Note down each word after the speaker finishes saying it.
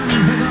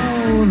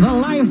ago, the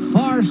life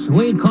force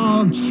we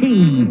call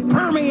Chi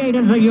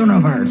permeated the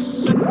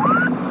universe. The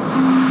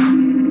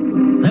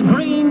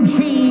green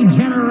Chi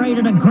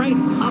generated a great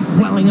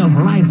upwelling of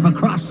life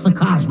across the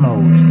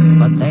cosmos.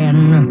 But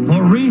then,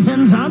 for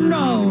reasons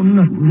unknown...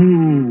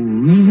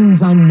 Ooh,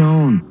 reasons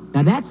unknown.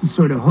 Now that's the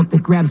sort of hook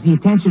that grabs the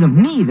attention of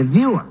me, the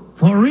viewer.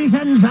 For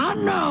reasons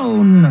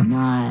unknown...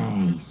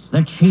 Nice.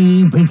 The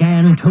Chi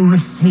began to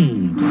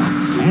recede,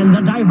 and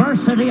the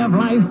diversity of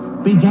life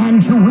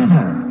began to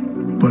wither.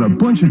 But a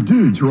bunch of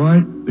dudes,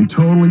 right? They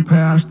totally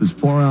passed this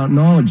far-out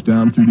knowledge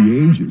down through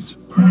the ages.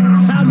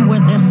 Some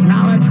with this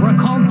knowledge were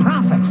called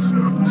prophets,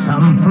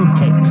 some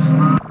fruitcakes.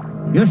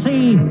 You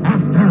see,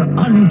 after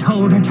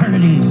untold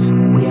eternities,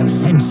 we have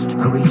sensed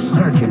a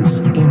resurgence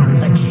in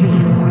the Chi.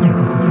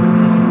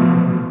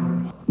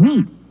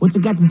 Neat. What's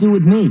it got to do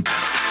with me?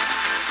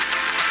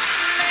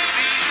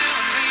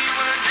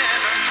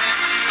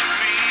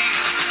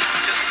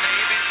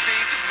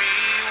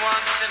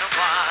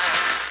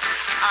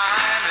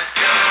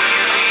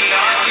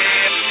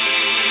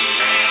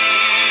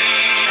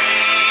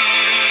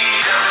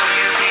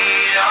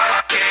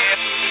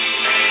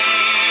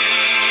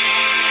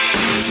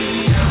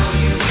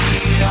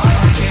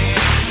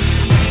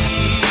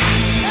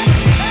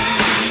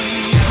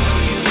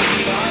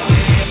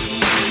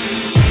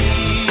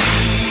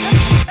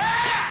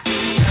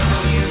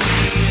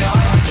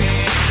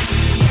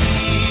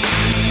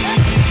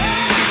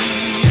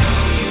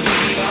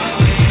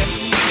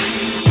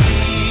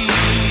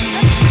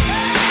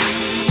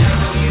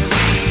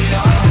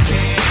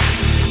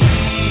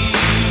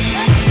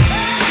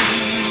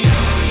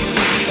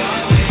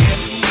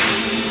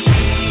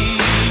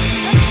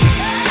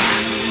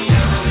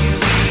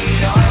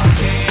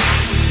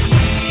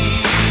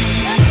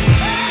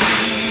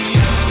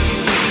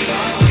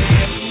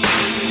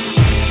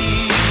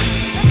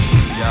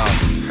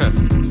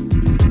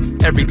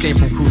 Everything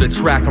from crew to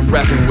track I'm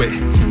reppin' with.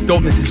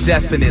 Dopeness is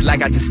definite,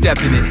 like I just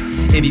stepped in it.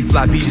 Any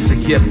fly beat is a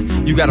gift,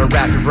 you gotta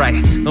rap it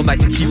right. Don't like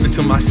to keep it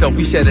to myself,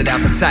 we shed it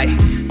appetite.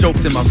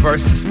 Jokes in my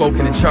verses,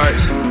 spoken in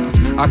church.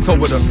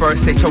 October the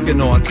 1st, they choking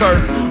on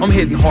turf. I'm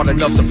hitting hard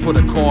enough to put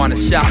a car in a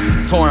shop.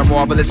 Touring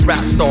marvelous rap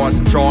stars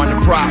and drawing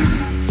the props.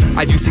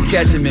 I used to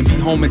catch him and be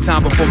home in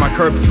time before my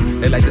curfew.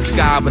 They like the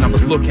sky when I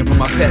was looking for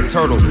my pet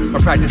turtle. My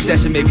practice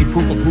session made me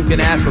proof of who can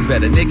ask for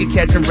better. Nigga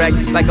catching wreck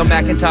like a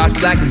Macintosh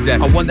Black and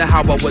Deck. I wonder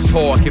how I would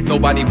talk if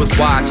nobody was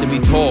watching me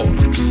talk.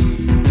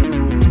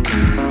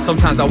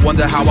 Sometimes I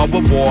wonder how I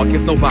would walk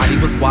if nobody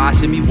was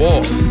watching me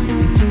walk.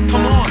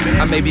 Come on,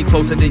 man. I may be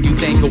closer than you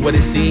think or what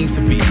it seems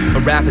to be.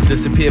 But rappers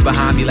disappear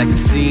behind me like the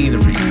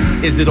scenery.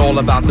 Is it all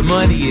about the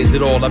money? Is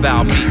it all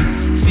about me?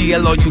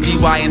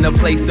 CLOUDY in a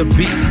place to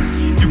be.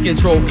 You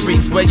control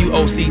freaks where you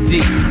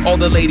OCD. All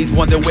the ladies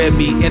wonder where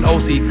me and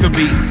OC could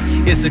be.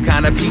 It's the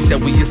kind of peace that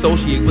we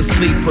associate with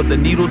sleep. Put the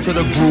needle to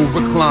the groove,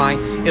 recline,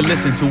 and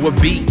listen to a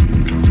beat.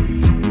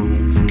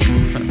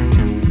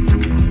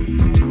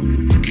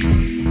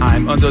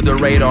 I'm under the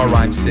radar,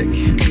 I'm sick.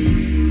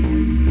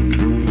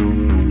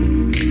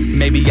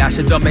 Maybe I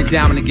should dumb it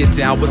down and get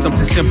down with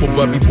something simple,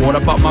 but be bored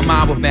up out my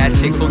mind with mad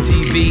chicks on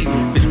TV.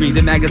 The screens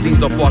and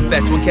magazines are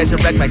far-fetched. When catching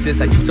wreck like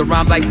this, I used to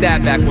rhyme like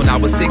that back when I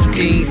was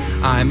 16.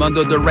 I'm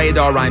under the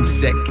radar, I'm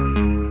sick.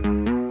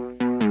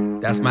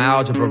 That's my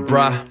algebra,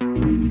 bruh.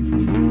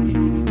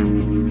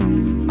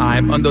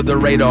 I'm under the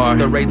radar,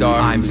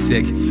 I'm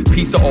sick.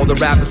 Peace to all the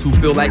rappers who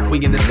feel like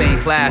we in the same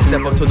class.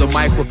 Step up to the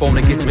microphone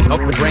and get your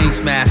upper brain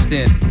smashed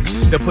in.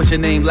 They'll put your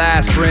name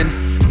last, friend.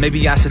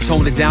 Maybe I should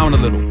tone it down a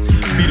little.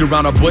 Beat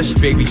around a bush,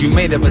 baby, you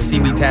may never see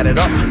me tatted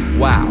up.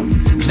 Wow,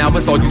 now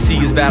it's all you see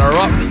is batter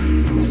up.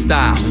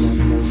 Style,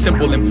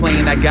 simple and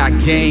plain, I got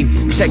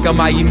game. Check out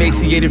my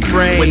emaciated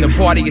frame. When the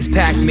party is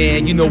packed,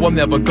 man, you know I'm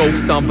never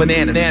ghost on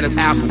bananas.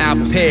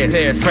 Apple,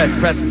 pears,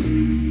 press.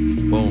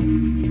 Boom.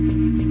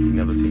 You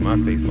never see my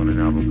face on an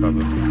album cover.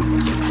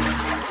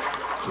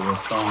 Doing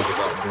songs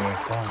about doing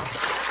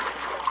songs.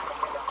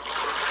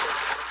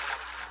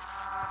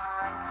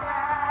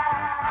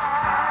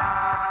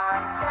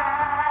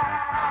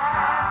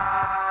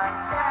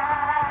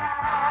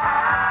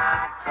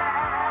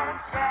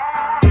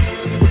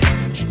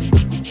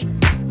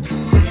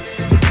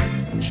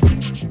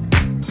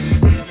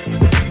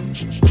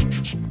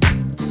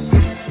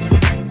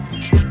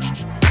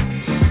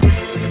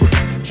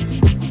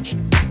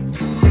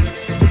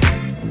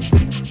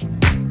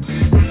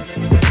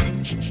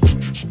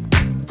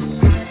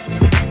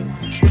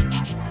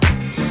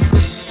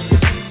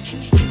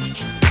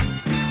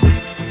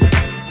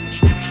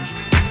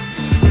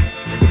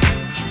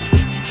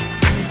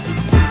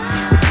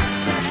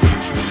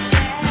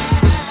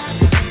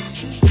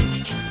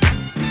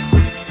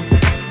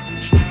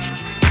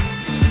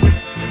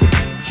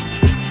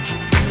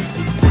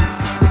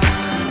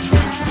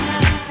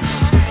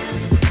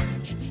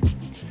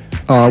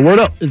 Word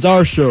up, it's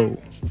our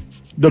show.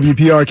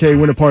 WPRK,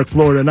 Winter Park,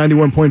 Florida,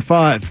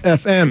 91.5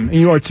 FM. And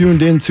you are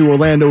tuned into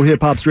Orlando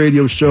Hip Hop's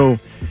radio show,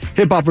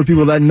 Hip Hop for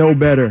People That Know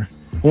Better.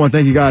 I want to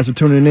thank you guys for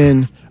tuning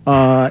in.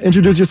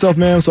 Introduce yourself,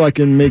 ma'am, so I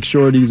can make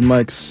sure these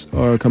mics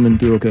are coming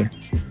through okay.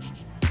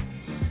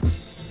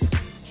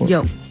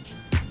 Yo.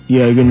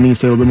 Yeah, you're gonna need to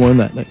say a little bit more than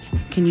that. Like,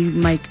 can you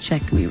mic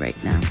check me right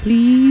now,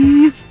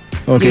 please?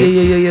 Okay.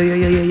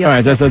 Yo. All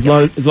right, so as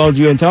long as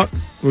you can talk,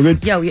 we're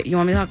good. Yo, you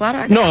want me to talk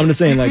louder? No, I'm just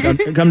saying, like,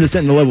 I'm just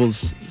setting the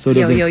levels. So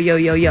yo.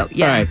 Yeah. All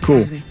right,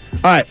 cool.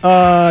 All right,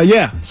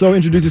 yeah. So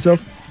introduce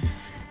yourself.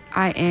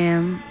 I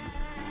am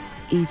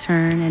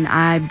Etern, and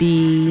I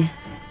be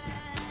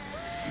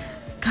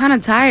kind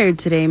of tired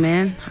today,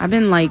 man. I've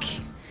been like,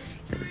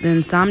 the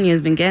insomnia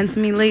has been getting to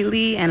me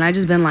lately, and I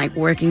just been like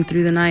working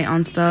through the night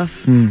on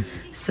stuff.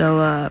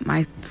 So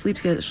my sleep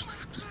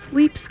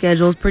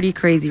schedule is pretty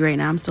crazy right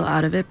now. I'm still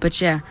out of it, but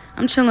yeah,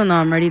 I'm chilling though.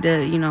 I'm ready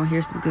to,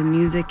 hear some good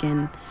music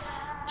and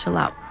chill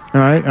out.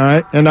 All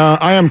right. And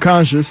I am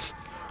Conscious,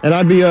 and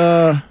I'd be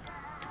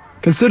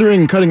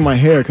considering cutting my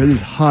hair because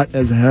it's hot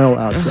as hell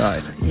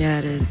outside. Yeah,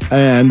 it is.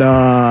 And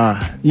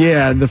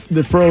yeah,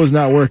 the fro is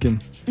not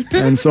working,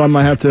 and so I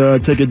might have to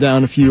take it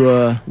down a few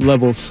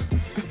levels.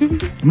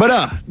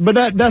 But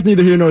that's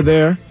neither here nor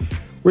there.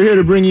 We're here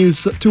to bring you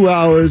 2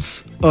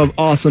 hours of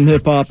awesome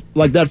hip-hop,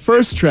 like that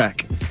first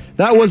track.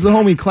 That was the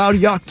homie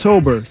Cloudy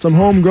October, some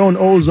homegrown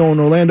Ozone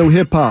Orlando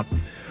hip-hop,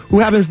 who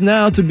happens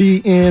now to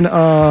be in,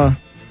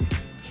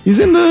 he's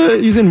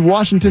in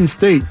Washington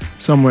State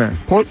somewhere,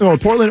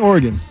 Portland,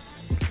 Oregon,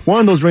 one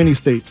of those rainy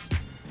states.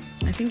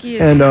 I think he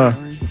is. And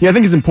yeah, I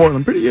think he's in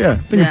Portland.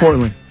 In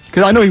Portland,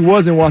 because I know he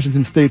was in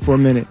Washington State for a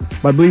minute,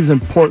 but I believe he's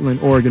in Portland,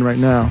 Oregon right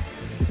now.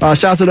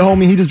 Shouts to the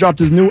homie, he just dropped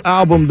his new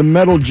album, The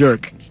Metal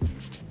Jerk.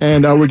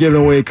 And we're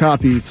giving away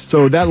copies.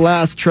 So that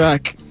last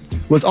track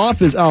was off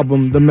his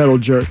album, The Metal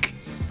Jerk.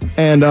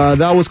 And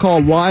that was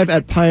called Live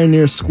at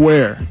Pioneer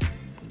Square.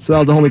 So that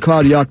was the homie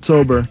Cloudy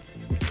October.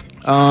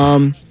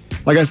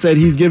 Like I said,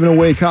 he's giving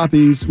away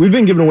copies. We've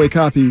been giving away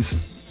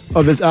copies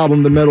of his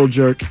album, The Metal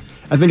Jerk.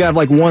 I think I have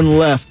like one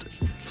left.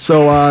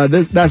 So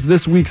that's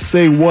this week's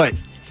Say What.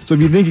 So if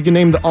you think you can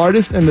name the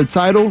artist and the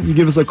title, you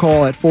give us a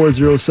call at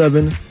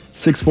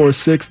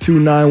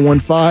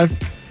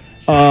 407-646-2915.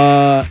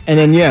 And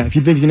then, yeah, if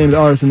you think you can name the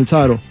artist and the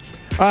title.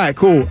 All right,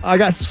 cool. I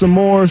got some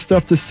more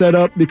stuff to set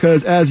up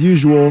because, as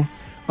usual,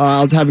 I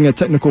was having a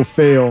technical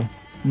fail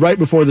right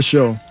before the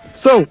show.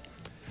 So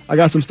I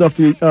got some stuff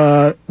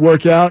to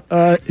work out.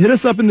 Hit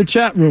us up in the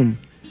chat room.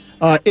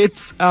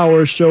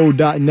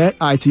 Itsourshow.net,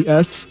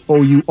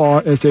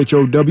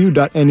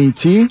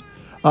 ITSOURSHOW.net.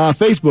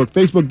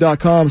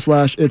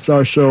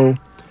 Facebook.com/itsourshow.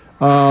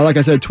 Like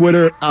I said,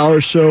 Twitter,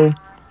 Our Show.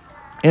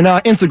 And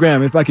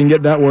Instagram, if I can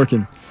get that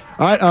working.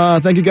 All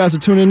right, thank you guys for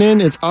tuning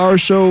in. It's Our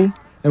Show, and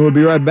we'll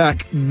be right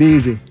back. Be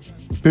easy.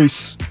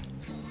 Peace.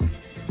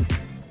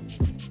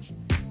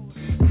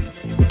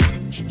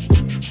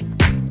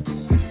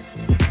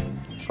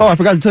 Oh, I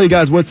forgot to tell you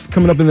guys what's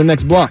coming up in the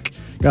next block.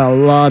 Got a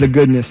lot of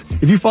goodness.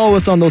 If you follow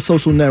us on those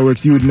social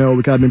networks, you would know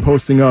because I've been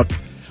posting up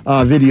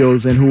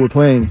videos and who we're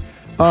playing.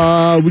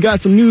 We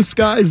got some new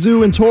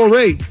Skyzoo and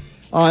Torae.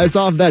 It's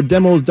off that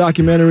Demos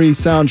documentary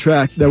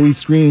soundtrack that we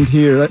screened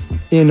here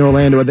in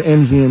Orlando at the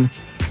Enzian.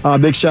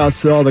 Big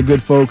shouts to all the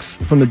good folks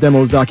from the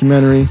Demos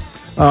documentary.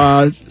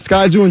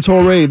 Skyzoo and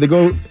Torae,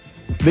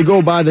 they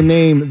go by the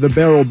name The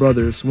Barrel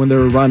Brothers when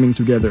they're rhyming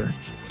together.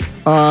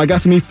 I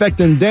got some Effect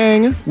and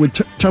Dang with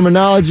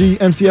Termanology,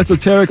 MC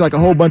Esoteric, like a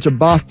whole bunch of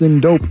Boston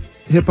dope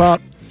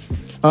hip-hop.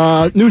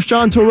 New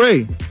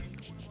Sean-Toure.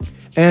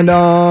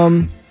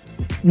 And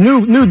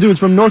new dudes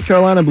from North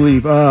Carolina, I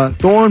believe.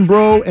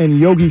 Thornbro and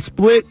Yogi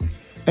Split.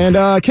 And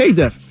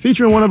K-Def,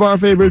 featuring one of our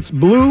favorites,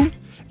 Blue,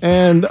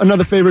 and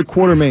another favorite,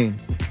 Quartermaine.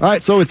 All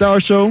right, so it's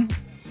Our Show,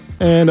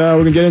 and we're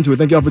going to get into it.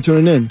 Thank y'all for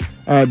tuning in.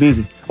 All right, be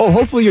easy. Oh,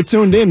 hopefully you're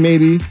tuned in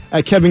maybe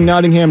at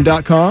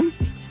kevinnottingham.com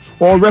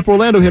or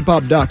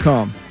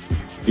reporlandohiphop.com.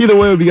 Either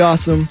way would be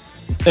awesome.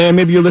 And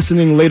maybe you're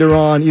listening later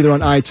on, either on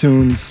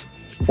iTunes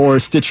or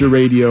Stitcher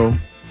Radio.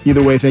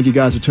 Either way, thank you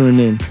guys for tuning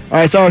in. All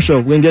right, it's Our Show.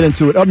 We're going to get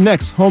into it. Up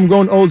next,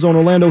 homegrown Ozone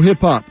Orlando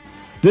hip-hop.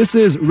 This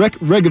is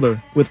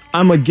Wregular with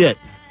I'ma Get.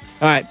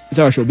 All right, it's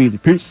Our Show. Be easy.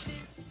 Peace.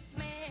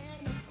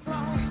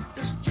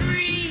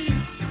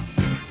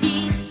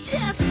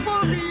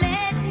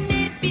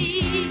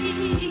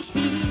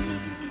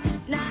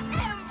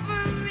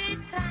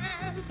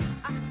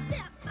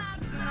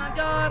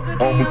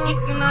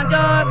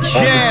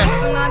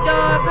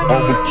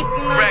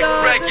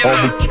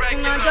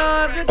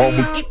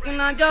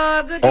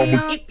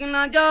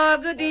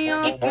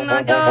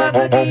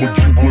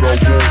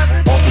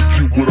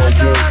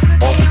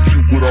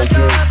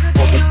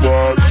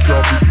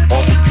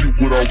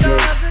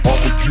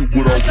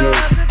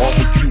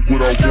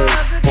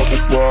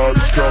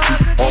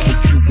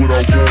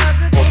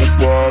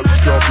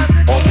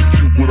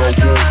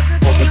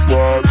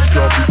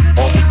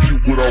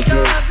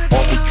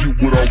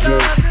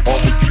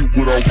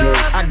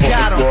 I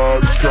got 'em.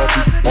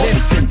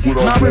 Listen,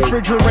 my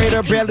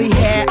refrigerator barely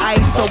had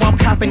ice, so I'm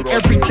copping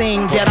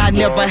everything that I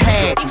never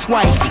had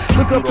twice.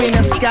 Look up in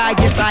the sky,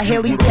 yes, I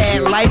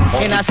helipad life,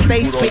 and I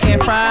stay spitting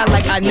fire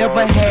like I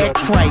never had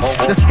Christ.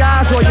 The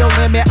sky's on your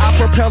limit, I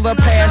propeller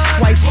pass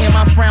twice, and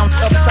my frown's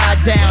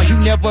upside down. You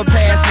never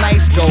pass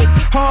nice, go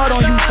hard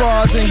on you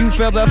frauds, and you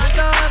feel the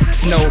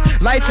dice, no.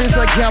 Life is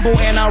a gamble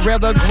and I'd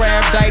rather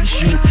grab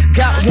dice. You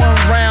got one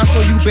round,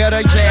 so you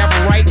better jab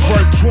right.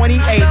 Work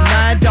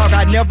 28-9, dog,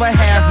 I never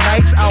have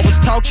nights. I was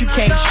taught you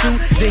can't shoot,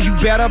 then you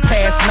better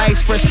pass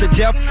nights. Fresh to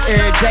death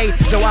every day,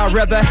 though I'd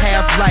rather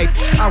have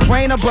life. I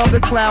reign above the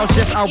clouds,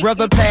 just I'd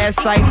rather pass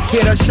sight.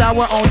 Hit a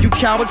shower on you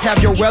cowards,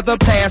 have your weather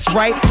pass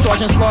right.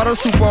 Sergeant Slaughter,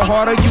 super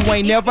harder, you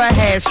ain't never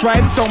had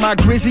stripes. So my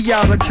grizzly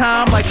all the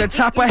time, like the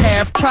top of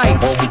half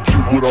pipes. I'ma do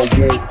what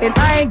I want. And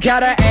I ain't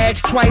gotta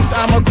ask twice,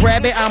 I'ma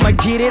grab it, I'ma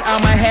get it,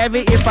 I'ma have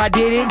it. If I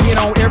didn't, get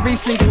on every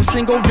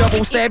single,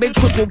 double stab it,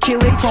 triple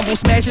kill it, crumble,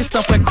 smash it,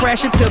 stuff and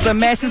crash it till the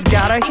masses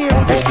gotta hear it.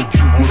 I'ma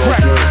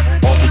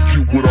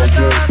do what I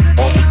want.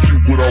 I'ma do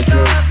what I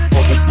want.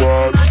 I'ma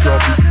ride,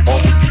 copy.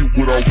 I'ma do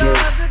what I want.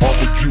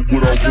 I'ma do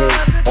what I want.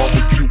 I'ma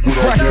do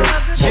what I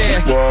want.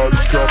 I'ma ride,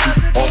 copy.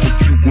 I'ma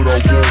do what I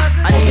want.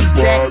 I need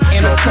that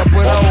and a couple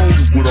of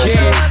those.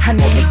 Yeah, I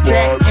need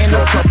that and a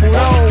couple of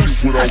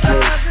those.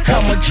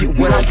 I'ma get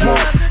what I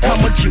want.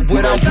 I'ma get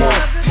what I want.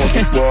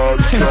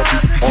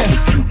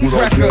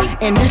 Record,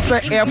 and this a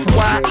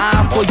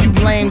FYI for you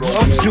lame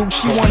Duke.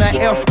 She wanna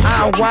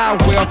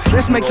FIY. Well,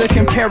 let's make the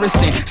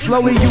comparison.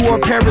 Slowly you are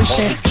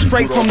perishing.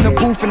 Straight from the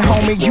booth, and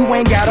homie, you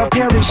ain't got a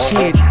perish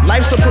shit.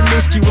 Life's a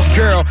promiscuous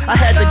girl. I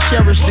had to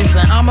cherish this,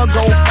 and I'ma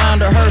go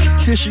find her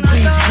till she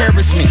please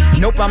harass me.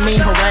 Nope, I mean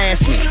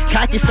harass me.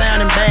 Cocky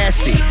sounding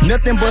bastard.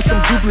 Nothing but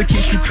some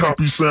duplicates. You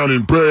copy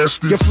sounding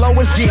bastard. Your flow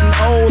is getting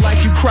old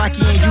like you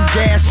crocky and you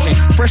gasping.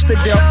 Fresh to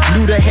death,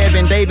 new to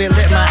heaven. David,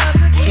 let my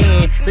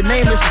in. The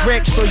name is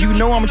Rex, so you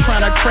know I'm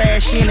trying to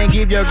crash in and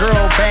give your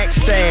girl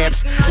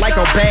backstabs like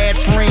a bad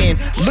friend.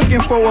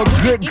 Looking for a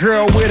good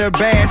girl with a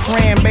bad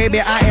friend. Baby,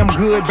 I am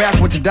good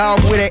backwards, dog,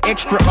 with an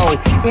extra O.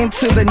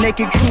 Into the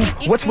naked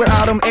truth. What's with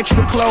all them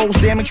extra clothes?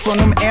 Damage from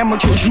them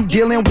amateurs. You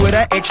dealing with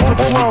an extra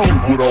pro.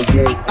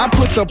 I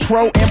put the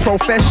pro in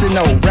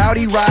professional.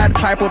 Rowdy Ride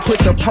Piper put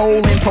the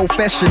pole in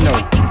professional.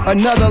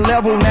 Another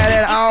level, now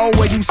that all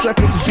where you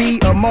suckers be.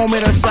 A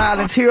moment of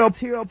silence, hear up,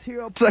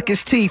 suck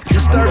his teeth.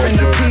 Disturbing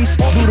the peace,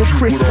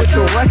 ludicrous with the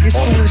ruckus.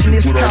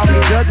 Foolishness, call me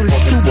Douglas.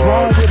 Too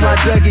grown with my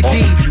Dougie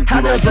D. How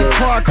does a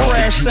car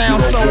crash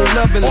sound so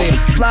lovely?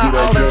 Fly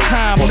all the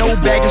time, no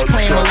baggage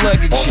claim or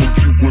luggage. I'ma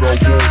get what I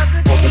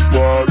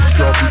want.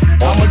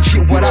 I'ma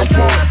get what I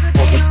want.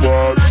 I'ma get what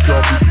I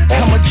want.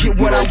 I'ma get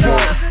what I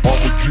want.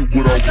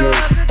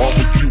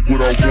 I'ma get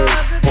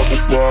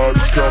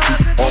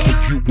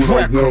what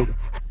I want.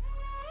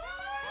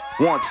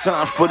 One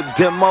time for the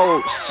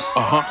demos.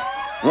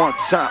 One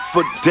time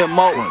for the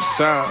demos.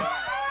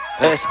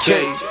 SK,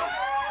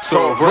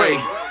 Torae.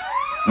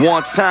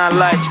 One time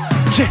like,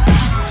 yeah.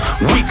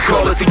 We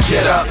call it to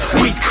get up,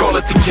 we call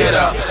it to get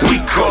up, we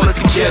call it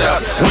to get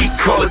up, we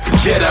call it to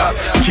get up.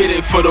 Get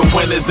it for the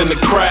winners in the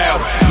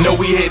crowd. No,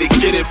 we here to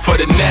get it for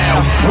the now.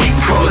 We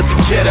call it to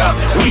get up,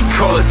 we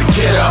call it to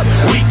get up,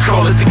 we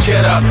call it to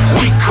get up,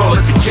 we call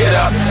it to get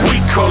up,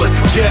 we call it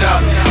to get up.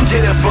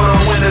 Get it for the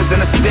winners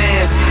in the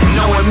stands.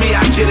 Knowing me,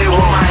 I get it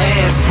with my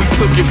hands. We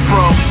took it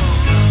from.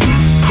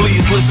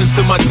 Please listen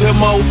to my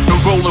demo. No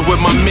rolling with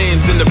my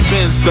mans in the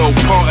Benz though.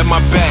 Part in my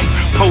back,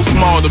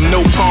 postmortem, no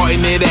part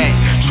in it that.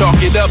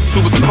 Chalk it up to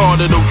it's part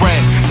of the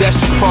rap.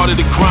 That's just part of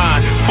the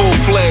grind.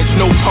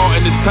 Full-fledged, no part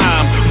in the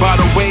time. By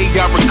the way,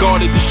 I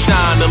regarded to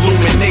shine,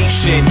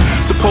 illumination.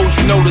 Suppose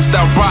you noticed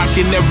I rock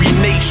in every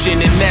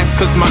nation, and that's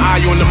cause my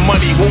eye on the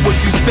money. What was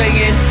you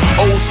saying?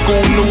 Old school,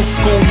 new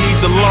school, need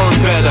to learn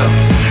better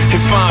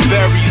and find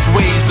various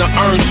ways to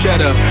earn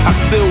cheddar. I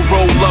still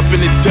roll up in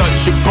the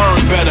Dutch, it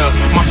burn better.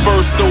 My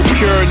first so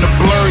pure in the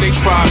blur, they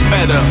try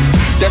better.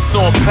 That's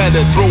on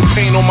Petta, throw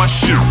paint on my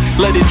shoe.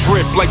 Let it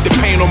drip like the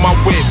paint on my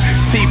whip.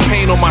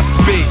 T-paint on my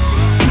spit.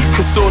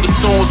 Cause all the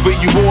songs where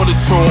you order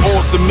to,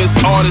 awesomest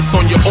artists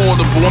on your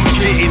audible, I'm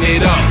getting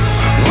it up.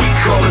 We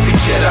call it to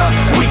get up,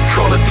 we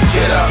call it to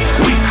get up,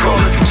 we call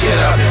it to get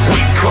up,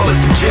 we call it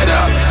to get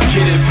up.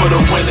 Get it for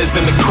the winners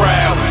in the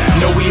crowd.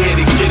 No, we here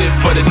to get it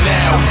for the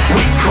now.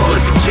 We call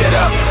it to get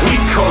up, we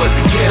call it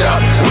to get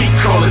up, we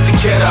call it to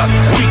get up,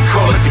 we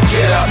call it to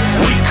get up,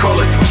 we call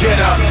it to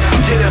get up.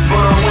 Get it for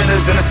the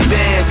winners in the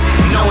stands.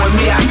 Knowing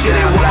me, I get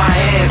it with my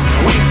hands.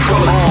 We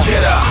call it to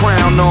get up.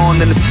 Crown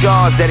on and the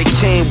scars that it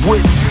came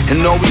with.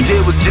 And all we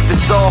did was get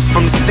this off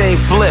from the same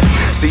flip.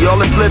 See, all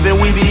this living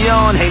we be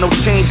on, ain't no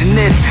changing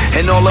it.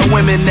 And all the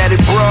women that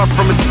it brought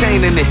from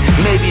attaining it.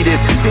 Maybe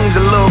this seems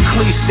a little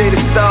cliche to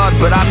start,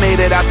 but I made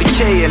it out the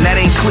K, and that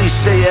ain't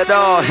cliche at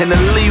all. And the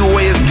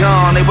leeway is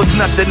gone, there was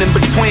nothing in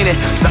between it.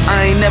 So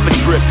I ain't never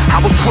tripped,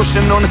 I was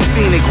pushing on the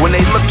scenic. When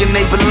they look and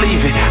they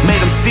believe it, made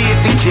them see it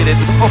to get it.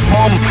 This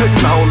performance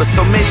couldn't hold us,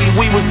 so maybe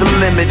we was the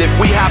limit. If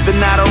we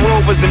hopping out of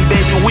Rovers, then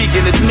baby we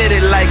can admit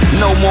it like like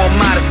no more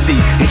modesty.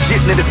 And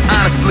getting it is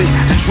honestly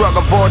the drug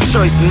of all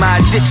choice. And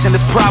my addiction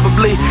is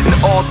probably an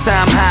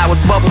all-time high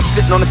with bubbles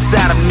sitting on the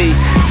side of me.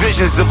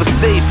 Visions of a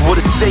safe with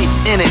a safe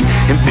in it.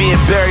 And being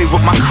buried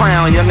with my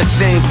crown, young, the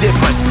same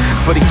difference.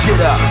 For the get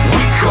up,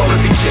 we call it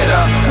the get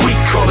up. We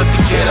call it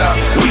the get up.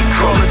 We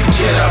call it the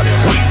get up.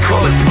 We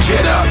call it the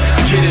get up.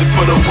 Get it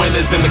for the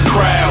winners in the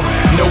crowd.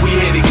 No, we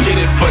here to get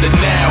it for the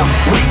now.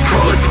 We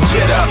call it the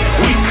get up.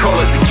 We call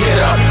it the get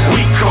up.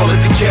 We call it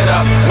the get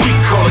up. We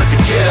call it the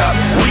get up.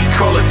 We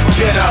call it the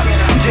get up.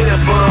 Get it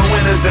for the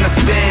winners in the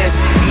stands.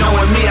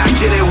 Knowing me, I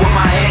get it with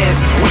my hands.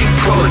 We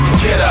call it the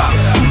get up.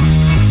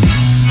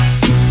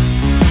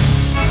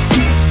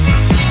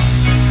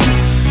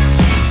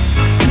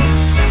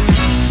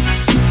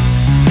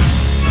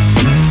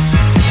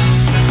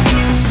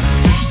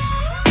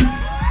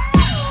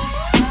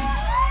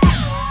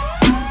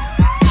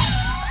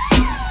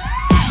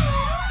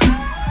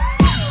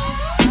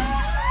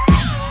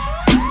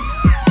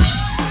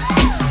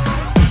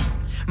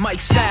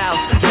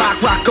 Stylz,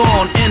 rock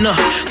on, inner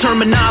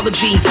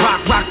termanology,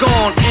 rock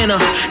on, inner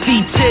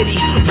D-Titty,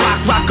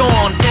 rock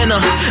on, inner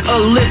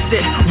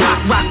illicit,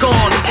 rock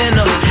on,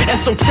 inner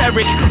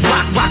esoteric,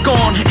 rock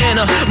on,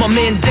 inner my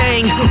man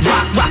Dang,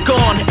 rock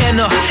on,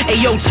 inner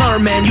ayo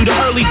Termaine, you the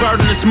early bird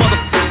in this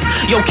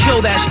yo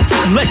kill that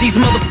shit, let these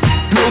know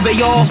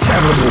they all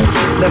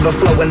terrible, never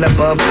flowing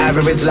above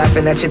average,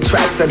 laughing at your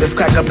tracks, so just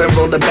crack up and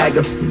roll the bag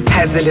of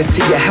hazardous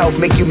to your health,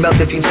 make you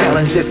melt if you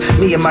challenge this.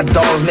 Me and my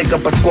dogs make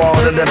up a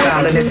squad of the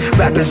violentest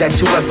rappers that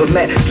you ever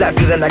met. Slap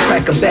you then I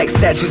crack a back,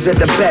 statues of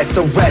the best.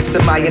 So rest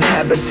of my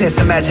inhabitants,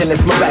 imagine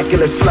this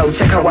miraculous flow.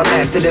 Check how I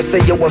master this,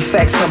 say yo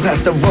effects. I'm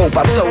past the rope,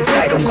 I toe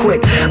tag, I'm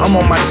quick. I'm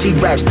on my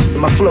G-rap,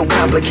 my flow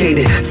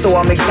complicated, so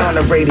I'm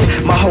exonerated.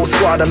 My whole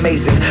squad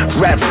amazing.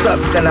 Rap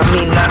sucks, and I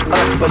mean not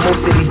us, but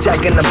most of these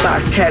jack in the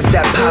box cats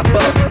that pop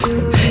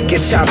up get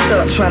chopped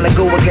up, trying to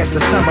go against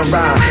the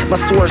samurai. My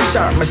sword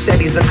sharp,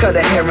 machetes a cut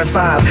a hair in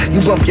five.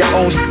 You bump your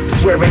own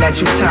swearing that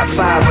you top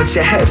 5, but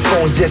your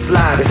headphones just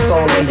lie, it's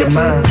all in your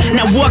mind.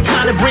 Now what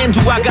kind of brand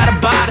do I gotta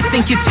buy to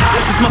think it's hot?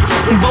 Cause my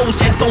f***ing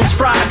Bose headphones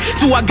fried.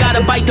 Do I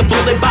gotta bite the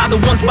bullet by the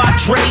ones by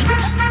Dre?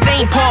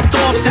 They ain't popped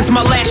off since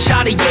my last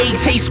shot of Yay.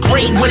 Tastes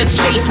great when it's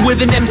chased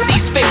with an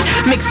MC's fate.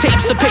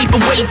 Mixtapes of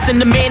paperweights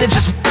and the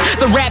managers.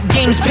 The rap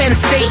game's Penn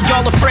State,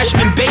 y'all a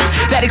freshman bait.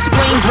 That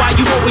explains why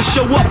you always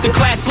show up to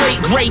class late.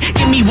 Great,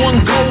 give me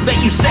one goal that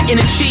you set and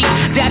achieve.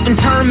 Dap and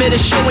term it is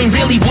showing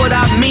really what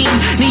I mean.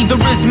 Neither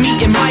is me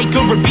and Mike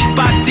or a beat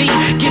by D.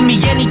 Give me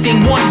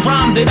anything, one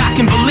rhyme that I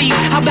can believe.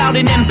 How about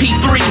an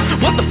MP3?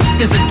 What the f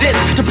is a disc?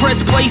 To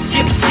press play,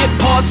 skip,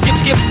 pause,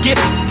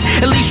 skip.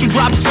 At least you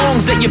drop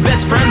songs that your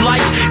best friend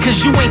like.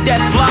 Cause you ain't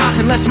that fly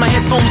unless my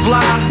headphones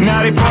lie.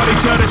 Now they probably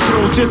tell the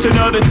truth, just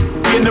another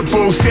in the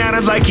booth.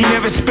 Sounded like he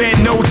never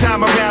spent no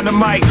time around the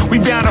mic. We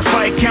bound to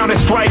fight, counter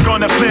strike on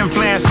the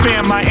flim-flam.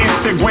 Spam my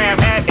Instagram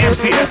at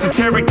MC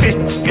Esoteric. This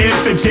is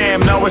the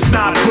jam, no it's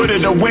not, put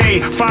it away.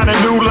 Find a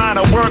new line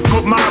of work,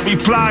 put my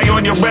reply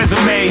on your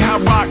resume.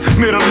 I rock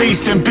Middle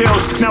Eastern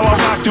bills, now I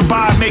rock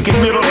Dubai, making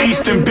Middle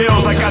Eastern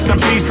bills. I got the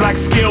beats like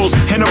skills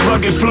and a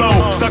rugged flow,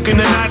 stuck in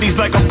the 90s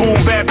like a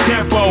boom bap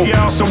tempo.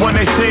 So when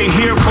they say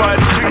hear bud,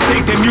 I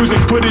take the music,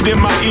 put it in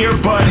my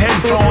earbud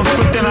headphones,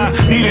 but then I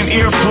need an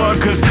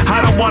earplug, cause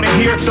I don't wanna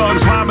hear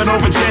thugs rhyming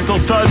over gentle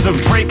thuds of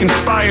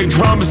Drake-inspired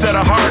drums that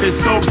are hard as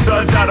soap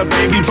suds out of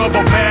baby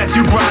bubble pads.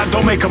 You grind,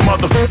 don't make a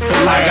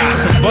motherfucker like I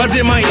got buds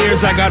in my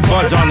ears, I got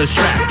buds on this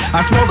track.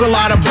 I smoke a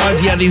lot of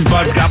buds, yeah, these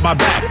buds got my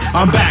back.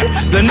 I'm back.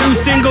 The new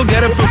single,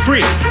 get it for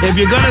free. If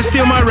you're gonna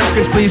steal my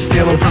records, please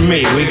steal them from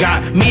me. We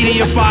got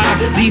Mediafire,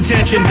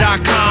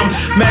 Detention.com,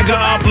 Mega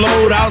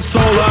Upload,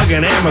 Outsolug,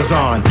 and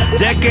Amazon.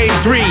 Decade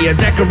 3, a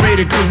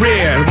decorated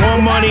career.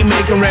 More money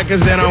making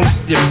records than I'm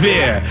your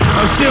beer.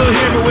 I'm still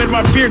here, but where'd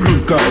my peer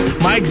group go?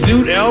 Mike,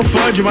 Zoot, L,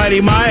 Fudge,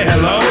 Mighty Maya,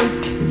 hello?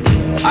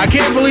 I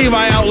can't believe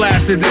I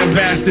outlasted them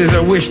bastards.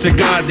 I wish to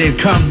God they'd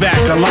come back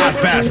a lot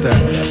faster.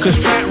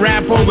 Cause fat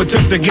rap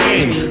overtook the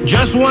game.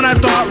 Just when I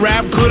thought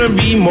rap couldn't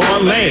be more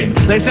lame.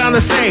 They sound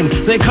the same,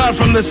 they cut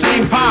from the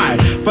same pie.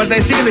 But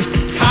they say this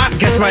shit's hot,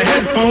 guess my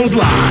headphones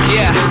lie.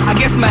 Yeah, I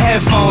guess my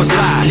headphones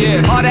lie.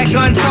 Yeah. All that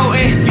gun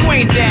toting, you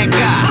ain't that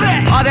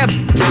guy. All that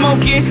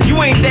smoking, you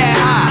ain't that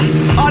high.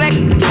 All that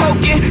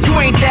poking, you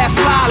ain't that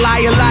fly.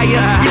 Liar,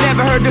 liar. You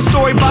never heard the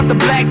story about the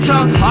black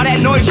tongue. All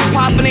that noise you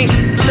popping ain't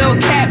little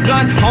cap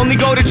gun. Only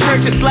go to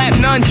church and slap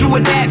nuns. You a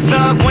that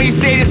thug when you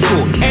stay to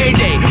school every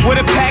day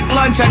with a packed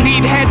lunch. I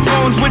need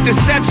headphones with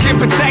deception,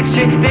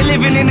 protection. They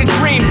living in a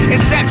dream,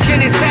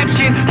 inception.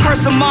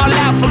 Curse them all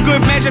out for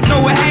good measure,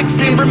 throw a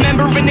hex in.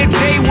 Remembering the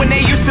day when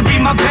they used to be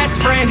my best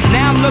friend.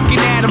 Now I'm looking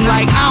at them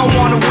like I don't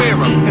wanna wear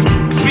them. And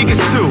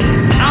speakers too,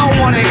 I don't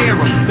wanna hear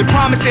them. They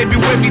promised they'd be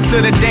with me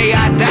till the day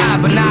I die,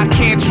 but now I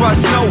can't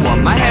trust no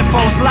one. My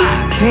headphones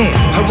lie, damn.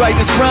 I write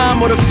this rhyme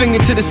with a finger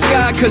to the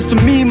sky, cause to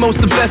me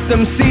most the best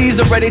MCs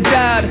already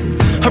died.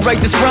 I write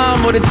this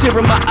rhyme with a tear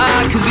in my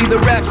eye, cause either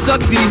rap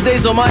sucks these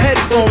days or my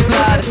headphones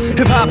lied.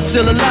 Hip-hop's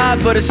still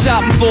alive, but it's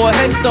shopping for a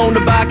headstone to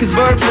buy, cause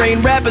bird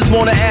brain rappers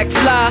wanna act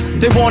fly,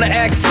 they wanna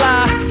act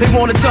sly, they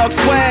wanna talk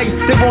swag,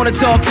 they wanna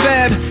talk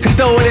fab, and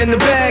throw it in the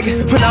bag.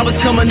 When I was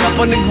coming up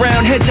on the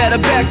ground, heads had a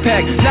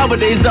backpack.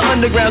 Nowadays the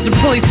underground's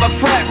replaced by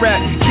frat rap.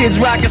 Kids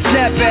rockin'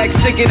 snapbacks,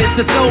 thinking it's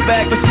a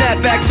throwback, but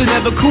snapbacks are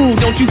never cool,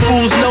 don't you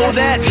fools know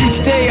that? Each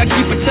day I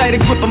keep a tighter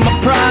grip on my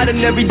pride, and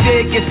every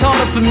day it gets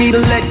harder for me to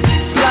let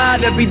it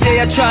slide. Every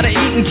day I try to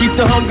eat and keep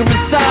the hunger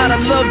inside. I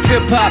love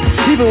hip-hop,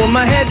 even when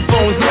my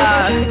headphones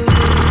lie.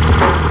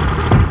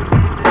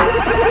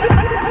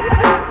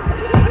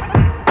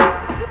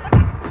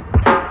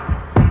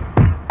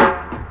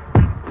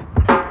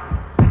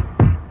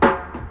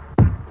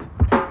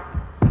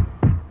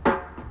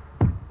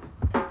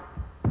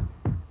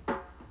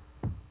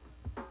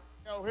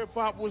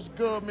 Hip-hop was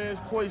good, man.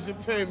 It's Poison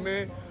Pen,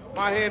 man.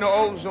 My hand of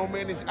ozone,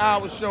 man. It's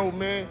our show,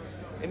 man.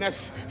 And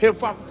that's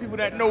hip-hop for people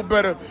that know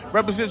better.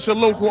 Represent your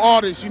local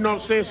artists, you know what I'm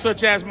saying,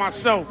 such as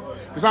myself.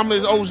 Because I'm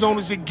as ozone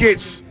as it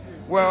gets.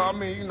 Well, I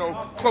mean, you know,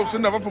 close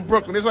enough. I'm from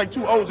Brooklyn. There's like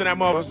 2 O's in that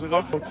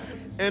motherfucker.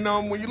 And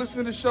when you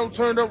listen to the show,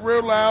 turn up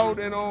real loud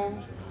and, you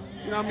know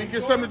what I mean,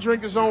 get something to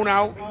drink and zone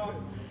out.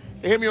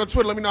 And hit me on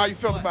Twitter. Let me know how you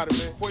felt about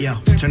it, man. Yo,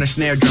 turn the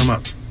snare drum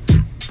up.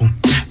 Boom.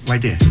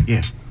 Right there.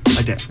 Yeah.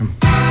 Like that.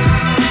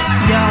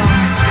 Yo,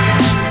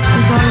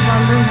 it's all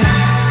about living.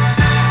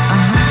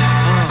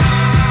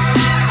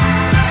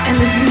 And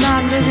if you're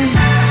not living,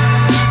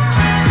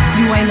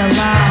 you ain't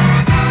alive.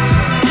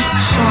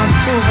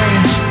 Sean-Toure,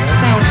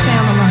 sound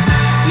channeler,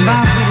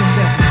 vibe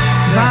with it,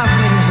 vibe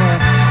with it.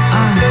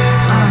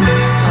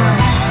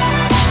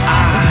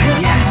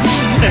 Yes.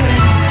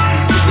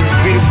 It's a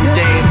beautiful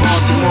day in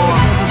Baltimore,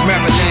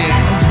 Maryland.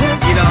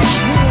 You know,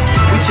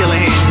 we chillin'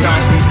 here in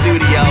Starsky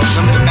Studios.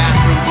 I'm in the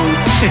bathroom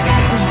booth.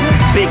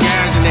 Big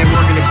irons in there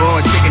working the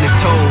boards, picking his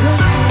toes.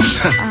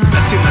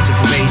 That's too much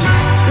information.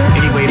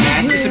 Anyway,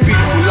 man, it's a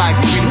beautiful life,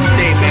 a beautiful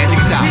day, man. Check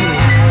us out.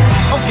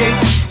 Okay,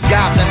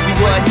 God bless me,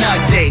 what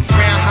another day.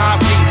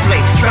 Groundhog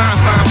replay, try and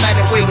find a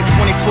better way with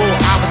 24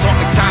 hours on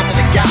the time for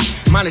the guy.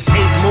 Minus 8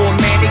 more,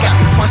 man, they got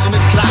me punching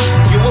this clock.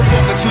 You were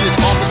walking to this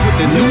office with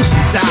the noose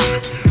and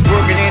tie.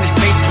 Working in this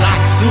place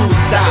like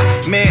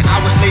suicide. Man, I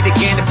was late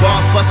again, the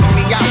boss fussing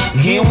me out.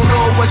 He don't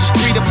know what's the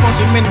street, a punch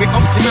him in the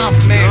off the mouth,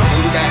 man.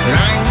 But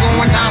I ain't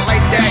going out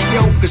like that,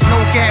 yo. Cause no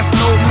cash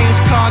flow means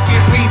car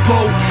get repo.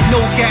 No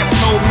cash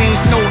flow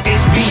means no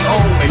HBO.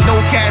 And no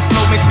cash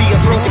flow means be a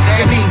broken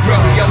Negro,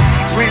 yo.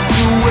 Rent's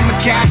due and my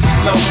cash is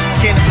low.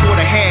 Can't afford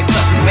a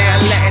haircut, so man,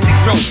 letting it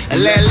grow. I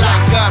let it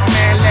lock up,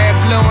 man, let it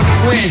blow in the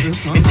wind.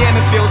 And damn,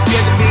 it feels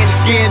good to be in the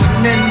skin of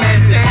men, man,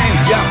 damn.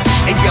 Yo,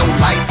 and yo,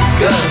 life is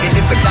good. And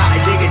if I die,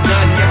 they get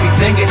done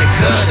everything it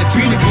occurred. The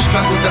beautiful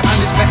struggle, the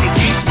unexpected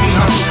keeps me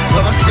humble.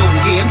 But I'm still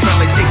here, I'm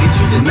trying to take it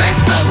to the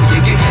next level.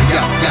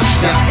 Yo,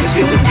 it's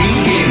good to be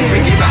here.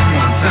 Bring it back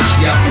one time,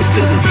 yo. It's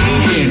good to be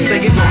here. Say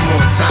it one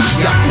more time,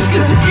 yo. It's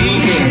good to be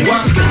here.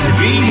 It's good to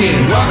be here.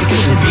 It's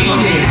good to be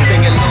here. It's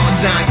been a long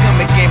time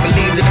coming, can't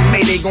believe that I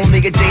made it. Gonna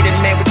make a day that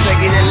man would take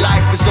it that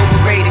life is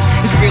overrated.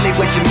 It's really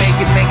what you make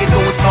it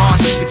go as far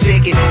as you can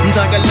take it.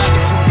 Sometimes I love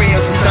it for real,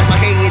 sometimes I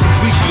hate it,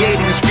 appreciate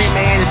it, and scream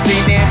my hand and stay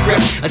damn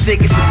breath. I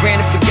take it for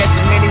granted, forget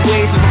so many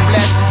ways, and I'm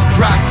blessed, it's a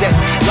process.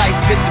 Life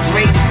is the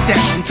greatest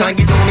test. Sometimes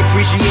you don't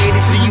appreciate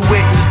it till you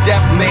witness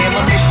death, man.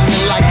 My mission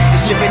in life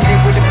is living it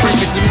with a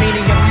purpose, and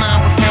meaning your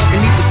mind was found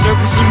beneath the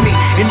surface of me.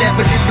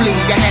 Inevitably,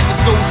 I had to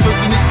soul search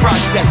in this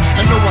process.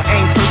 I know I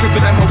ain't perfect,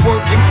 but I'm a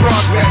work in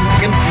progress.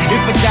 And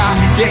if I die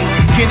today,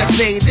 can I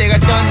say that I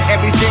done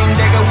everything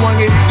that I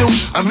wanted to do?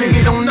 I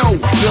really don't know.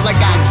 I feel like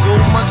I got so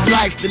much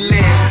life to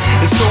live,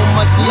 and so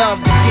much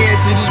love to give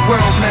to this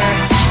world, man.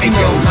 And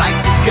yo, life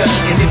is good,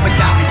 and if I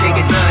die today,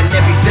 I done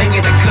everything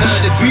that I could.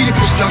 The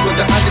beautiful struggle,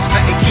 the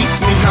unexpected keeps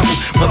me humble.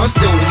 But I'm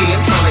still here,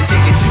 I'm trying to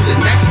take it to the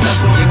next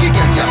level.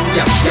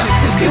 Yo,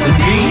 it's good to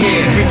be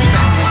here. Bring it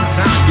back one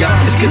time, yo.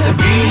 It's good to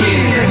be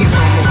here. Say it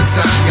one more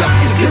time, yo.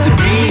 It's good to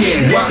be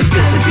here. It's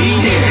good to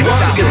be here.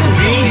 It's good to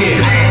be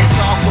here. Hands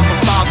off with my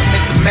father,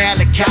 Mr.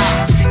 Malachi,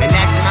 and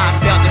asked him how I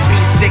felt to be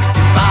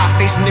 65,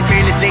 facing the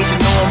realization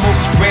knowing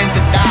most his friends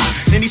had died.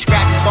 Then he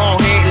scratched his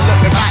bald head and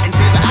looked me right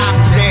into the eyes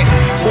and said,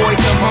 boy,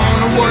 come on,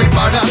 don't worry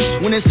about us.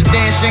 When it's a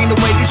damn shame the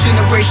way your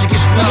generation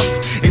gets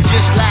snuffed. And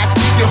just last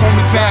week your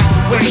homie passed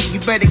away. You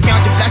better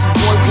count your blessings,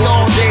 boy, we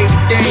all day to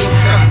day.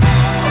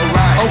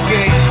 Alright,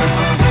 okay,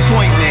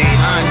 point made,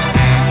 I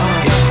understand.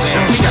 You know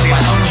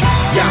what I'm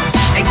saying? Yeah,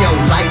 and yo,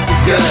 life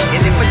is good.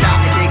 And if I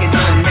die, they get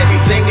done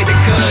everything that it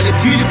could. The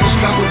beautiful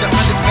struggle, the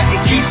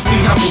unexpected keeps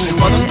me humble.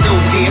 While I'm still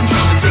here, I'm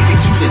trying to take it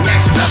to the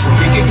next level.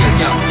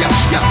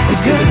 Yo, it's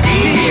good to be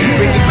here.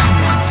 Bring it back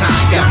one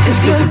time, yo. It's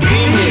good to be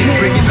here.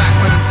 Bring it back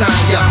one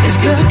time, yo. It's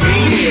good to be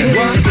here.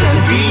 It's good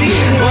to be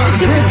here.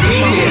 It's good to be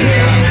here.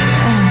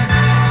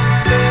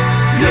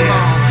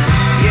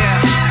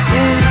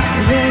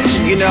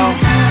 You know,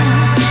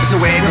 it's the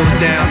way it goes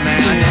down,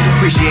 man. I just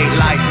appreciate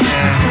life,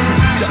 man.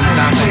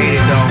 Sometimes I hate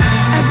it though,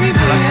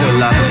 but I still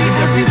love it.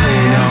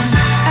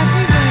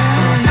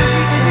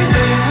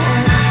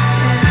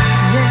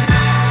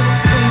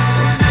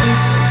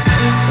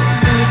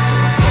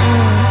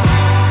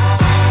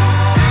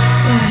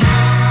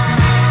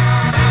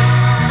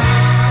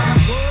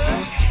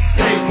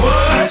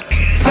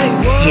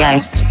 Yo,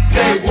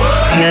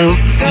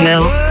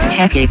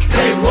 check it.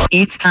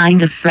 It's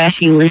kind of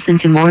fresh, you listen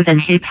to more than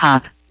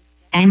hip-hop.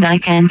 And I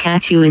can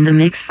catch you in the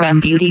mix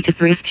from beauty to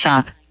thrift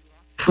shop.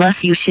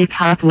 Plus you ship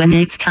hop when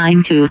it's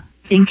time to,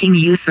 thinking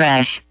you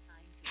fresh.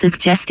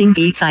 Suggesting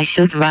beats I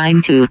should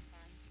rhyme to.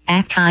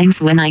 At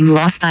times when I'm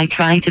lost I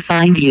try to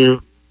find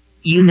you.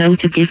 You know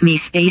to give me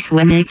space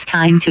when it's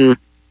time to.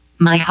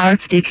 My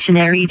heart's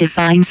dictionary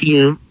defines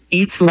you,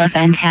 it's love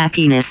and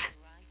happiness.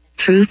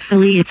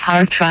 Truthfully it's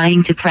hard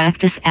trying to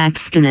practice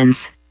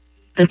abstinence.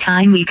 The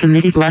time we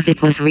committed love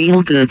it was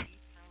real good.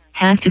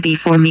 Had to be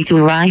for me to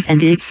arrive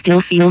and it still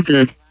feel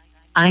good.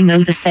 I know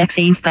the sex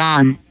ain't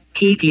gone,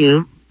 keep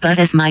you, but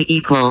as my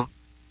equal.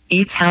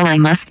 It's how I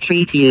must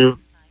treat you.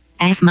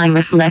 As my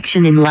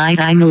reflection in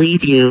light I'ma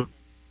lead you.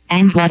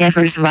 And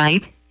whatever's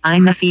right,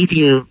 I'ma feed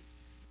you.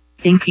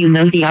 Think you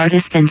know the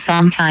artist and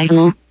song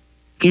title?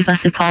 Give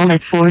us a call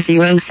at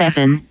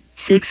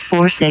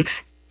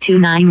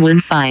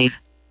 407-646-2915.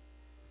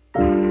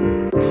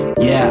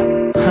 Yeah,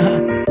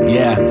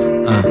 yeah,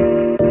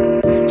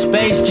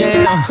 Space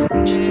Jam.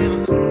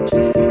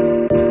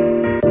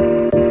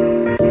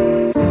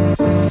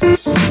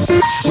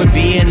 When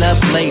being up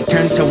late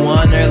turns to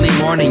 1 early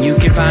morning, you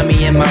can find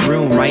me in my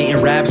room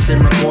writing raps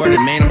and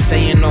recording. Man, I'm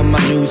staying on my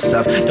new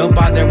stuff. Don't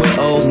bother with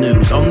old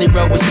news. Only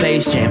roll with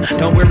Space Jam.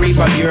 Don't worry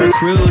about your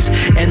cruise.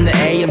 In the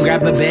AM,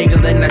 grab a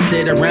bagel and I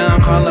sit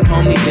around. Call up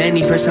homie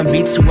Benny for some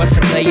beats to us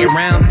to play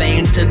around.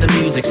 Thanks to the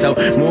music, so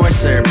more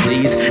sir,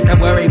 please. Don't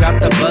worry about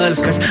the buzz,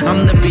 cause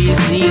I'm the bee's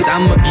knees.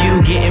 I'm a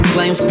view, getting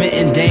flames,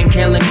 spitting dame,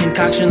 killing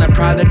concoction. A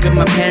product of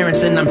my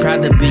parents, and I'm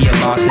proud to be a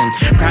Lawson.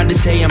 Proud to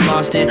say I'm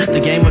lost in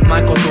the game with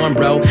Michael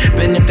Thornbro.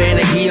 Been a fan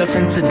of heel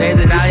since the day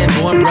that I am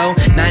born, bro.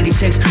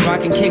 96,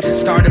 rocking kicks,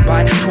 started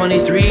by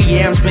 23.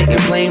 Yeah, I'm spitting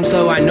flames,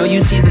 so I know you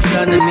see the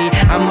sun in me.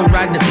 I'ma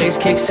ride the bass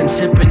kicks and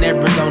sipping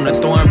Arizona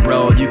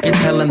Thornbro. You can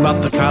tell him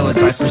about the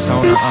college life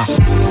persona.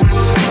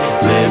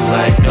 Live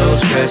life, no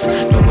stress.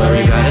 Don't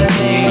worry about a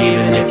thing,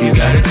 even if you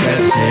got a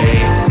test. Hey.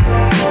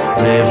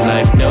 Live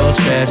life, no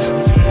stress.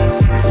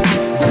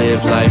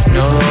 Live life,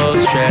 no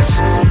stress.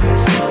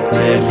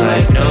 Live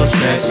life, no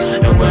stress.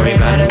 Don't worry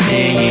about a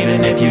thing,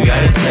 even if you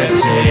got a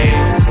test. Hey.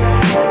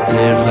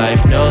 Live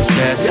life, no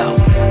stress.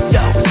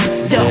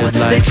 Live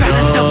life, they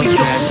tryna tell no me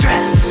don't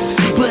stress,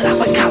 but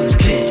I'm a college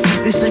kid.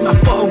 They say my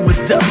phone was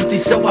dusty,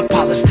 so I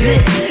polished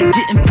it.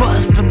 Getting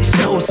buzzed from these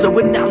shows, so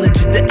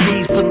acknowledging the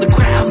A's from the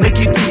crowd make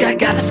you think I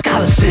got a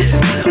scholarship.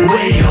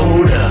 Wait,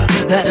 hold up,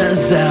 that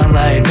doesn't sound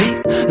like me.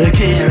 The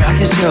kid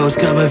rockin' shows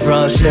coming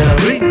from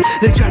Shelby.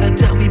 They tryna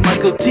tell me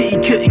Michael T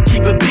couldn't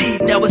keep a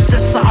beat. Now it's a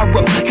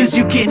sorrow, cause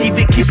you can't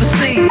even keep a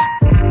seat.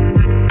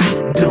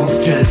 Don't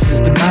stress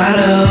is the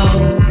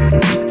motto.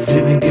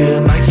 Feeling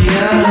good,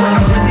 macchiato. What I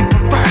really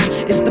prefer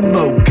is the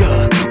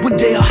mocha. One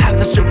day I'll have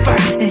a chauffeur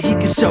and he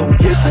can show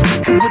ya.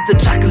 Come with the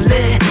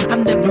chocolate,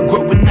 I'm never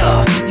growing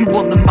up. You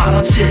want the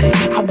model chick,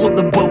 I want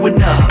the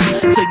blowing up.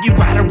 So you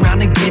ride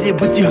around and get it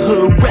with your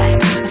hood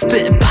rap. I'm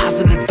spitting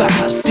positive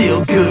vibes,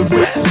 feel good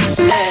rap.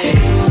 Hey.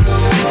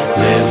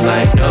 Live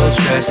life, no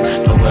stress.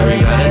 Don't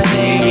worry about a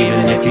thing,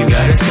 even if you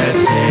got a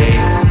test. Hey.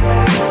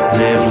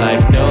 Live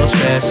life, no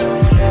stress.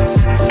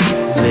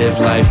 Live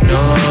life,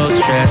 no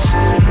stress.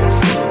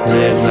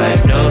 Live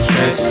life, no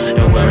stress.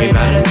 Don't worry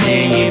about a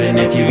thing, even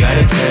if you got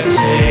a test.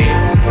 Hey.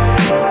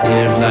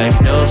 Live life,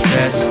 no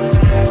stress.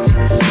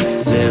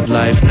 Live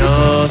life,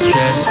 no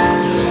stress.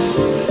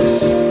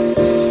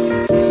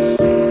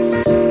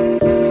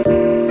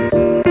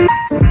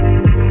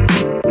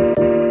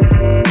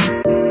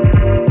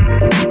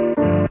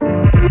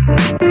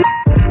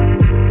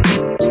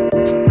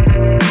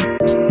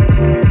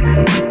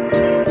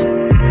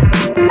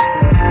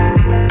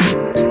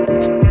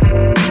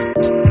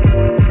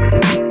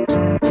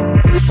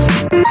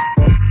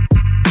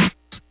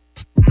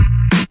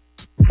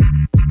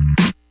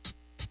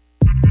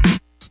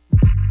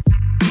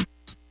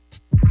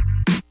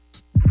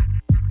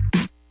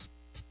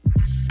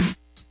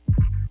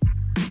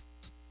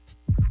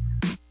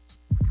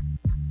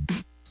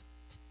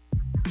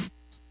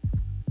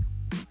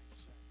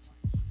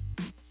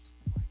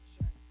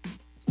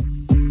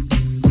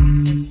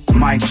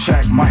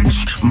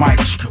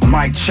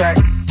 Mic check,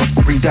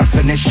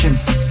 redefinition.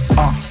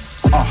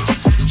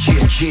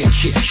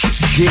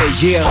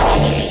 Yeah.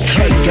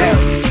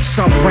 K-Death.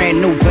 Some brand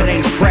new but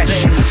ain't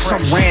fresh.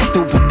 Some ran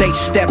through but they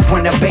stepped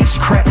when the bass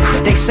crept.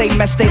 They say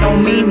mess, they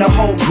don't mean the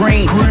whole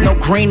green. No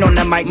green on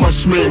the mic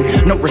must mean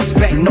no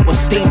respect, no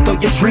esteem. Throw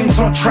your dreams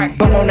on track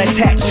but won't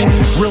attach.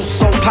 Real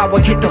soul power,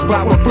 hit the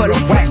flower for the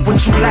whack. What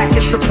you lack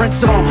is the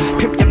principle.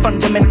 Pimp your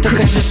fundamental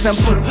cause you're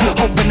simple.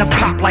 Hoping to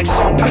pop like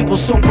soul people.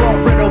 So raw,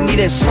 riddle me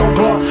this so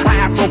long. I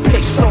afro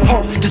pick so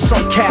hard, this so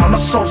cal. My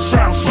soul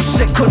sounds so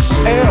sick, couldn't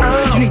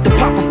hell. You need to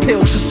pop a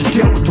pill just to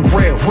deal with the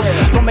real.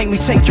 Don't make me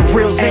take your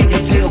reals and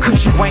your deal,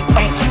 cause you ain't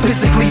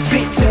physically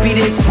fit to be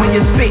this. When you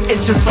spit,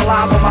 it's just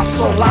saliva. My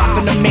soul live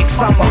in the mix.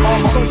 I'm a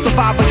soul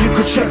survivor. You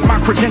could check my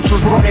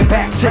credentials. Run it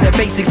back to the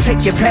basics.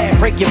 Take your pad,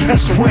 break your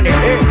pencil when it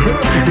hit.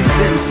 These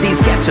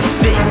MCs got your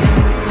fit.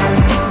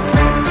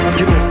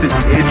 Get off the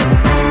hit.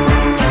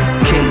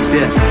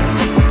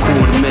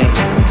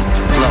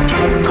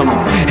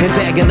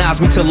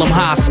 antagonize me till I'm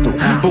hostile,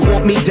 but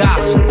want me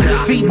docile.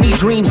 Feed me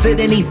dreams that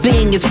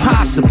anything is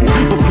possible,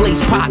 but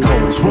place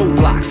potholes,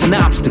 roadblocks, and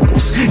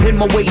obstacles in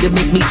my way to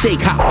make me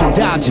shake, hop, and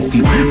dodge a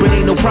few. But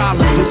ain't no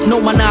problem, dude.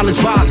 Know my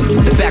knowledge bothers you.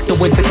 The fact I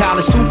went to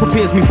college too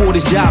prepares me for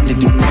this job to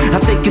do. I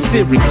take it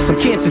serious, I'm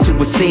cancer to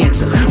a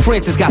stanza.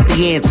 Francis got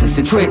the answers,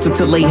 the transom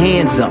to lay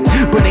hands up.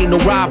 But ain't no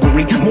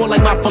robbery, more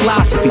like my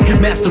philosophy.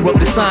 Master of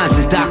the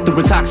sciences, doctor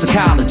of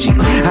toxicology.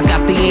 I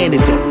got the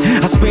antidote,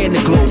 I span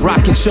the globe,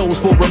 rocking shows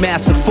for a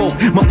massive folk.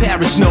 My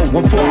parish know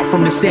I'm far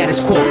from the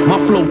status quo. My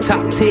flow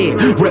top tier,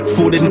 rep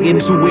for the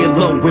niggas who wear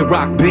low and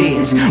rock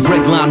bands.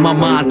 Redline my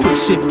mind, quick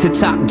shift to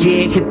top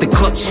gear. Hit the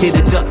clutch, hit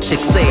a Dutch,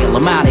 exhale.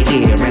 I'm out of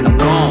here and I'm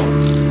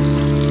gone.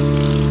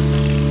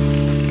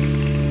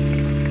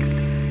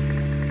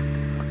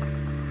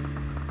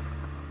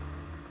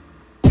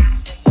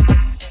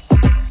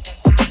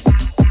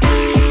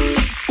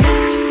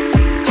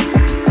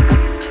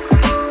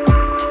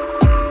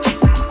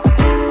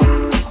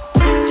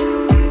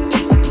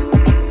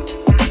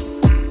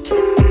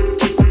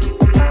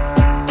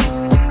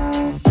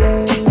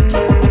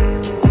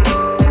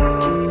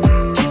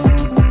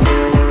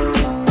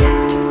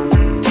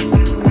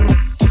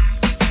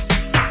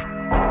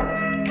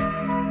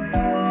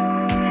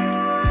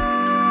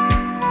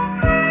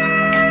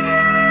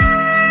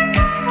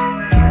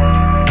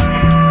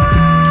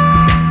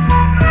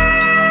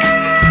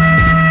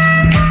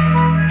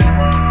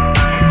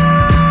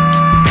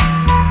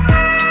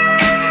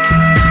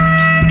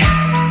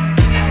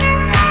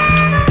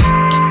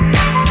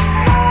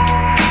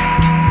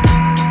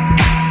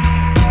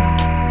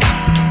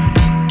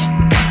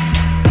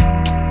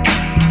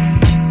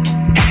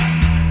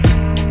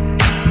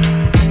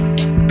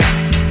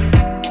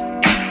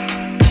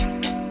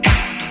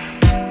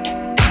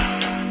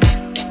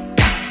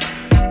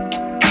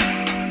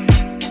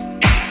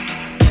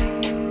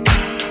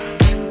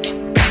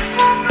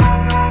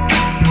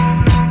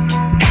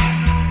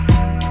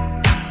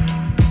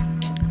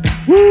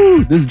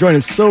 This joint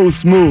is so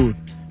smooth.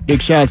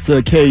 Big shouts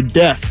to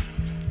K-Def.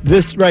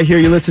 This right here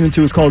you're listening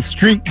to is called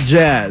Street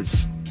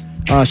Jazz.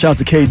 Shouts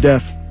to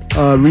K-Def.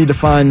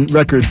 Redefinition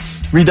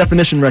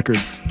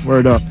Records.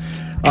 Word up.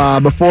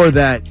 Before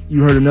that,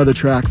 you heard another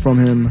track from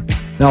him.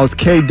 That was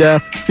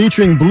K-Def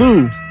featuring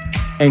Blue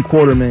and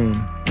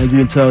Quartermaine. As you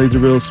can tell, he's a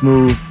real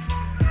smooth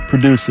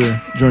producer.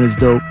 Joint is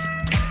dope.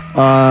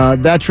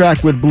 That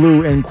track with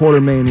Blue and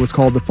Quartermaine was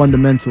called The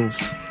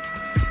Fundamentals.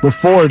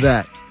 Before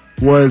that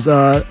was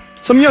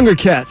some younger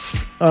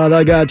cats that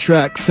I got a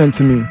track sent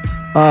to me.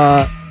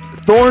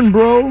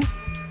 Thornbro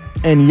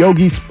and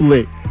Yogi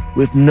split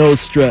with No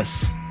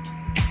Stress.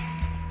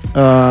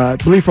 I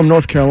believe from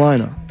North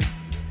Carolina.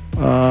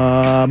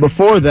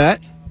 Before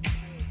that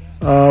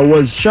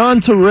was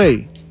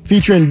Sean-Toure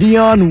featuring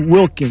Dionne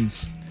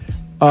Wilkins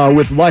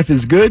with Life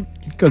is Good,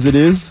 because it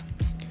is.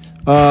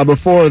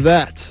 Before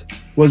that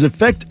was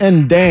Effect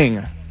and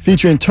Dang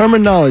featuring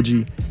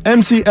Termanology,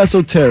 MC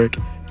Esoteric,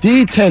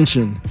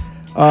 Detention,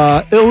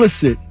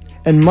 Illicit,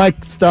 and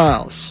Mike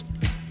Stylz.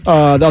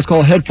 That was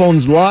called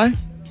Headphones Lie.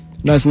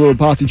 Nice little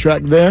posse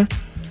track there.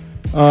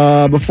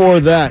 Before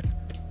that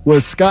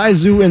was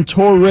Skyzoo and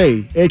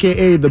Torae,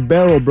 a.k.a. the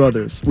Barrel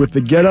Brothers, with The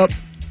Get Up.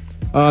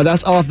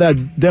 That's off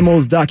that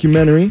Demos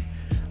documentary.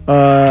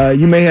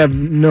 You may have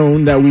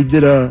known that we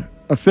did a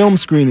film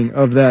screening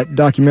of that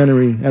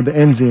documentary at the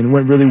Enzian. It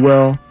went really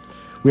well.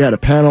 We had a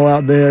panel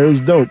out there. It was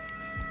dope.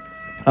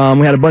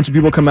 We had a bunch of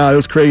people come out. It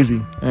was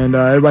crazy. And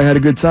everybody had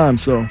a good time.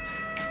 So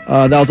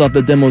that was off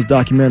the Demos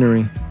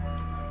documentary.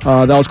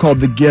 That was called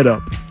The Get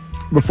Up.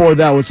 Before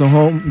that was some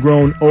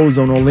homegrown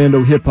Ozone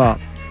Orlando hip-hop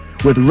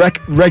with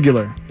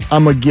Wregular,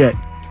 I'ma Get.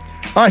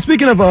 All right,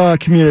 speaking of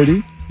community,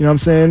 you know what I'm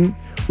saying?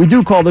 We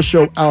do call the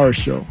show our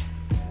show.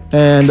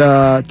 And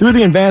through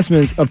the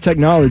advancements of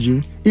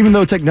technology, even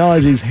though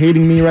technology is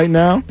hating me right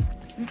now,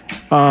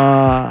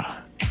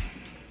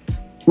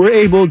 we're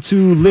able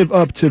to live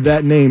up to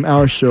that name,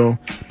 our show,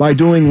 by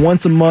doing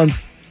once a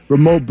month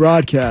remote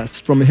broadcasts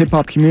from a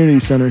hip-hop community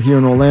center here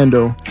in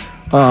Orlando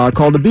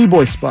called the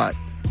B-Boy Spot.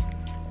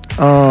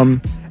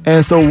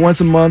 And so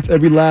once a month,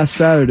 every last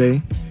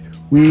Saturday,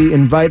 we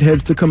invite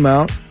heads to come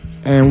out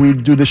and we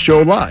do the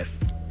show live.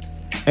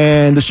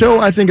 And the show,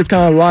 I think, is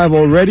kind of live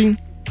already.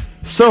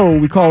 So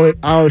we call it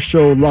our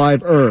show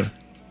live-er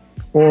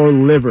or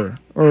liver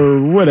or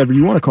whatever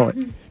you want to call it.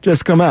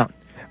 Just come out.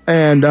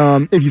 And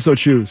if you so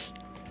choose.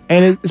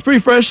 And it's pretty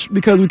fresh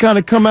because we kind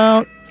of come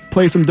out,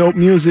 play some dope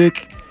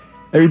music.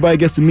 Everybody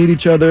gets to meet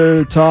each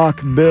other,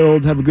 talk,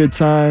 build, have a good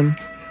time.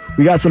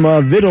 We got some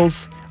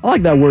vittles. I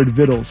like that word,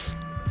 vittles.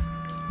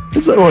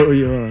 It's like,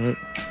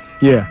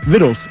 yeah,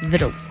 vittles.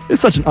 Vittles.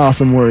 It's such an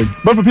awesome word.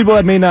 But for people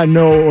that may not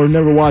know or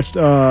never watched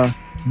the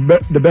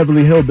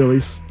Beverly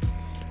Hillbillies,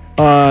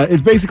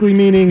 it's basically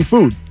meaning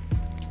food.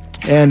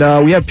 And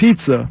we have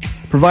pizza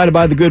provided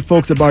by the good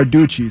folks at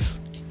Barducci's,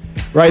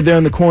 right there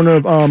in the corner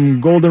of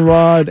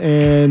Goldenrod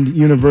and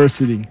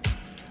University.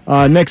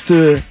 Next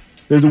to,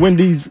 there's a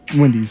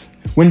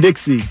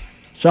Winn-Dixie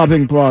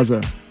shopping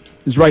plaza.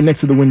 It's right next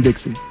to the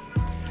Winn-Dixie.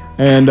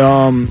 And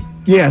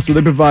yeah, so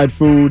they provide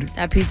food.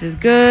 That pizza's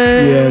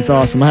good. Yeah, it's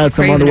awesome. I had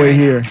some on the way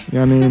here. You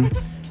know what I mean?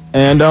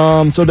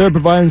 And so they're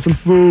providing some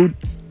food.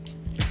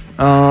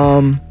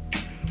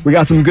 We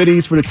got some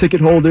goodies for the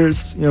ticket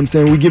holders. You know what I'm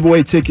saying? We give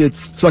away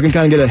tickets so I can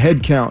kind of get a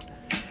head count.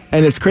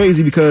 And it's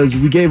crazy because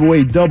we gave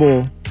away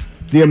double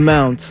the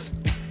amount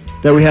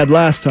that we had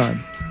last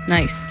time.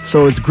 Nice.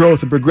 So it's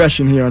growth and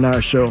progression here on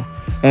our show.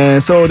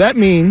 And so that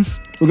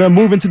means we're going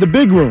to move into the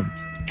big room.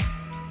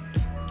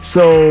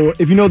 So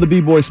if you know the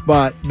B-Boy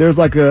spot, there's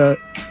like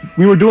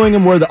we were doing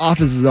them where the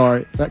offices are,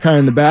 that kind of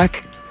in the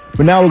back.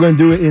 But now we're going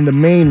to do it in the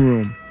main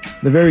room,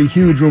 the very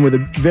huge room with a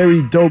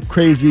very dope,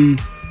 crazy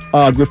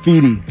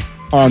graffiti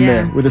on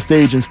there with the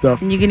stage and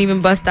stuff. And you can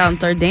even bust out and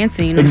start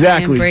dancing. You know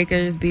Exactly.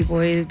 Breakers,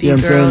 B-boys, You know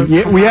what I'm B-girls.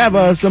 saying? Yeah, we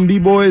have some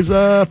B-Boys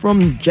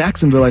from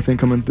Jacksonville, I think,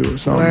 coming through or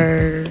something.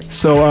 Word.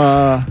 So,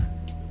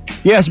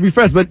 yeah, it's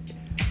refreshed. But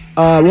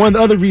one of the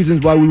other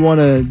reasons why we want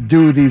to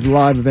do these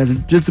live events is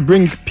just to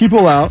bring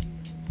people out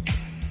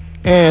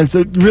and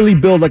to really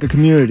build like a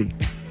community. You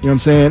know what I'm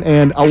saying?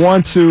 And I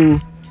want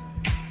to,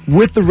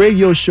 with the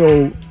radio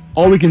show,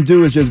 all we can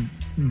do is just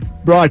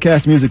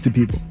broadcast music to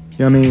people. You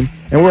know what I mean?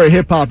 And we're a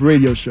hip-hop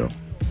radio show.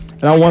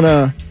 And I want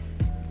to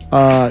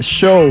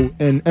show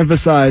and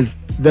emphasize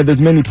that there's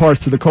many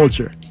parts to the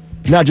culture,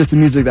 not just the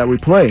music that we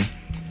play.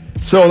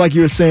 So like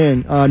you were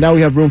saying, now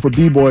we have room for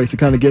B-boys to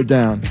kind of get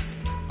down.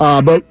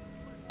 But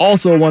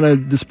also want to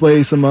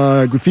display some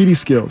graffiti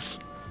skills.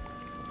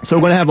 So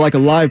we're going to have like a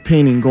live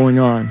painting going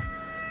on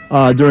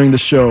during the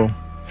show.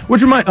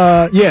 Which so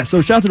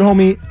shout out to the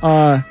homie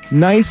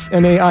Nice,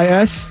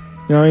 N-A-I-S.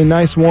 You know what I mean?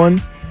 Nice One.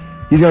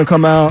 He's going to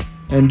come out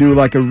and do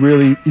like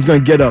he's going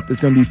to get up.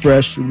 It's going to be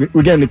fresh.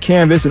 We're getting the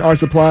canvas and art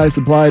supplies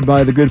supplied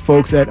by the good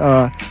folks at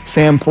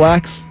Sam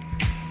Flax.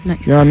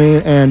 Nice. You know what I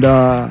mean? And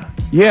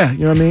yeah, you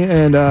know what I mean?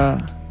 And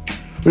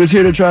we're just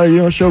here to try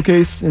to,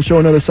 showcase and show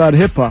another side of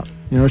hip hop.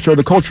 Show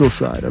the cultural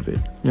side of it.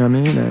 You know what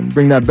I mean? And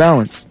bring that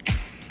balance.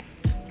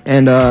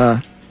 And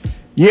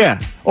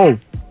yeah. Oh,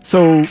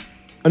 so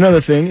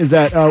another thing is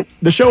that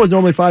the show is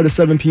normally 5 to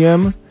 7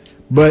 p.m.,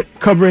 but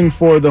covering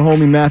for the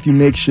homie Matthew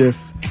Makeshift,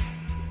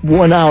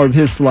 1 hour of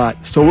his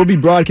slot. So we'll be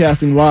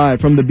broadcasting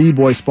live from the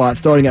B-Boy spot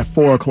starting at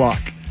 4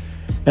 o'clock.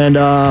 And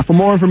for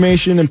more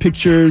information and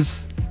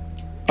pictures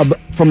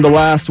from the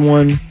last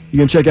one, you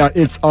can check out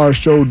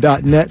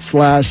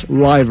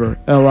it'sourshow.net/liver,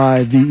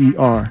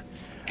 L-I-V-E-R.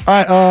 All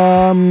right,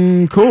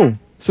 cool.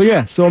 So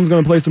yeah, so I'm just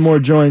going to play some more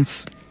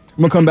joints. I'm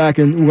going to come back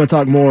and we're going to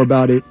talk more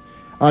about it.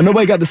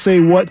 Nobody got the say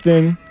what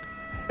thing.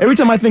 Every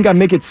time I think I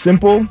make it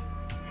simple,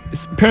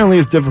 apparently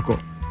it's difficult.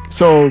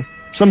 So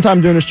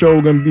sometime during the show,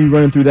 we're going to be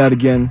running through that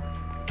again.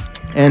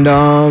 And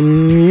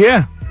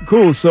yeah,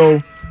 cool. So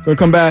we're going to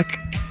come back.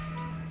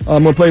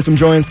 I'm going to play some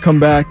joints, come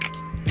back,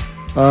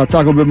 talk a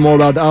little bit more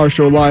about the Hour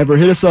Show Live. Or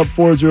hit us up,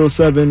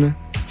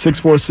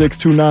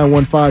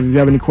 407-646-2915 if you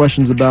have any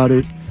questions about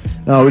it.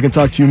 We can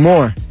talk to you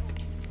more.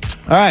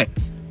 All right,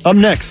 up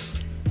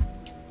next.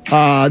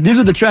 These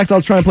are the tracks I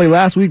was trying to play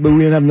last week, but we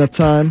didn't have enough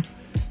time.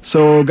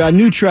 So got a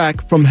new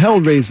track from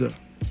Hellraiser.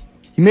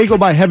 He may go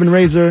by Heaven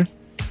Razor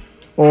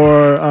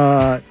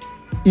or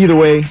either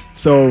way,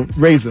 so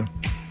Razor.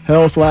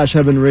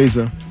 Hell/Heaven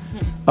Razor.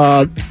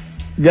 Got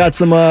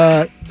some,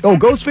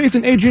 Ghostface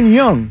and Adrian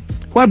Younge,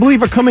 who I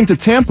believe are coming to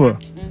Tampa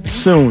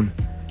soon.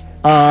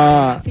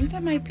 I think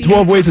that might be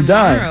 12 Ways to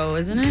Die. Tomorrow,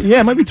 isn't it?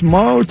 Yeah, it might be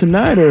tomorrow or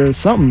tonight or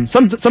something.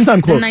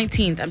 Sometime close. The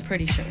 19th, I'm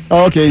pretty sure.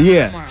 Oh, okay,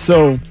 yeah. Tomorrow.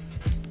 So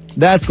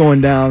that's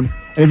going down.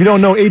 And if you don't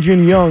know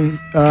Adrian Younge,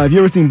 have you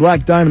ever seen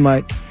Black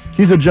Dynamite?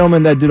 He's a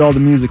gentleman that did all the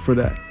music for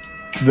that.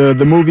 The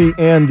movie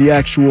and the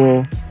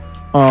actual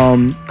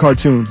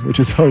cartoon,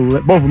 which is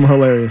both of them are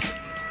hilarious.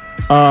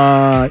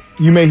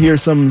 You may hear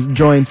some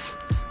joints,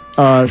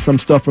 some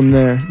stuff from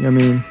there. You know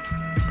what I mean?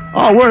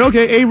 Oh, word,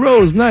 okay, A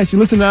Rose, nice. You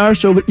listen to our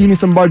show, eating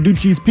some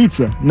Barducci's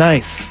pizza.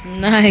 Nice.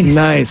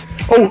 Nice.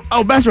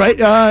 Oh, that's right.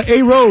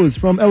 A Rose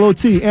from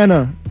LOT,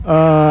 Anna.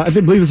 I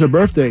believe it's her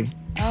birthday.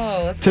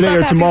 Oh, that's today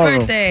or tomorrow. Happy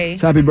birthday.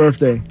 It's happy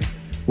birthday.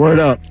 Word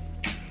up.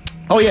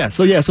 Oh, yeah.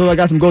 So I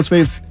got some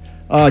Ghostface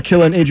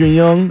killing Adrian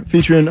Younge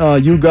featuring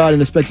You God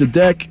and Inspectah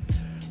Deck.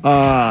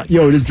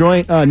 This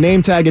joint,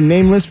 Nametag and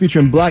Nameless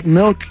featuring Black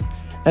Milk.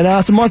 And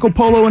some Marco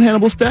Polo and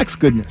Hannibal Stax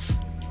goodness.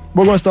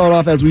 We're going to start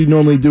off as we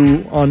normally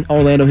do on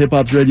Orlando Hip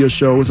Hop's radio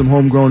show with some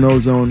homegrown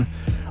ozone.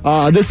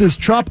 This is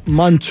Trop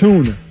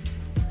Montune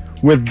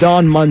with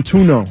Don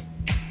Montuno.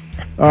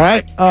 All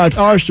right, it's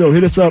our show.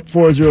 Hit us up,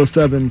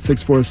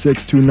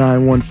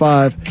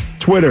 407-646-2915.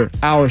 Twitter,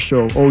 Our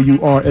Show,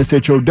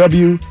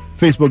 OURSHOW.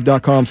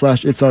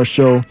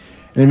 Facebook.com/itsourshow.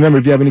 And remember,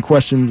 if you have any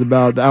questions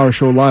about the Hour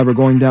Show Live, we're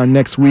going down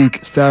next week,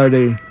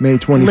 Saturday, May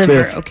 25th.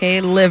 Liver,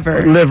 okay?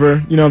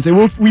 Liver. You know what I'm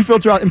saying? We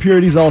filter out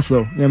impurities also.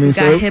 You know what I mean? We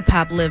got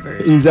hip-hop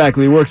livers.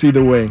 Exactly. It works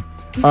either way.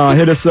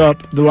 Hit us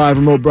up, the live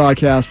remote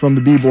broadcast from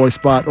the B-Boy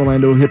spot,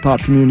 Orlando Hip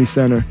Hop Community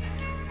Center,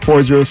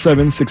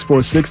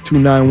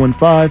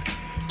 407-646-2915.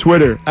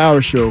 Twitter,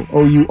 Our Show,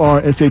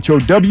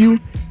 OURSHOW.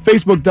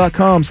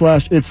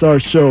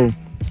 Facebook.com/itsourshow.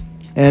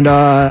 And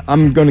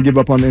I'm going to give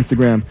up on the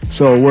Instagram,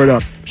 so word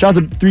up. Shout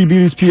out to 3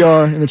 Beauties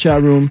PR in the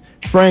chat room,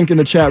 Frank in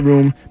the chat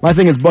room. My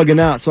thing is bugging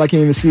out, so I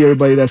can't even see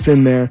everybody that's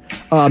in there.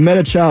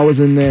 Meta Chow is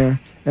in there.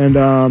 And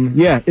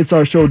yeah,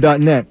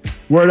 it'sourshow.net.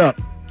 Word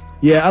up.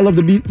 Yeah, I love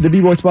the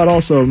B-Boy spot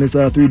also, Miss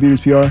 3 Beauties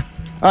PR. All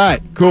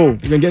right, cool.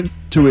 We're going to get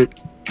to it.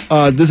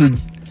 This is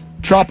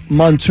Trop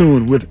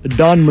Montune with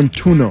Don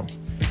Montuno.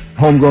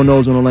 Homegrown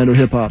knows on Orlando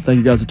Hip Hop. Thank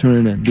you guys for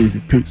tuning in. Be easy.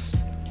 Peace.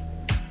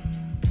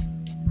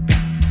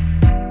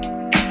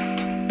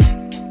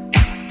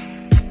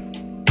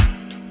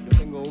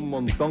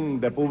 Montón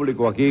de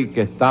público aquí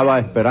que estaba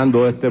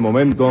esperando este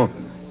momento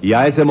y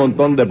a ese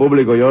montón de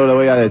público yo le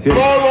voy a decir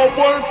 ¡Todo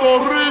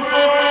Puerto Rico!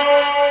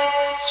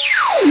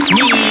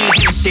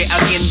 Gente,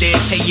 atiende,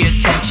 pay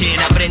attention,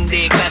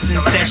 aprende, class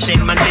in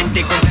session,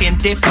 mantente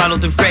consciente, follow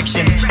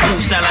directions,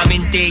 usa la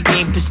mente,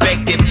 gain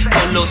perspective,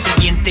 con los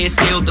siguientes,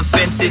 scale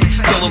defenses,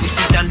 todo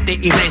visitante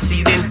y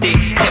residente,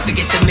 jefe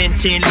que se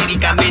menchen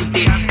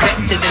líricamente, back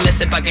to the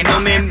lesson pa' que no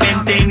me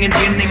inventen,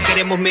 entienden,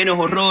 queremos menos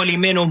horror y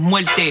menos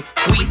muerte,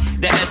 we,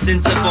 the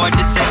essence of our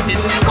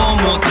descendants,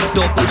 como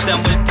Tito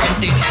cruzamos el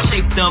puente,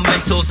 shape the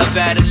mentals of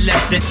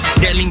adolescent,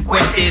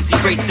 delincuentes,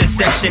 erase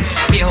deception,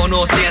 viejo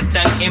no sea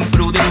tan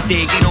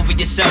imprudente, get over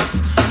yourself,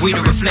 we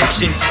the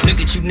reflection, look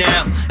at you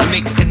now, and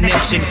make a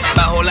connection,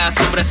 bajo la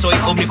sombra soy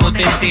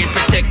omnipotente,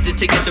 protected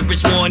together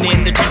is one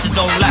in the trenches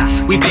on lock,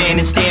 we been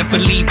and stand for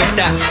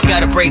libertad,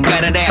 gotta break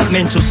out of that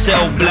mental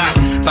cell block,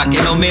 pa'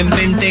 que no me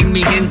inventen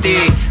mi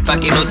gente, pa'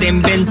 que no te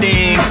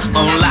inventen,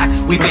 on lock,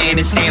 we been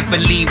and stand for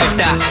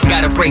libertad,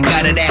 gotta break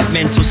out of that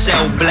mental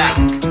cell block.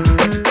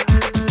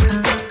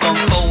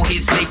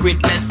 His sacred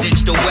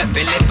message, the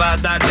weapon, la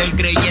espada del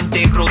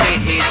creyente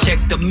protege, check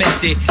the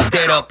mente,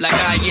 dead up, la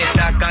calle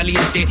está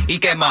caliente y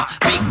quema,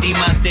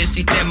 víctimas del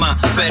sistema,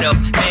 fed up,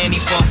 many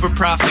fall for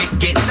profit,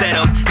 get set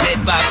up, led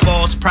by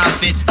false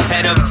prophets,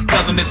 head up,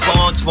 government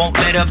bonds won't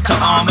let up to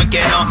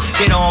Armageddon,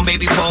 get on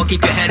baby Paul,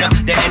 keep your head up,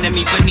 the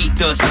enemy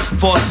beneath us,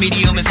 false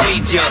medium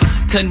misleads ya,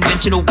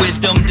 conventional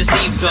wisdom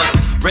deceives us,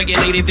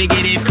 regulated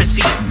bigoted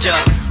procedure.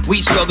 We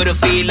struggle to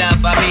feel la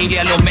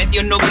familia, los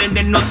medios no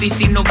prenden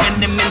noticias y no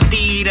venden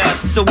mentiras.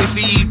 So we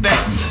feedback,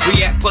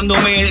 react cuando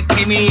me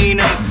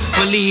discriminan.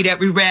 Believe that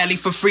we rally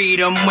for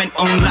freedom when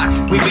on lock.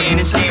 We been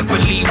and stand for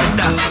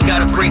libertad.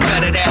 Gotta break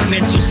out of that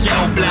mental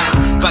cell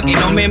block. Pa' que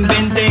no me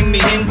inventen mi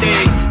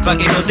gente, pa'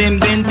 que no te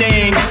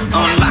inventen.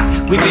 On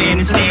lock, we been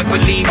and stand for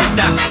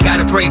libertad.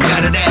 Gotta break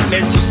out of that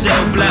mental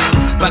cell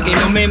block. Pa' que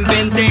no me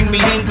inventen mi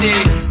gente,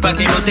 pa'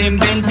 que no te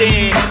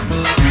inventen.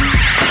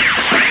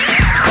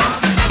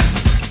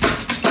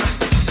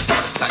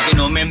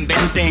 No me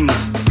inventen,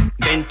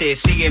 vente,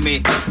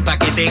 sígueme, pa'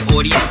 que te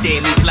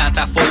oriente, mi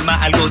plataforma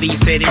algo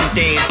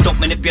diferente, don't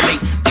manipulate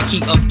the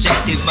key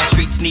objective, my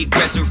streets need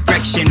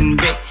resurrection,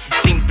 ve,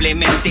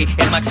 simplemente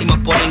el máximo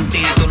exponente,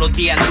 todos los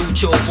días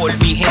lucho por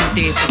mi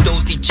gente, for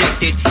those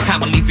dejected,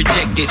 commonly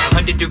rejected,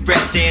 under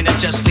duress and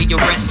unjustly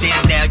arrested,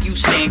 now you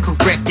stand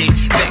corrected,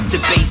 back to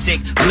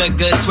basic, blood,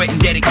 good, sweat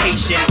and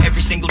dedication,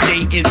 every single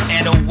day is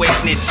an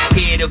awakening,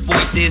 hear the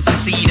voices and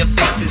see the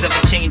faces of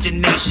a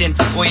changing nation,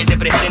 hoy te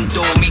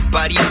presento mi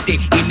pariente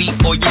y mi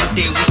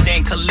oyente, we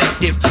stand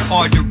collective,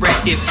 our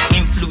directive,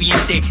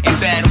 influyente and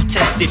battle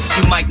tested,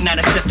 you might not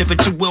accept it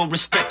but you will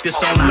respect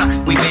us on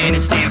lock, we been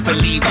and stand for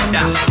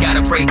libertad,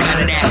 gotta break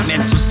out of that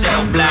mental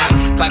cell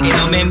block, pa' que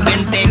no me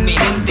inventen mi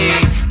gente,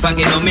 pa'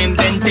 que no me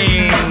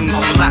inventen,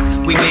 on lock,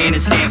 we been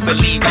and stand for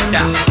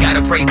libertad,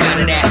 gotta break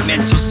out of that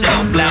mental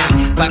cell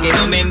block, pa' que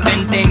no me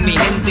inventen mi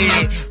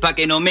gente, pa'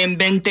 que no me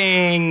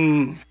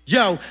inventen.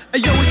 Yo,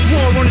 it's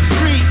war on the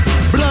street,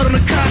 blood on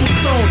the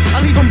cobblestone.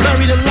 I leave them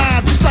buried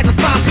alive, just like a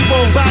fossil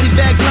bone. Body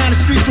bags line the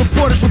streets,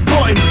 reporters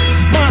reporting.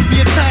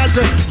 Mafia ties,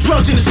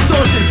 drugs and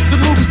extortion. The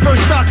Lucasburg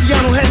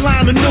Stockiano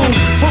headline the news.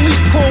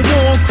 Police call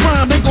war on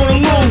crime, they gonna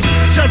lose.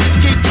 Judges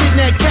get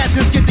kidnapped,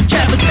 captains get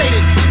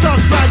decapitated.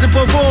 Stars rise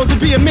above all to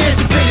be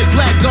emancipated.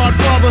 Black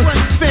Godfather,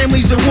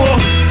 families at war.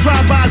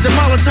 Drive-bys and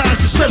Molotovs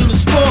to settle the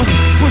score.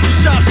 Push the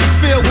shops and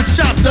fill with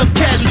chopped up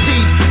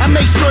casualties. I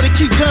make sure to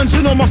keep guns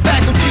in all my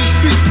faculties.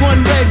 Streets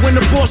run red when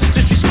the boss is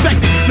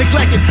disrespected,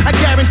 neglected. I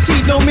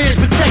guarantee no man's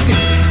protected.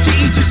 To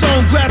each his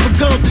own, grab a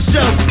gun up the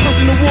shelf.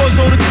 Closing the war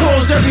zone, the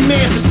cause every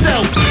man for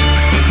self.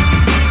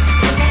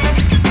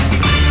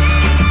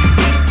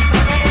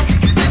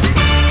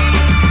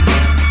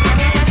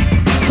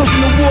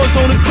 Closing the war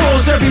zone, the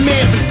cause every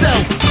man for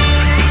self.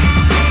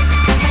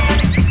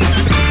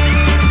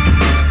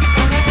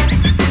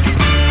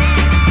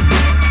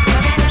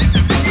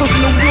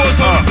 Closing the war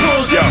zone, the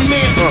cause every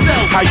man for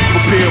self. How you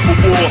prepare for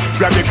war?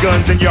 Grab your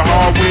guns and your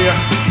hardware.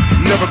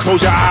 Never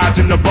close your eyes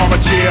in the bomber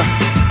chair.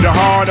 The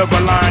heart of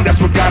a lion, that's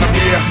what got him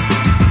here.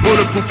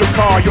 Bulletproof the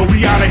car, yo,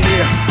 we outta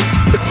here.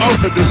 We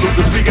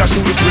got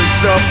shooters with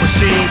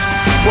submachines.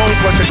 Won't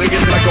rush it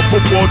like a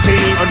football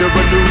team under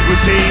a new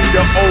regime.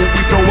 The old,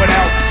 we throw it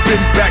out.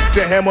 Spin back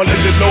the hammer, let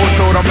the Lord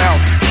throw them out.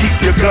 Keep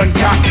your gun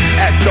cocked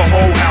at the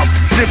whole house.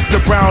 Sip the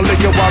brown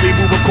liquor while we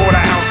move a quarter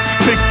ounce.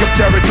 Pick up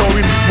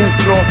territories, move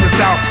north and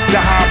south. The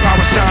high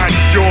power shine,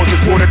 yours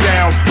is watered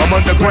down. I'm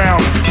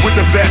underground with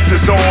the vest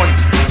is on.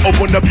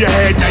 Open up your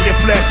head, now your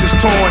flesh is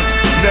torn.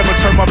 Never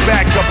turn my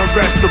back up a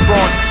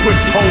restaurant. Put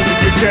holes in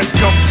your desk,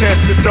 come test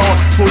the dawn.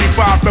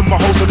 45 in my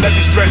holster, let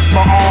me stretch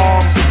my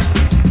arms.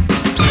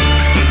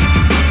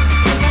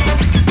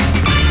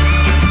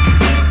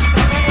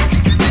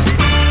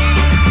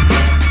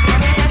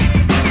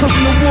 Cause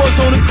when the war's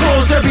on the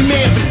clothes, every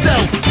man for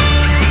self.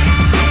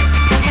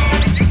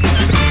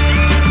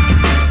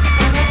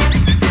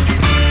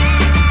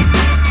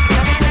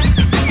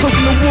 Cause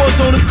when the war's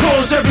on the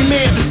clothes, every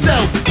man for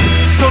self.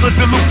 So the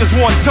Duluth is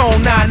one tone,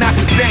 nah, not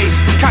today.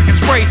 Cock and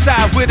spray,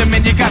 side with him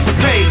and you got to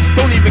pay.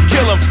 Don't even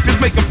kill him, just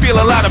make him feel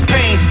a lot of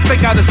pain.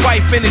 Stake out his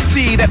wife and his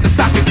seed at the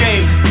soccer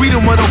game. Read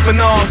him with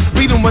open arms,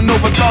 beat him with no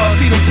regard.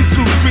 Feed him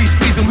 2-2 streets,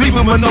 squeeze him, leave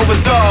him with no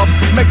resolve.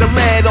 Make a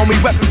lead on me,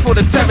 weapon for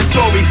the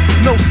territory.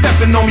 No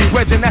stepping on me,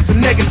 Regin, that's a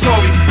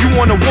negatory. You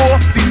want a war?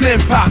 These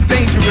men pop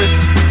dangerous.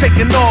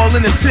 Taking all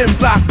in a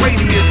 10-block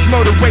radius.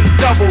 Murder rate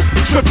double,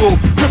 triple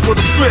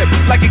the strip.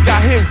 Like it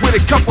got hit with a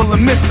couple of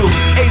missiles.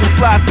 8 will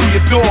fly through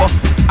your door.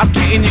 I'm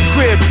getting your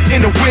crib,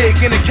 in a wig,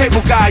 in a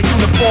cable guy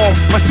uniform.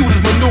 My shooters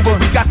maneuver,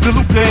 we got the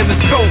Luca in the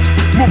scope.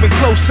 Moving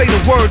close, say the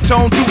word,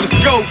 don't do this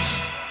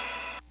ghost.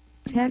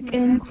 Check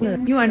in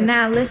clips. You are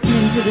now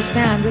listening to the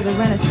sounds of the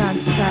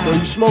Renaissance child. Are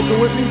you smoking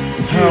with me?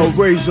 Hell,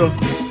 Razah,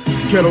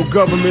 ghetto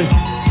government,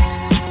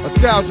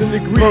 1,000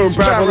 degrees, burn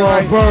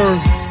Babylon, burn.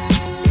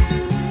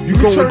 You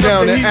going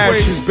down in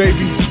ashes,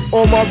 baby.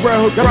 All my red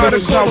hook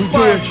riders, how we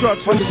do it.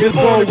 Trucks on the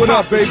bone, what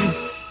up, baby?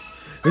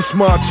 It's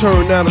my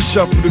turn now to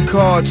shuffle the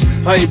cards.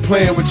 I ain't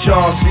playing with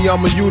y'all. See,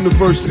 I'm a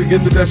universe to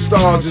get into that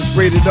stars. It's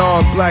rated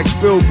R. Black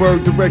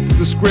Spielberg directed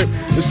the script.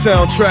 The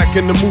soundtrack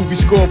and the movie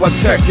scored by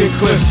Tech and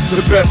Clips.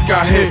 The best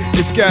got hit.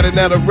 It's scattered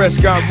now the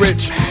rest got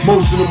rich.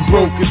 Most of them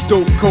broke. It's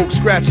dope coke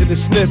scratching the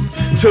sniff.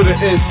 To the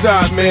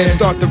inside, man.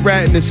 Start the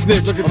ratting and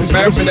snitch. I'm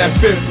marrying that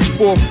fifth.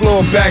 Before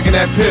floor bagging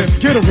that piff.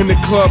 Get them in the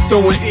club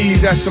throwing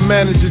E's at some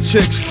manager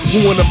chicks.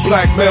 Who wanna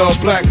blackmail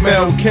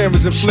with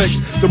cameras and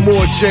flicks. The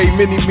more J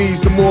mini-me's,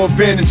 the more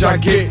advantage I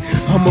get.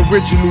 I'm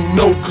original,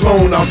 no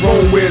clone. I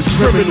roam where it's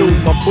criminals.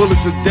 My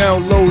bullets are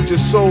download your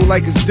soul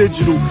like it's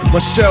digital. My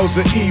shells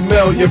are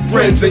email your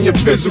friends and your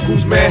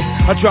physicals, man.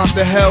 I dropped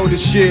the hell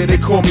this year. They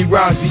call me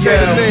Razah.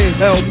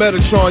 L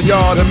Metatron,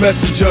 y'all, the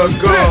messenger of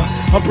God.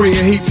 I'm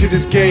bringing heat to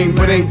this game,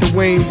 but ain't the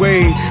Wayne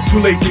Wade. Too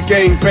late to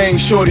gang bang,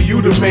 shorty,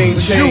 you the main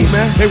change.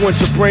 They want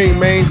your brain,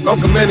 man.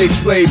 Welcome and they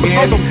slave,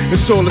 man.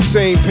 It's all the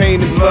same pain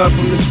and blood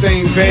from the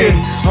same vein.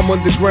 I'm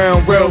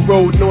underground,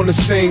 railroading on the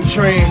same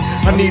train.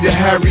 I need a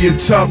Harriet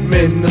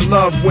Tubman, the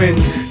love win.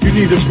 You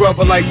need a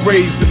brother like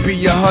Ray's to be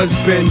your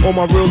husband. All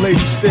my real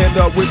ladies, stand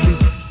up with me.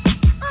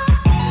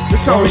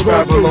 This how we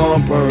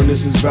Babylon burn,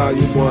 this is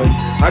volume 1.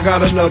 I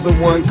got another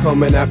one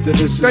coming after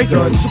this is done. Thank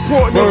you for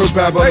supporting us.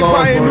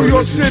 Babylon burn, New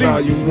York City,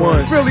 volume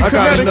 1. Philly, I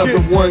got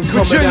another one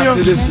coming Virginia,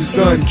 after this is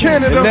done.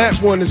 Canada, and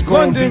that one is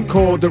going to be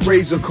called the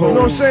Razah Code. You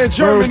know what I'm saying?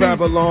 Germany, burn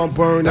Babylon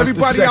burn, that's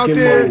the second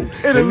mode.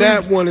 Italy, and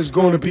that one is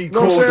going to be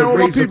called the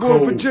Razah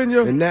Code.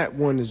 Virginia, and that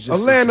one is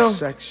just Atlanta, a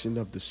section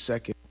of the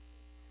second.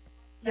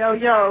 Yo,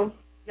 y'all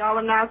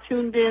are now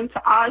tuned in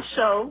to our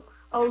show,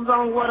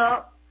 Ozone What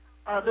Up?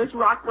 This is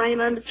Rock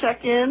Rainer in the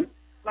check-in.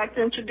 Like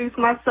to introduce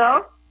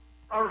myself.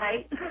 All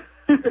right.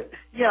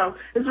 Yo,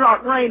 it's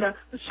Rock Rainer.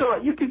 For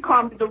short, you can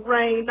call me the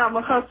Rain. I'm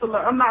a hustler.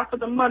 I'm out for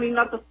the money,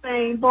 not the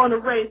fame. Born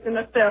and raised in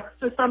the F.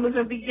 Since summers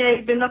in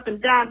VA, been up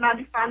and down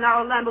 95.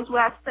 Now Orlando's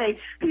where I stay.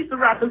 Piece of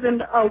rappers in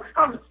the O.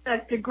 I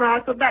respect your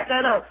grind, so back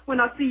that up.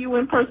 When I see you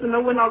in person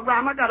or when I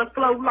rhyme, I got a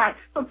flow like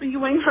something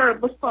you ain't heard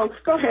before.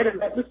 Go ahead and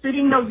let the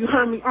city know you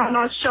heard me on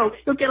our show.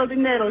 Yo quiero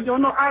dinero. Yo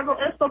no hago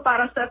esto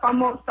para ser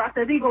famosa.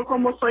 Te digo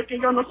como soy, que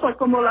yo no soy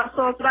como las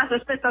otras.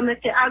 Respétame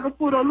que hago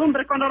puro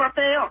lumbre cuando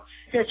rapeo.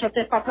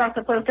 Échate pa' atrás,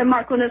 te puedo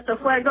quemar con este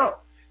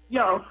fuego.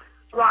 Yo,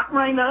 Rock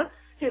Rainer.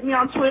 Hit me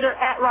on Twitter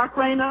at Rock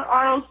Rainer,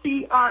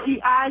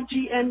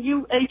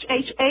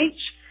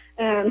 ROCREIGNUHHH.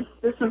 And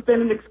this has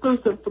been an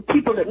exclusive for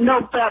people that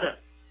know better.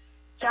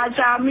 Ja,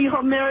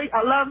 mijo, Mary,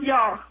 I love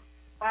y'all.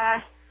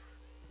 Bye.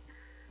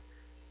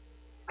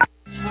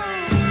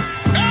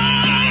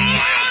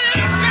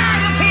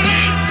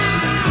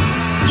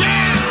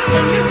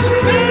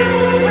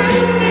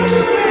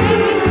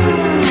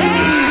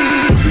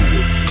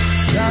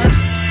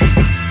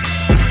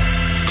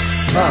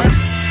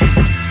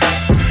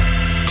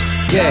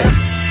 Yeah.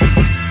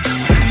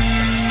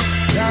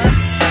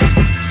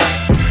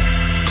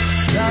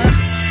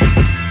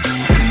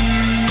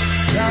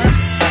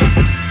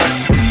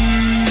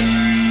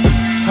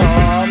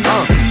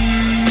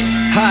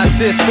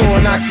 this for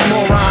an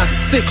oxymoron?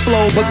 Sick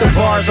flow, but the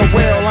bars are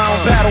well. I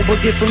don't battle,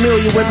 but get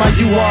familiar with my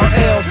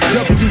URL.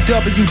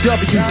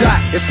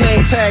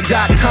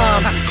 www.itsnametag.com.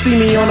 See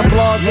me on the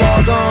blogs,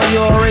 log on.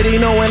 You already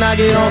know when I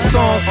get on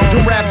songs.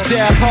 The raps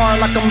jab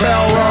hard like I'm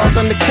Balrog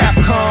under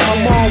Capcom.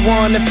 I'm on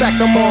one, in fact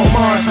I'm on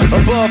Mars.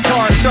 Above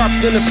par, sharp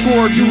than a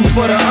sword used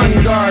for the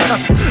unguard.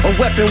 A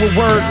weapon with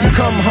words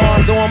become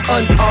harm, though I'm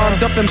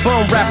unarmed. Up and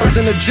bum rappers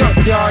in the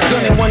junkyard.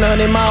 Gunning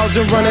 100 miles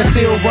and running,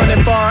 still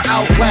running far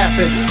out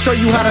laughing. Show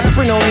you how to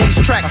sprint on these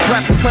tracks.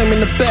 Rappers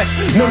claiming the best,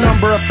 no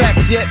number of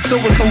facts yet.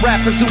 So with some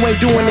rappers who ain't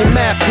doing their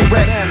math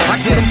correct. I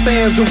give them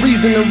fans a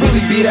reason to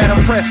really be that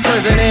impressed.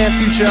 Present and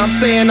future, I'm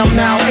saying I'm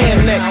now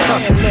and next.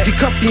 Get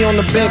comfy on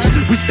the bench,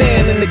 we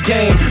stand in the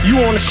game. You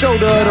on the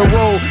shoulder of the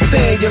road,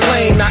 stay in your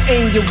lane. I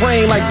aim your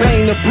brain like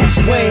Bane to Bruce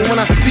Wayne. When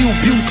I spew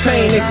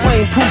butane, they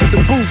flame proof the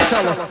booth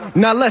teller.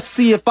 Now let's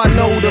see if I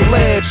know the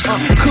ledge.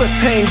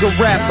 Cliffhanger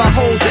rap, I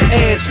hold the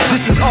edge.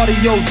 This is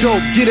audio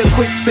dope, get a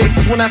quick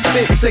fix. When I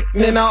spit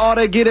sickening, I ought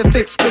to get a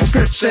fixed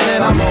prescription.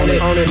 And I'm on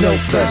it, no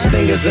such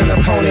thing as an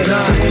opponent.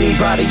 So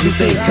anybody you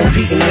think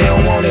competing, they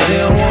don't want it. They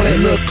don't want it,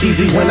 look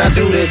easy when I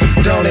do this,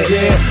 don't it?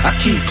 Yeah, I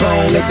keep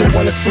on, if they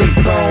wanna sleep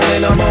on.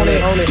 And I'm on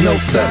it, no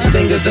such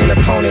thing as an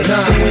opponent.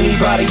 So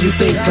anybody you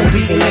think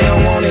competing, they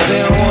don't want it. They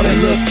don't want it,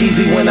 look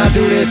easy when I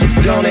do this,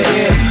 don't it?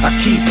 Yeah, I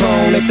keep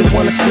on, if they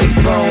wanna sleep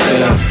on.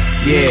 And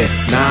yeah,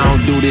 now I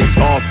don't do this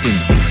often.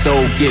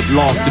 So get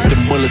lost if the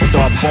bullets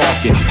start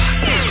barking.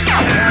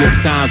 Good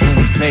times when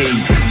we paid,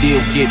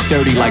 still get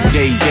dirty like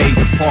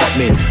JJ's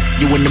apartment.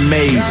 You in the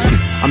maze,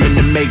 I'm in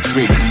the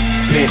matrix.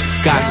 Bent,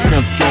 got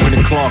strength stronger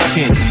than Clark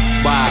Kent's.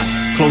 Why?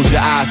 Close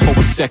your eyes for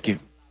a second.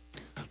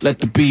 Let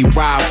the beat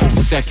ride for a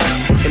second.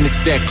 In the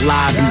sec,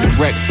 live and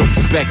direct, so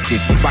respect it.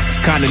 Rock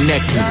the kind of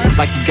necklace,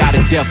 like you got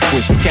a death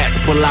wish. Cats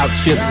pull out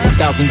chips,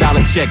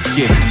 $1,000 checks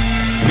get.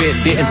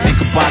 Spit, didn't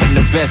think about an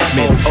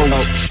investment.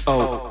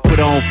 Put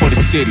on for the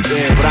city,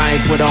 but I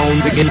ain't put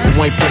on against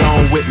who ain't put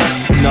on with me.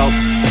 No,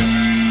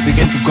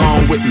 against you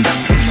gone with me.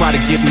 Try to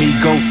give me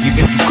ghosts,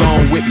 even if you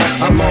gone with me.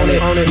 I'm on it,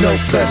 no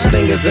such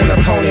thing as an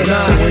opponent.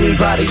 So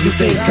anybody you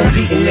think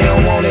competing, they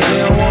don't want it. They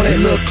don't want it,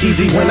 look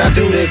easy when I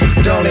do this,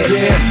 don't it?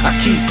 Yeah, I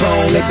keep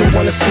on, if they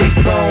wanna sleep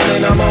on.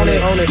 And I'm on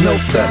it, no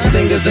such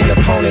thing as an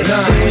opponent.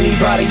 So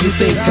anybody you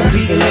think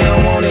competing, they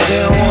don't want it. They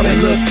don't want it,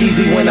 look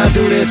easy when I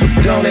do this,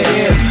 don't it?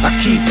 Yeah, I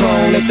keep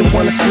on, if they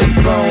wanna sleep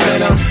on.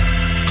 And I'm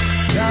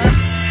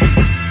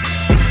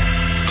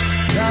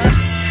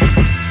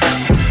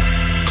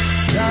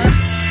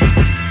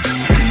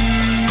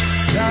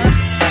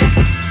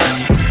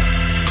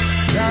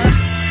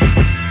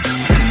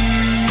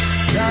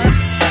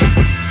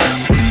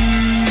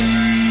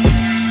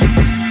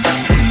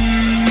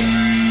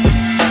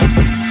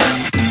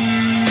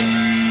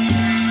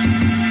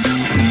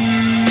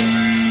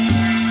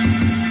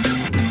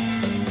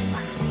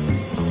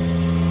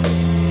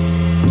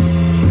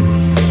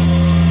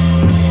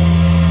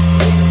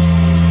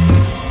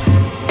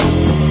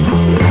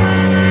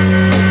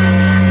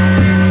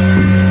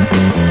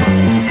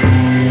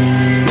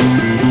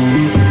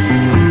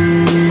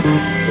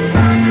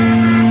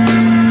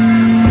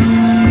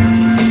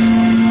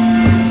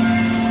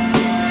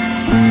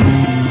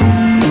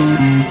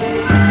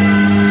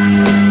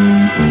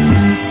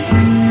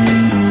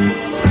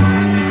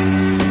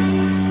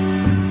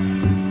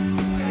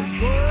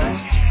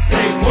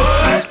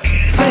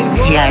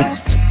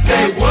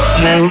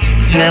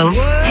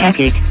Check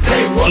it.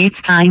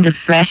 It's kind of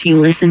fresh, you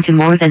listen to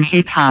more than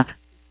hip hop.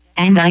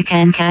 And I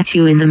can catch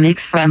you in the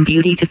mix from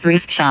beauty to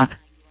thrift shop.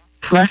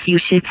 Plus you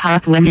ship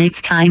hop when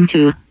it's time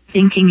to,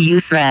 thinking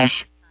you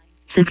fresh.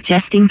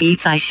 Suggesting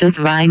beats I should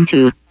rhyme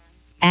to.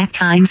 At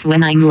times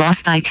when I'm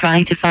lost I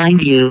try to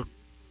find you.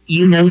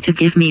 You know to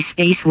give me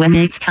space when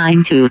it's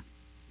time to.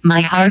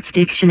 My heart's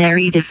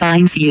dictionary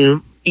defines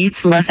you,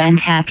 it's love and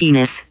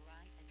happiness.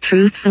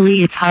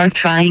 Truthfully it's hard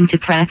trying to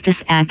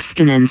practice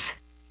abstinence.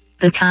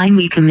 The time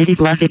we committed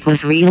love it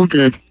was real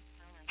good.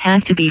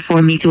 Had to be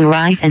for me to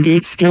arrive and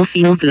it still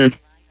feel good.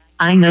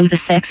 I know the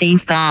sex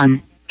ain't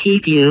gone,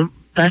 keep you,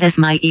 but as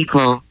my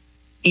equal.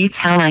 It's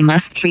how I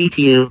must treat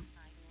you.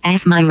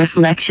 As my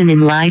reflection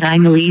in light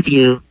I'ma lead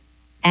you.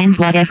 And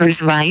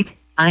whatever's right,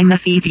 I'ma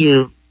feed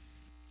you.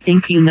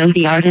 Think you know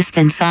the artist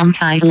and song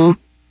title?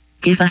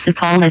 Give us a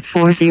call at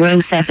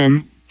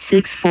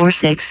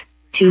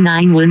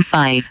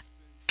 407-646-2915.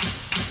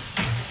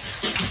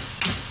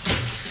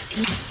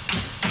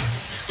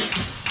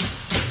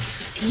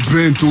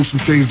 Been through some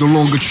things, no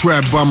longer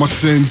trapped by my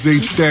sins.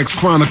 Stax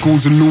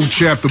Chronicles, a new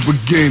chapter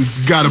begins.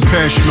 Got a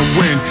passion to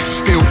win,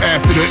 still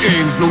after the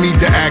ends. No need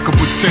to act or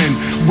pretend,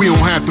 we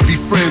don't have to be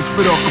friends.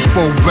 Fit up a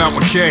phone about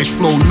my cash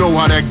flow, know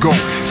how that go.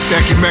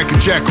 Stacky Mac and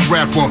Jack a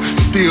rapper,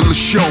 steal the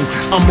show.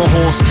 I'm a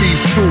horse thief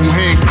too,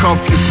 handcuff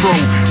your pro.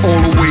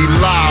 All the way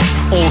live,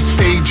 on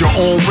stage or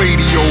on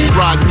radio.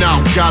 Riding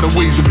out, got a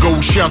ways to go.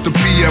 Shouts to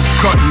PF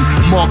Cuttin,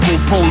 Marco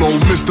Polo,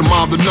 Mr.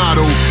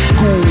 Maldonado.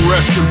 Cool,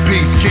 rest in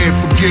peace, can't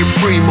forget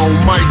Primo,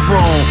 Mike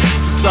Brown.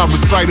 since I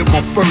recited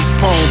my first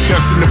poem.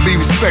 Destined to be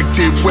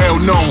respected, well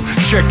known.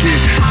 Check it.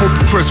 Hope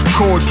you press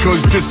record,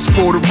 cause this is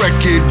for the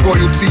record.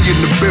 Royalty in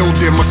the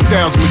building, my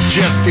style's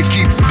majestic.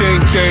 Keep the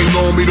thing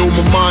on me, though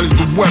my mind is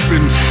the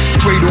weapon.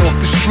 Straight off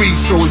the street,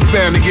 so it's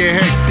bound to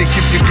get hectic.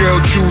 If your girl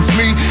choose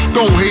me,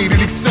 don't hate it,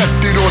 accept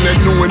it on that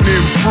new and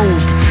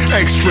improved.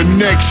 Extra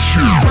next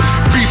shoot.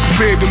 Be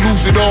prepared to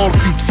lose it all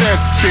if you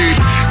test it.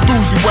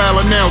 Doozy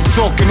Wildin' now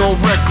talking all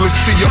reckless.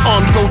 Till you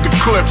unload the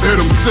clip, hit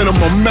him, send him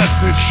a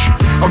message.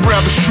 I'd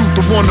rather shoot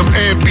the one I'm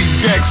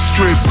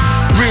ambidextrous.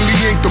 Really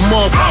ain't the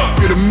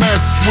motherfucker to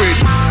mess with.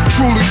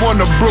 Truly one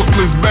of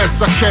Brooklyn's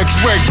best. I catch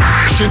wreck,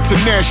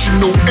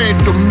 international and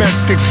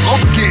domestic.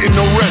 I'm getting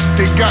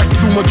arrested, got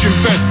too much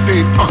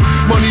invested.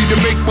 Money to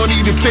make,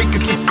 money to take,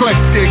 it's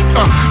eclectic.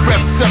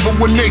 Rap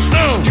 718,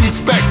 you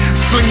expect.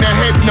 Sling that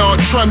head nod,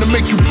 trying to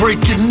make you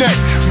break your neck.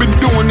 Been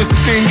doing this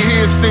thing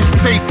here since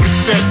tape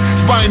cassettes.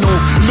 Vinyl,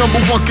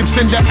 #1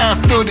 contender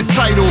after the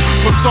title.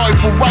 But sorry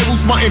for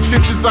rivals, my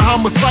intentions are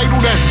homicidal.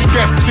 That's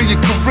death to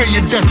your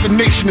career, your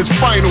destination is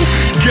final.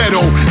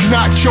 Ghetto,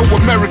 not your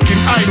American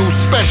Idol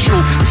special.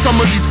 Some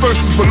of these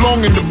verses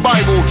belong in the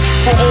Bible.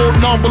 For all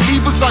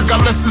non-believers, I got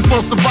lessons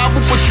on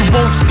survival. But you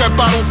won't step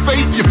out on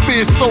faith, your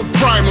fear's so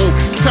primal.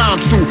 Time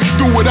to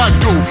do what I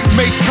do,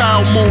 make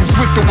power moves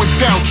with or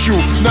without you.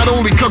 Not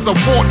only cause I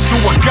want to,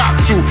 I got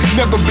to.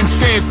 Never been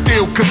stand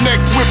still,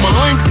 connect with my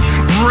links.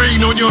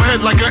 Rain on your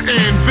head like an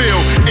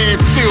anvil. And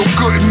still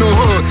good in the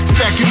hood.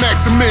 Stack your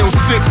max and meal,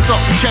 sip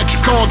something, catch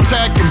your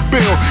contact and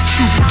bill.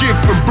 Shoot the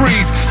gift and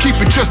breeze, keep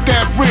it just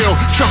that real.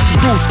 Chuck the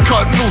goose,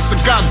 cut loose, I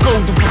got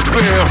goals to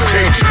fulfill.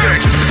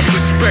 H-Stax,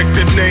 respect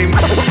the name.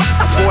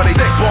 40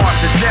 bars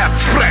of depth,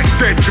 splash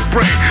that your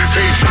brain.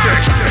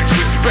 H-Stax,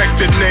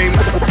 respect the name.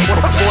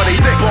 40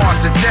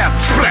 bars of depth,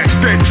 splash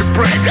that your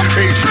brain.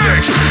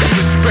 H-Stax,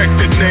 respect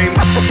the name.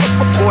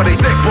 40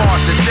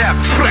 bars of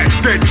depth, splash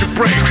that your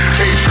brain.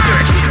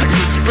 H-Stax,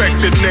 respect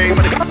the name.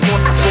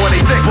 40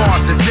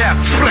 bars of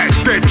depth, splash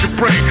that your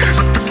brain.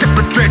 That your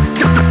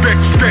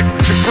brain. That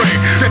your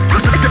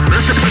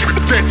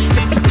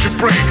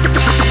brain.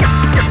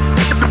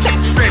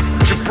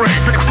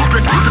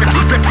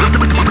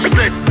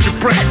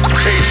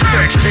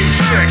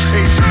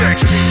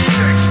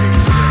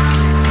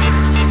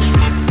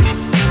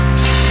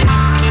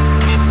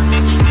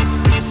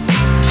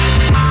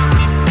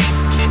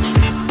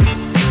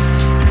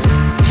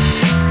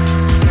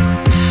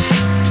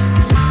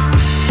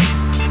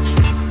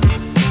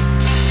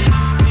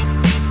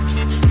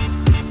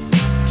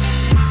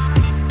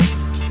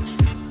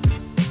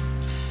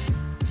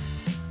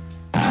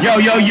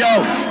 Yo,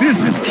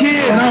 this is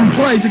Kid. And I'm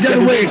Play,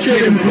 together with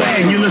Kid and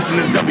Play. And you listen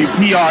to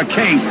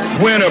WPRK,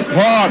 Winter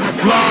Park,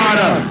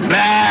 Florida.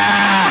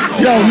 Blah.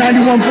 Yo,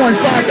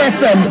 91.5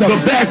 FM. The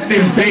best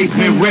in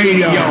basement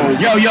radio.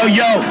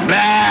 Yo.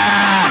 Blah.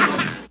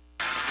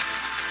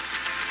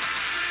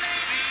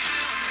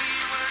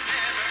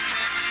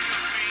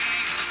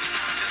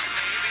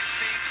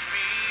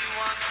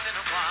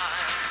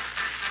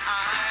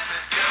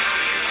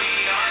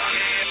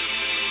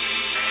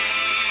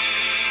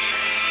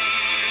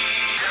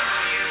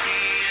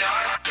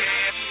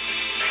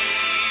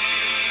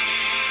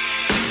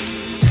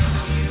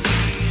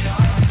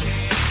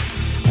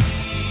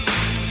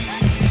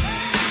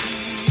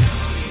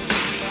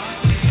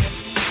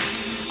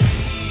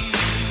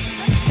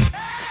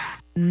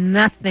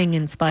 Nothing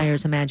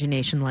inspires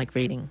imagination like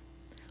reading.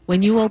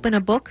 When you open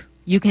a book,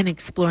 you can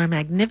explore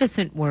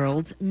magnificent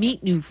worlds,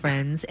 meet new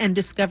friends, and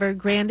discover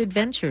grand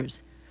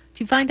adventures.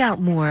 To find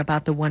out more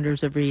about the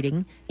wonders of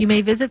reading, you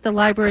may visit the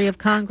Library of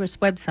Congress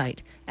website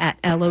at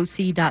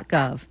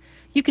loc.gov.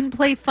 You can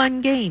play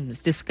fun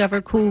games,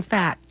 discover cool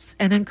facts,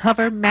 and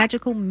uncover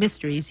magical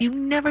mysteries you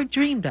never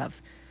dreamed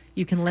of.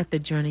 You can let the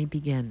journey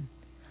begin.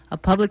 A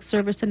public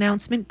service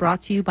announcement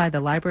brought to you by the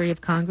Library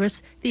of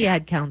Congress, the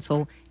Ad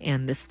Council,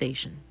 and this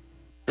station.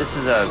 This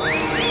is a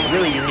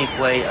really unique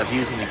way of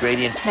using the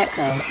gradient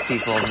techno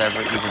people never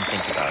even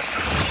think about.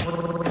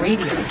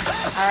 Radio.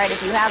 All right,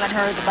 if you haven't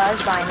heard the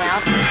buzz by now.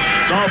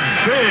 The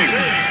big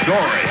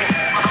story.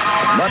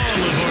 Much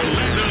of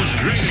Orlando's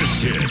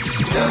greatest hits.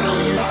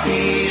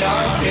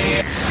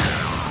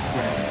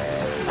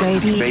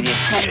 Gradient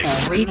techno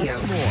radio.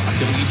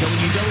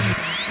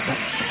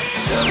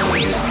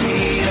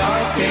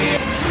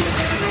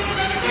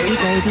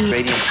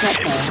 Gradient techno radio. Gradient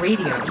Echo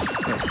Radio.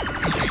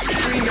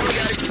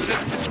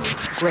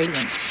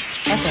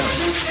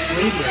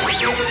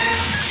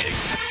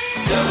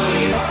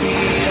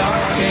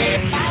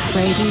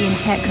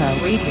 Gradient Echo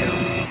Radio.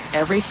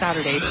 Every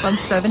Saturday from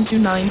 7 to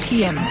 9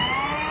 p.m.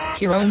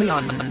 Here only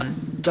on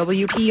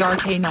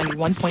WPRK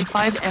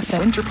 91.5 FM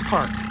Winter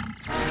Park.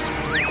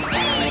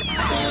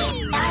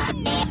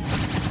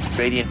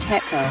 Gradient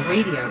Echo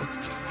Radio.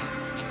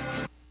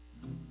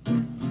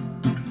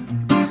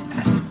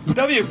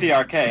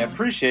 WPRK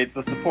appreciates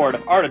the support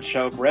of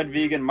Artichoke Red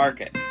Vegan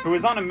Market, who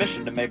is on a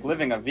mission to make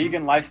living a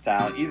vegan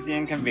lifestyle easy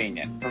and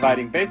convenient,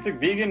 providing basic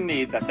vegan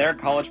needs at their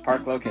College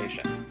Park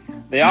location.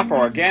 They offer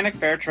organic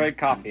fair trade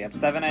coffee at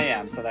 7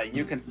 a.m. so that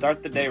you can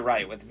start the day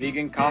right with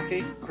vegan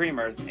coffee,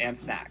 creamers, and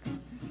snacks.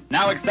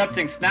 Now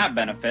accepting SNAP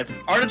benefits,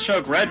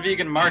 Artichoke Red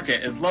Vegan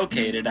Market is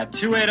located at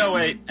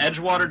 2808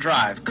 Edgewater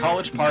Drive,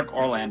 College Park,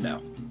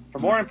 Orlando. For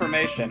more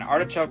information,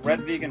 Artichoke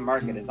Red Vegan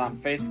Market is on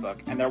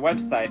Facebook, and their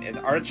website is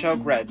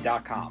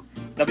artichokered.com.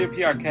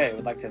 WPRK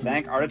would like to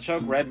thank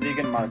Artichoke Red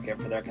Vegan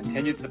Market for their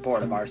continued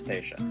support of our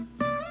station.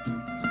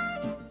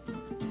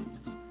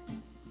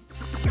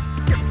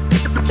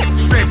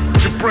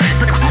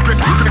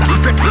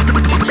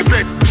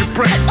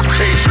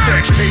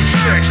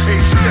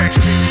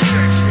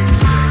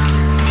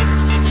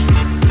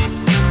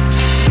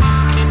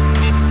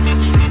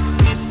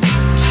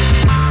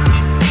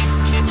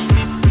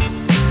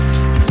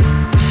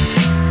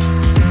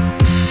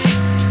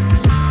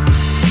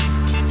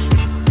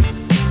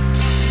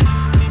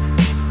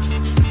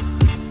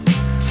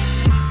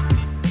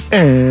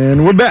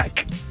 And we're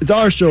back. It's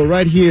our show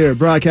right here,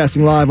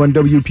 broadcasting live on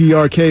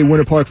WPRK,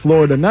 Winter Park,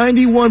 Florida,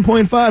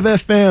 91.5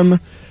 FM.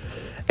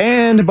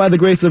 And by the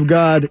grace of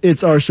God,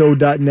 it's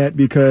ourshow.net,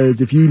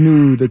 because if you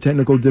knew the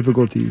technical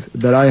difficulties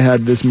that I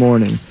had this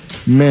morning,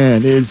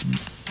 man, it's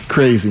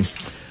crazy.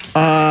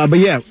 But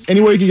yeah,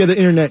 anywhere you can get the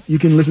internet, you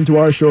can listen to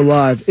our show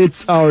live.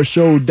 It's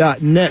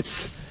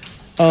ourshow.net.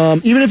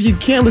 Even if you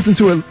can't listen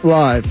to it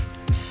live,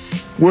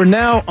 we're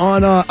now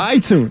on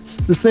iTunes.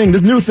 This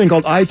new thing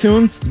called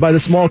iTunes, by the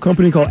small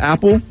company called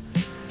Apple.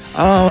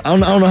 I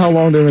don't know how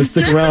long they're going to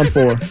stick around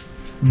for,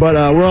 but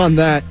we're on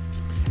that.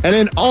 And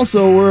then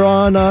also we're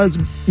on this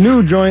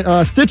new joint,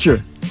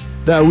 Stitcher,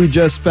 that we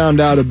just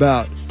found out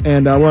about.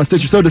 And we're on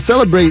Stitcher. So to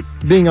celebrate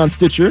being on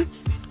Stitcher,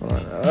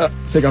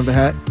 take off the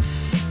hat.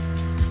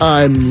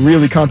 I'm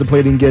really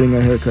contemplating getting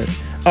a haircut.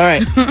 All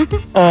right.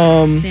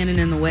 Standing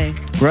in the way.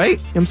 Right?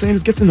 You know what I'm saying?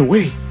 It gets in the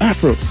way.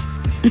 Afros.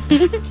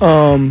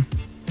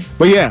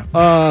 But yeah,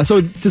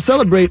 so to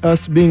celebrate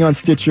us being on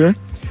Stitcher,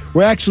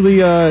 we're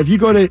actually, if you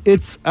go to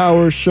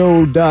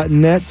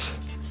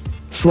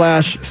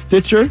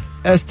itsourshow.net/Stitcher,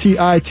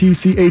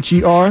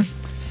 STITCHER,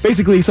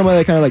 basically some of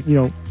that kind of like,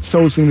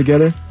 sews thing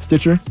together,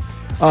 Stitcher.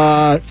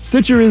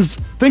 Stitcher is,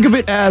 think of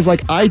it as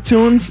like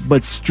iTunes,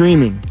 but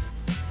streaming.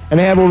 And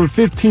they have over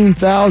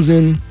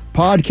 15,000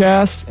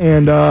 podcasts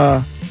and,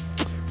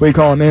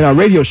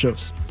 radio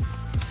shows.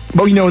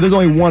 But there's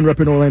only one rep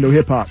in Orlando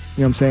hip-hop,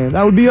 you know what I'm saying?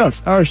 That would be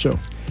us, our show.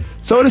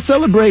 So to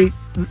celebrate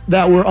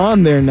that we're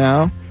on there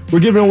now, we're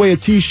giving away a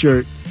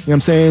t-shirt, you know what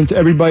I'm saying, to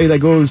everybody that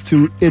goes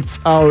to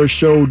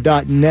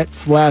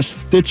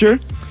itsourshow.net/Stitcher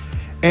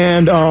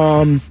and,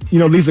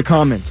 leaves a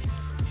comment.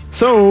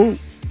 So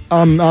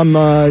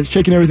I'm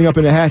shaking everything up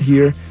in a hat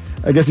here.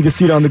 I guess you can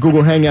see it on the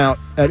Google Hangout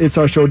at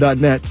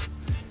itsourshow.net.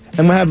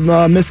 And we'll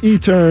have Miss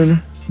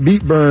E-Turn,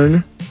 Beat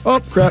Burn. Oh,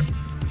 crap.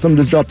 Something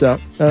just dropped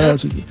out. All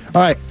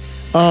right.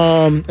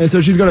 And so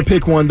she's going to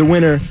pick one, the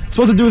winner. I'm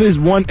supposed to do this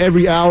one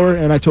every hour,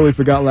 and I totally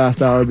forgot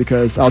last hour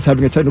because I was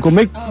having a technical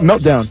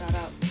meltdown.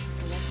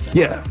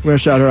 Yeah, we're going to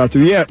shout her out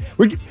too. Yeah,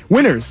 we're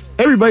winners.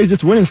 Everybody's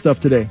just winning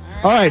stuff today.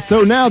 All right,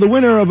 so now the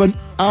winner of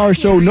our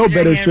show, No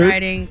Better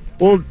shirt.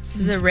 Well,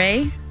 is it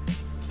Ray?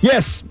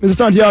 Yes, Mr.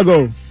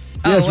 Santiago.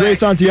 Yes, Ray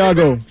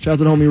Santiago.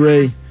 Shouts out to homie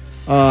Ray.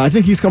 I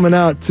think he's coming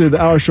out to the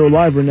Our Show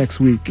Live next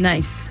week.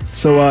 Nice.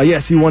 So,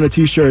 yes, he won a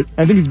t-shirt.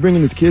 I think he's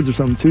bringing his kids or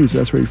something, too, so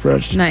that's pretty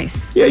fresh.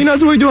 Nice. Yeah,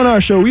 that's what we do on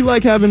our show. We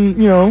like having,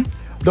 the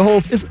whole...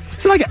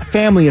 It's like a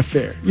family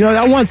affair.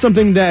 I want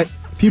something that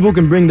people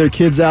can bring their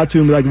kids out to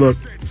and be like, look,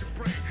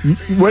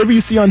 whatever you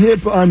see on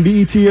BET or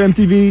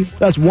MTV,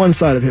 that's one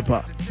side of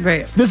hip-hop.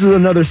 Right. This is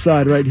another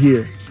side right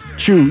here.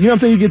 True. You know what I'm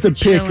saying? You get to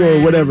pick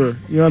or whatever.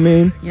 You know what I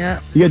mean?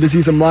 Yeah. You get to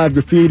see some live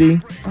graffiti.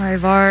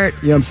 Live art.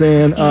 You know what I'm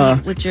saying?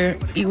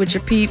 Eat with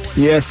your peeps.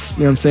 Yes.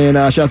 You know what I'm saying?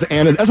 Shouts to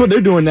Anna. That's what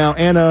they're doing now.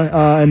 Anna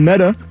and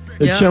Meta.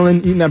 They're chilling,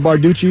 eating at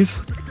Barducci's.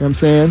 You know what I'm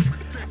saying?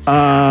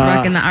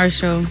 Rocking the Our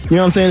Show. You know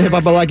what I'm saying? Hip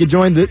Hop I Like It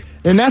joined it.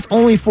 And that's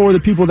only for the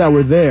people that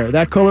were there.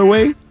 That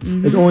colorway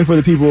is only for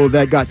the people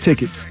that got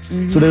tickets.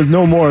 So there's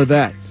no more of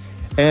that.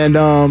 And,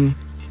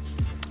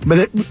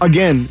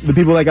 again, the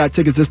people that got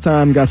tickets this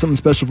time got something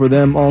special for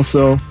them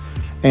also.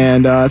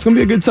 And it's going to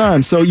be a good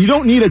time. So you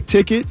don't need a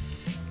ticket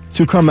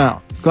to come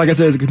out. Like I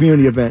said, it's a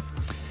community event.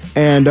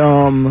 And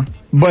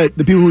but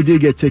the people who did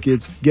get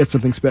tickets get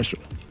something special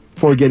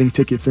for getting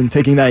tickets and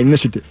taking that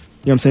initiative. You know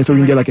what I'm saying? So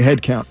we can get like a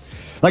head count.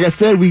 Like I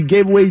said, we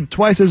gave away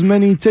twice as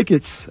many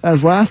tickets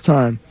as last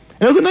time.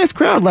 And it was a nice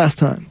crowd last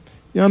time.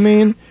 You know what I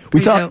mean?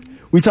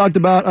 We talked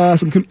about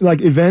some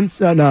events,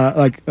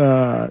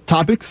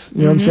 topics.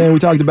 You know what I'm saying? We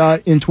talked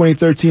about in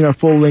 2013 our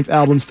full-length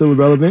album Still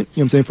Irrelevant.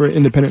 You know what I'm saying? For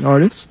independent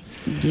artists.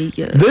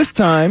 Yeah. This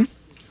time,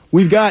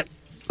 we've got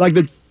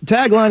the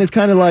tagline is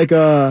kind of like,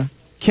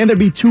 can there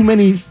be too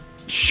many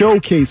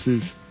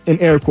showcases in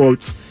air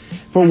quotes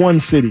for one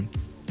city?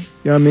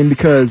 You know what I mean?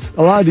 Because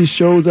a lot of these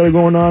shows that are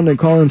going on, they're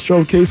calling them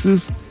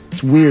showcases.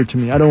 It's weird to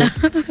me. I don't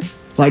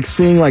like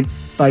seeing like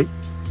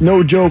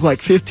no joke,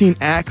 15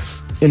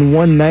 acts in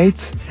one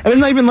night. And it's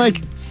not even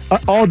like an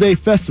all-day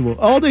festival.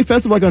 All-day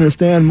festival, I can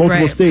understand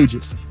multiple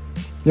stages. You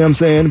know what I'm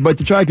saying? But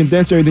to try to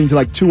condense everything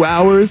to 2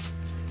 hours,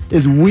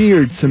 is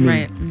weird to me.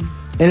 Right. And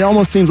it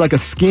almost seems like a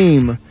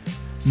scheme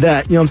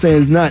that, you know what I'm saying,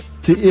 is not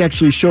to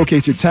actually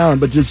showcase your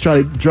talent, but just try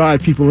to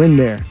drive people in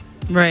there.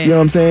 Right. You know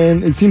what I'm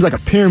saying? It seems like a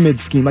pyramid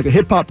scheme, like a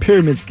hip-hop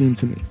pyramid scheme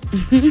to me.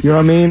 You know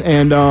what I mean?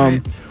 And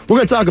we're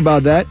going to talk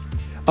about that.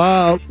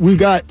 We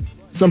got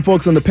some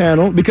folks on the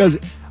panel because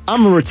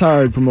I'm a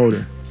retired promoter.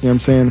 You know what I'm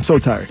saying? I'm so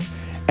tired.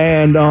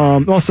 And,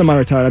 well,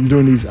 semi-retired. I'm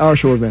doing these hour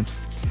show events.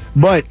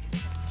 But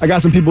I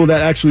got some people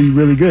that actually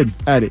really good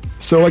at it.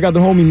 So I got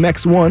the homie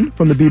Mex1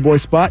 from the B-Boy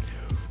Spot,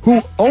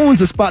 who owns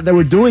the spot that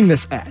we're doing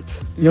this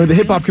at, you know, the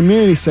Hip Hop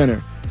Community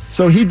Center.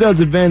 So he does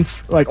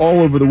events like all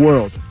over the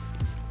world.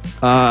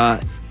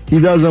 He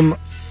does them,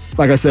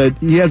 like I said,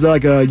 he has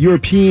like a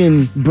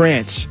European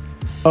branch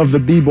of the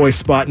B-Boy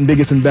Spot in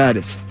Biggest and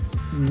Baddest.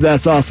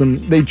 That's awesome.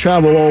 They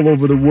travel all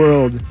over the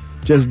world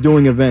just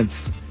doing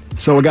events.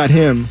 So I got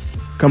him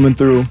coming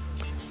through.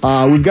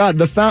 We've got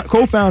the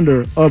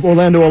co-founder of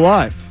Orlando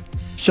Alive,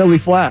 Shelly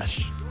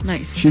Flash.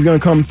 Nice. She's going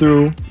to come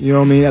through, you know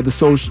what I mean, at the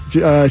social.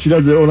 She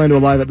does the Orlando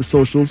Alive at the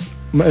socials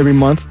every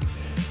month.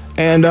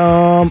 And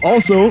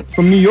also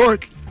from New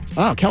York,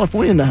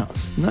 California in the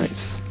house.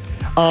 Nice.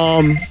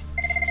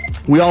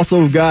 We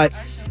also got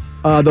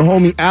the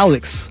homie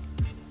Alex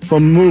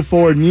from Move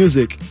Forward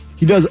Music.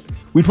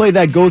 We played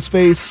that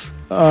Ghostface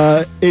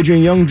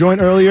Adrian Younge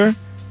joint earlier.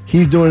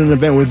 He's doing an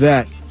event with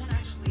that.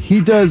 He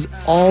does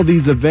all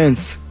these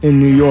events in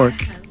New York,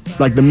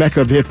 like the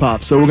mecca of hip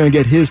hop. So we're going to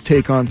get his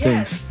take on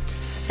things.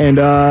 And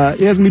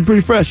it has to be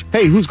pretty fresh.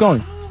 Hey, who's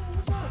calling?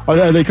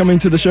 Are they coming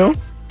to the show?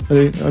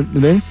 Are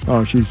they?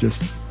 Oh, she's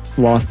just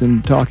lost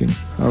in talking.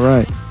 All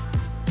right.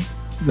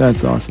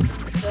 That's awesome.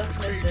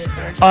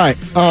 All right.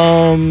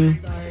 Let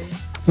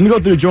me go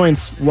through the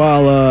joints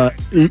while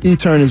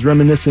E-Turn is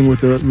reminiscing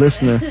with the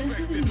listener.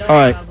 All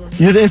right.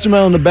 You hear the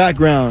instrumental in the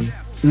background.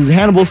 This is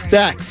Hannibal,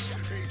 Stax,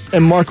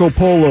 and Marco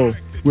Polo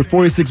with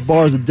 46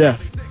 Bars of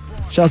Death.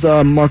 Shouts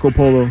out Marco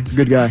Polo. He's a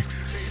good guy.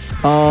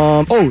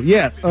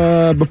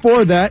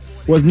 Before that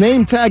was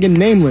Nametag and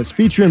Nameless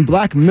featuring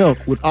Black Milk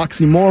with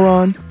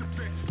Oxymoron.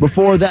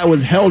 Before that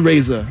was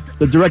Hellraiser,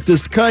 the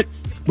director's cut.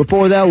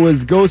 Before that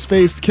was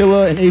Ghostface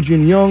Killer and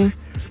Adrian Younge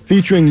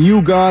featuring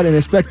You God and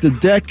Inspectah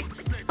Deck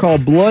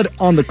called Blood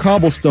on the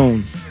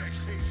Cobblestone.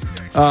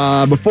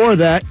 Before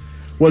that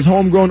was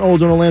homegrown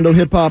old Orlando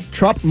hip hop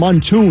Trop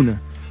Montune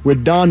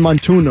with Don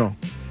Montuno.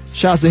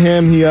 Shouts to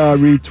him. He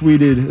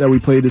retweeted that we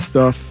played this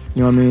stuff.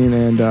 You know what I mean?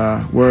 And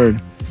word.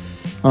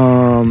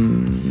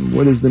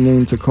 What is the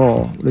name to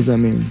call? What does that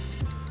mean?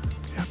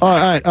 All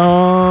right.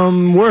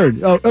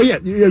 Word. Oh yeah.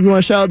 You want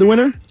to shout out the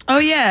winner? Oh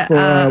yeah.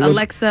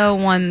 Alexa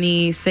won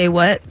the Say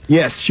What.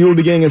 Yes, she will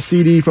be getting a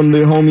CD from the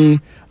homie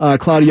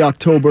Cloudy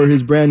October,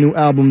 his brand new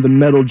album, The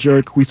Metal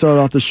Jerk. We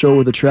started off the show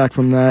with a track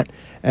from that,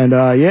 and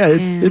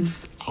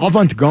it's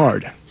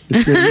avant-garde.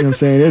 You know what I'm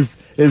saying?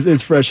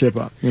 It's fresh hip hop.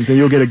 You know what I'm saying?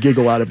 You'll get a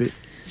giggle out of it.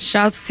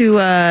 Shouts to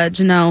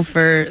Janelle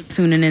for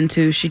tuning in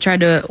too. She tried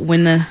to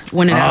win it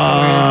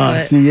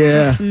afterwards, but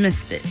just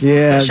missed it.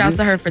 Yeah. But shouts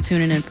to her for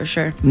tuning in for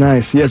sure.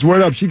 Nice. Yes,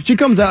 word up. She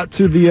comes out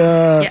to the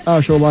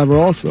our show live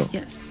also.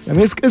 Yes. I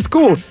mean, it's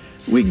cool.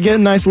 We get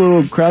nice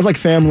little crowds, like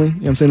family. You know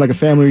what I'm saying? Like a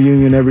family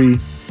reunion every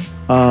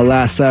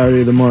last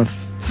Saturday of the month.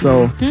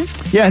 So,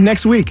 yeah,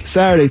 next week,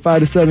 Saturday, 4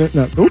 to 7.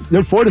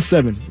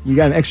 We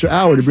got an extra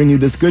hour to bring you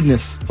this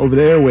goodness over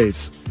the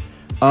airwaves.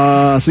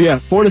 4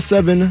 to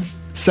 7,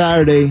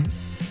 Saturday,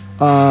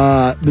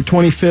 the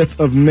 25th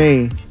of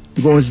May,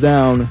 goes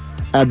down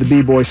at the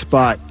B-Boy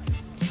Spot.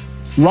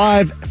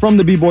 Live from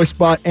the B-Boy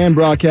Spot and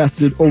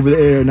broadcasted over the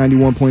air,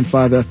 91.5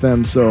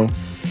 FM. So,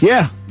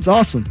 yeah, it's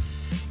awesome.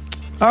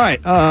 All right,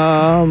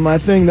 I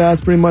think that's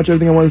pretty much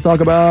everything I want to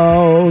talk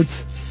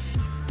about.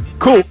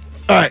 Cool.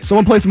 All right, so I'm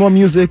going to play some more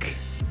music,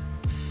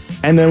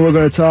 and then we're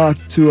going to talk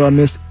to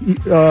Miss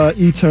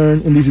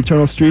E-Turn in these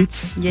eternal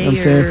streets. Yeah. You know what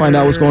I'm saying? Find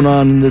out what's going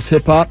on in this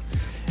hip-hop.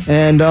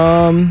 And,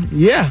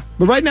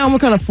 but right now I'm going to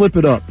kind of flip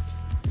it up.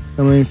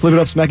 I mean, flip it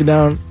up, smack it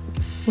down.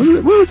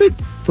 What was it?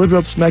 Flip it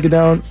up, smack it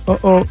down.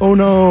 Oh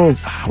no.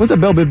 What's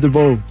that Belle Biv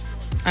DeVoe?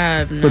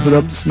 Flip it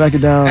up, smack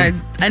it down.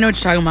 I know what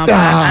you're talking about, but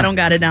I don't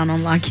got it down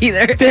on lock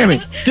either. Damn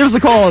it. Give us a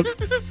call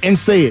and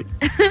say it.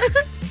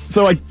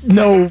 So I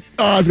know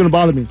it's going to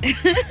bother me.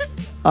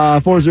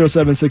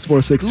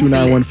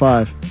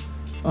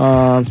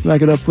 407-646-2915.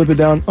 Smack it up, flip it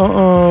down.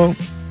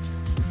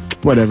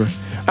 Whatever.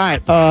 All right,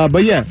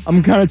 but yeah,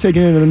 I'm kind of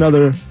taking it in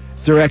another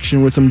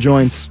direction with some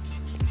joints.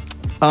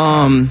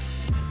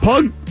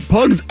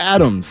 Pugs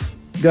Adams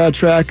got a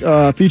track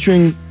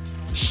featuring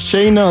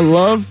Shayna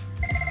Love.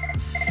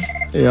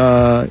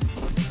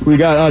 We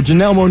got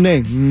Janelle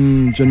Monae.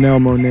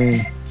 Janelle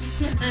Monae.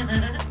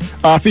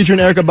 Featuring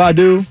Erykah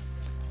Badu.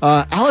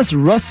 Alice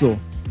Russell,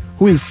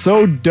 who is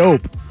so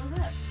dope.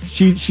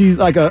 She's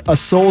like a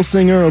soul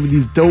singer of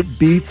these dope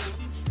beats.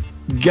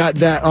 Got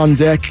that on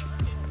deck.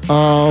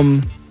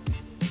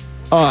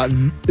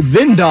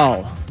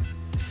 Vindal,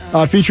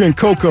 featuring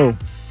Coco.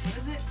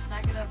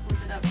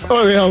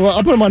 Oh yeah, well,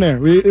 I'll put them on there.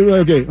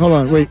 Okay, hold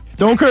on, wait.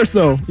 Don't curse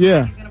though.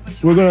 Yeah,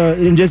 we're gonna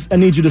I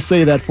need you to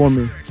say that for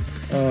me.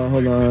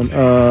 Hold on.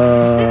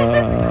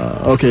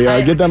 Okay,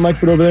 get that mic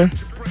put over there.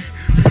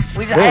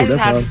 I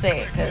just have to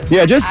say it. 'Cause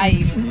Yeah, just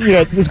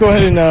go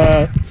ahead and.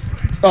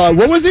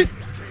 What was it?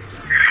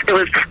 It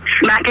was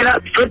smack it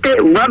up, flip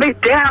it, rub it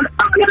down.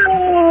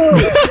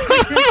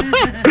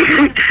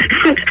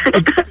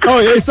 Oh,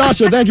 hey,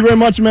 Sasha, thank you very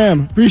much,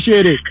 ma'am.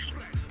 Appreciate it.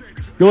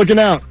 Good looking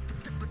out.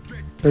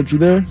 Are you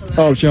there?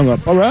 Oh, she hung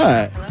up. All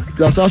right. Is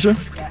that Sasha?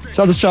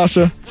 Shout out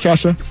to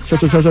Sasha.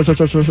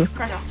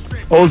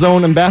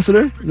 Ozone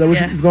Ambassador. Is that what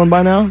she's going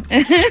by now?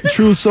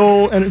 True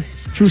Soul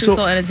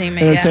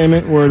Entertainment.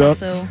 Entertainment. Yeah. Word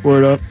up. Also,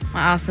 word up.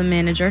 My awesome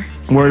manager.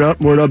 Word up.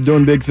 Word up.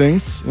 Doing big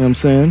things. You know what I'm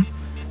saying?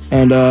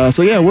 And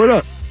so yeah, word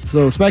up.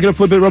 So smack it up,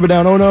 flip it, rub it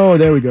down. Oh no,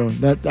 there we go.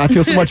 That I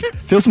feel so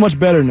much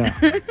better now.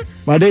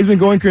 My day's been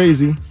going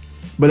crazy,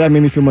 but that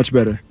made me feel much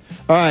better.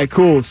 All right,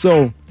 cool.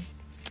 So,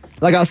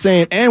 like I was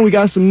saying, and we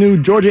got some new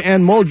Georgia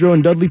Ann Muldrow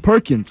and Dudley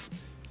Perkins.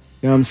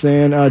 You know what I'm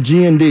saying?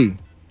 G&D.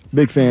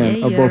 Big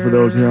fan of both of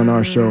those here on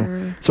our show.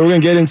 So we're gonna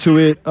get into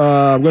it.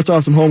 We're gonna start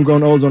off some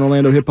homegrown Ozone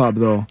Orlando hip hop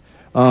though.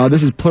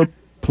 This is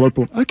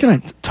Purple. How can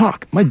I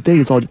talk? My day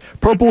is all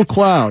Purple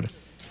Kloud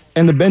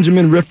and the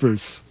Benjamin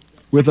Rifferz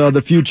with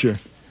The Future.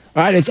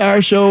 All right, it's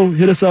our show.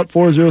 Hit us up,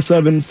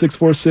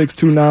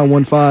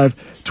 407-646-2915.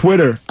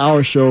 Twitter,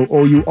 our show,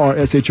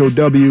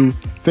 OURSHOW.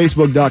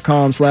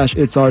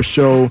 Facebook.com/It's Our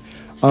Show.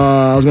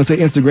 I was going to say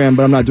Instagram,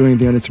 but I'm not doing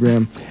anything on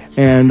Instagram.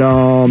 And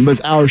but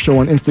it's our show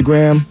on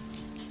Instagram.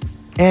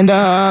 And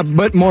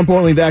but more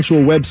importantly, the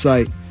actual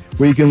website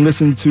where you can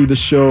listen to the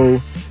show,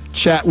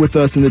 chat with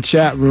us in the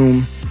chat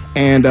room,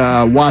 and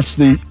watch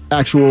the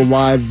actual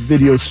live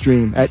video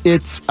stream at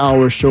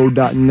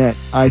itsourshow.net,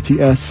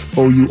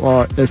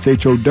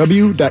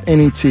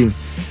 ITSOURSHOW.net.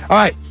 All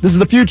right, this is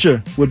The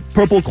Future with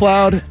Purple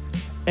Kloud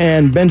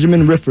and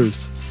Benjamin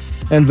Rifferz,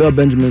 and the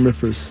Benjamin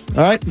Rifferz.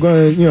 All right,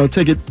 we're going to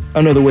take it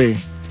another way.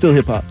 Still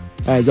hip hop.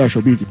 All right, it's our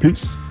show. Be easy.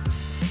 Peace.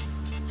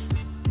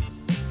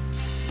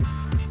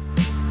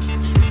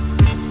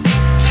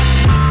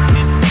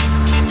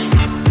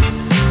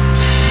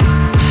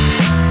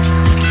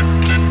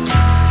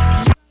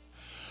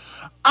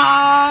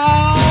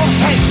 Oh,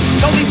 hey,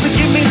 don't need to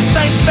give me the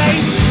stank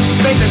face.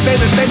 Baby,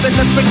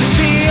 let's make a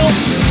deal.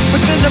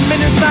 Within a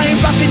minute, I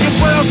ain't rocking your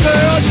world,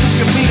 girl.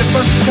 You can be the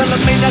first to tell them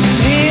ain't nothing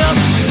here.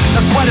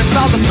 That's what it's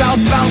all about,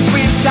 bounce,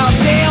 scream, shout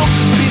down.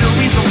 Be the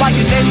reason why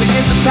your name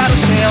begins to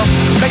tattletale.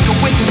 Make a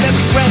wish and then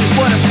be granted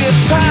for the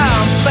 5th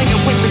time. Sing it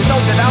with me so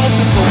that I don't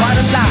feel so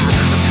out of line.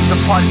 The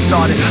party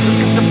started.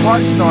 Let's get the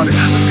party started.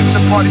 Let's get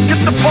the party.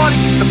 Get the party.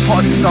 Get the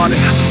party started.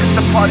 Let's get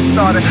the party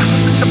started. Let's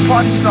get the party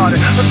started.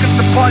 Let's get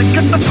the party.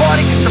 Get the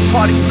party. Get the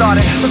party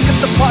started. Let's get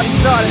the party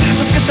started.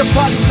 Let's get the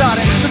party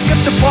started. Let's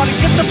get the party.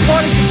 Get the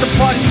party. Get the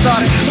party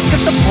started. Let's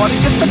get the party.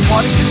 Get the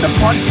party. Get the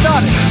party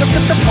started. Let's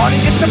get the party.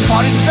 Get the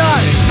party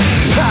started.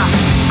 Ha!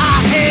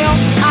 I am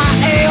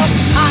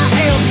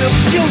the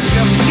future. I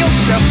am the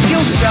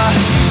future.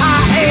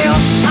 I am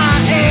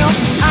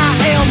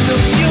the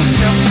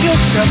future.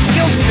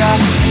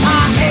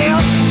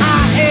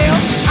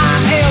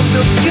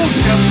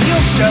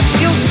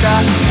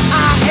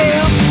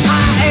 I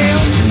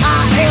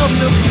am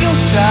the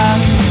future.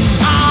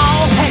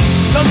 Oh, hey,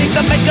 no need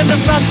to make an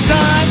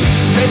assumption.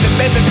 Baby,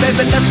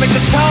 let's make a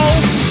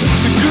toast.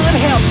 The good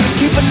health and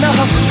keeping the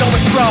hustle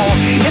going strong.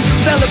 It's a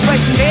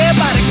celebration,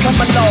 everybody come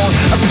along.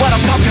 That's what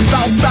I'm talking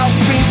about,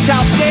 scream,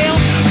 shout down.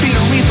 Be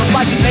the reason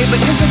why your neighbor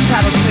is a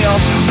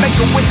tattletale. Make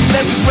a wish and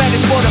let me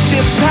granted for the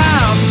 5th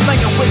time.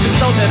 Singing with me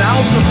so that I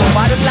don't feel so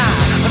out of line.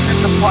 Let's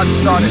get the party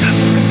started.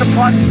 Let's get the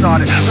party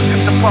started. Let's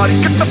get the party.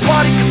 Get the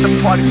party. Get the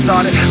party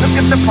started. Let's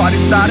get the party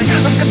started.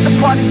 Let's get the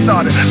party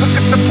started. Let's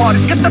get the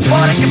party. Get the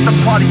party. Get the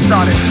party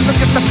started. Let's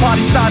get the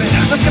party started.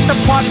 Let's get the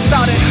party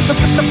started.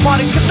 Let's get the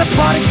party. Get the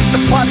party. Get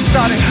the party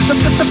started. Let's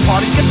get the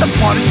party. Get the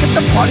party. Get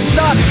the party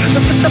started.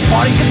 Let's get the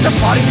party. Get the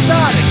party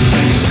started.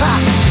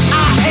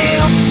 I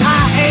am the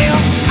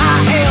future. I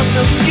am the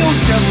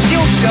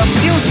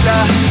future.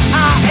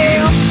 I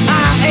am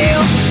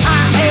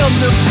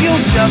the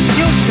future.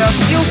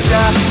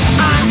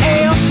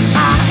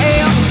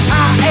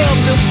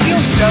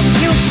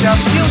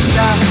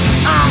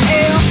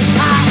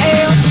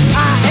 I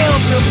am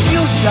the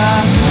future.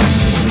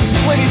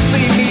 When you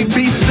see me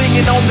be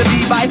stinging on the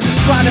device,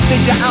 trying to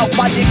figure out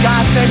why your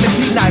guy's name is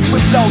he nice.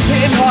 With flows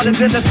hitting harder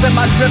than a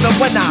semi-driven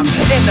when I'm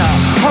in a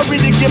hurry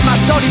to get my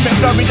shorty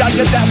McDurry. Are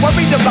you that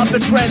worried about the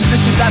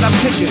transition that I'm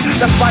kicking?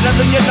 That's right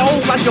under your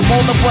nose like a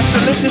bowl of what's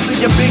delicious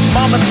in your big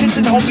mama's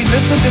kitchen. Homie,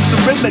 listen, it's the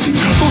remedy.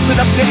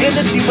 Boosting up your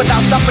energy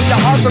without stopping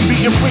your heart from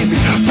beating freely.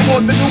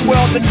 Toward the new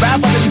world and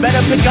traveling, better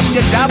pick up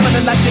your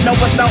javelin like you know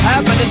what's now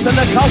happening to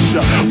the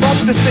culture.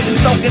 Bump the sitting,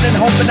 soaking and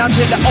hoping I'm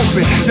here to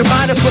open your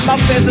mind and put my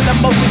fears in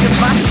emotion.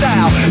 My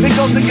style, it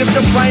goes against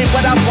the brain,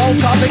 but I won't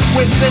call it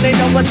quits. And they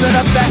know what to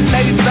the fat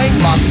ladies say,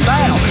 my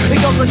style. It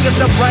goes against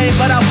the brain,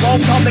 but I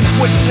won't call it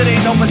quits. And they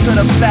know what to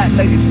the fat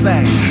ladies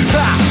say. I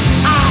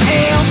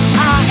am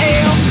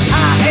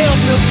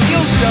the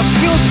future. I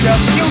am the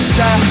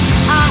future.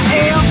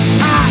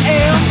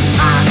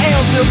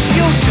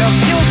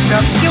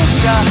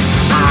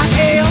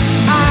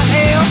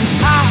 I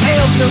am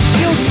am the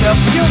future,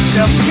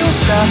 future,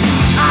 future.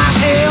 I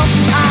am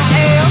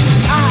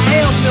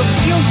the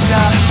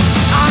future.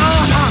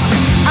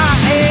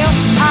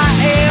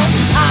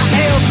 I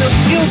am the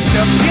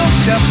future,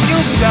 future,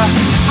 future.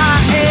 I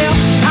am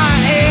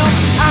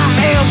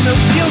the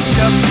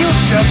future,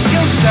 future,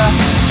 future.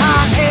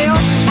 I am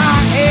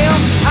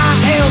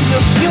the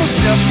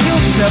future,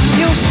 future,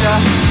 future.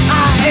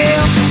 I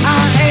am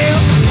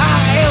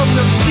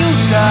the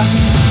future.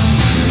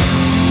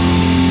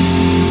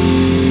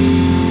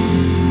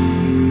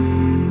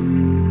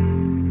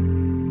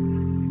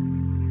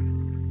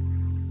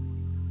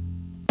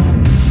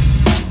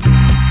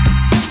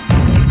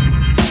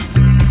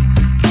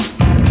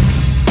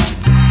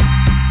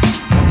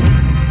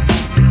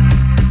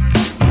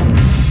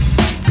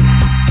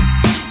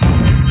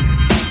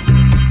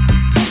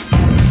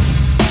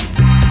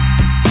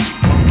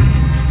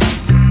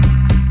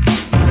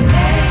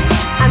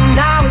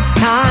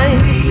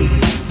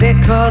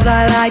 Cause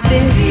I like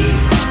this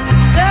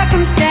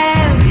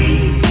circumstance,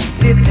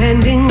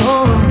 depending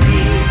on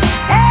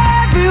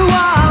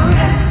everyone.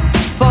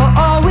 For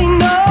all we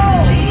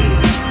know,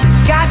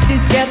 got to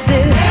get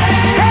this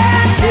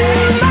head to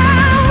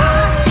my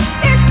heart.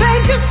 It's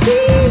plain to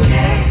see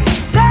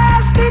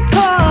that's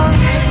because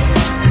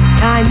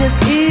kindness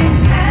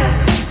is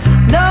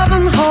love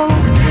and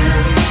hope.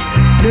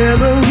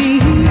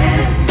 Memories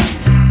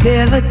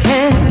never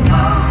can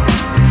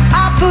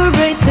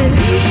operate this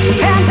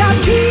phantom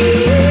dream.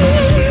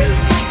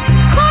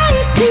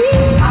 Quietly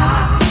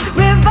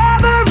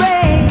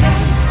reverberate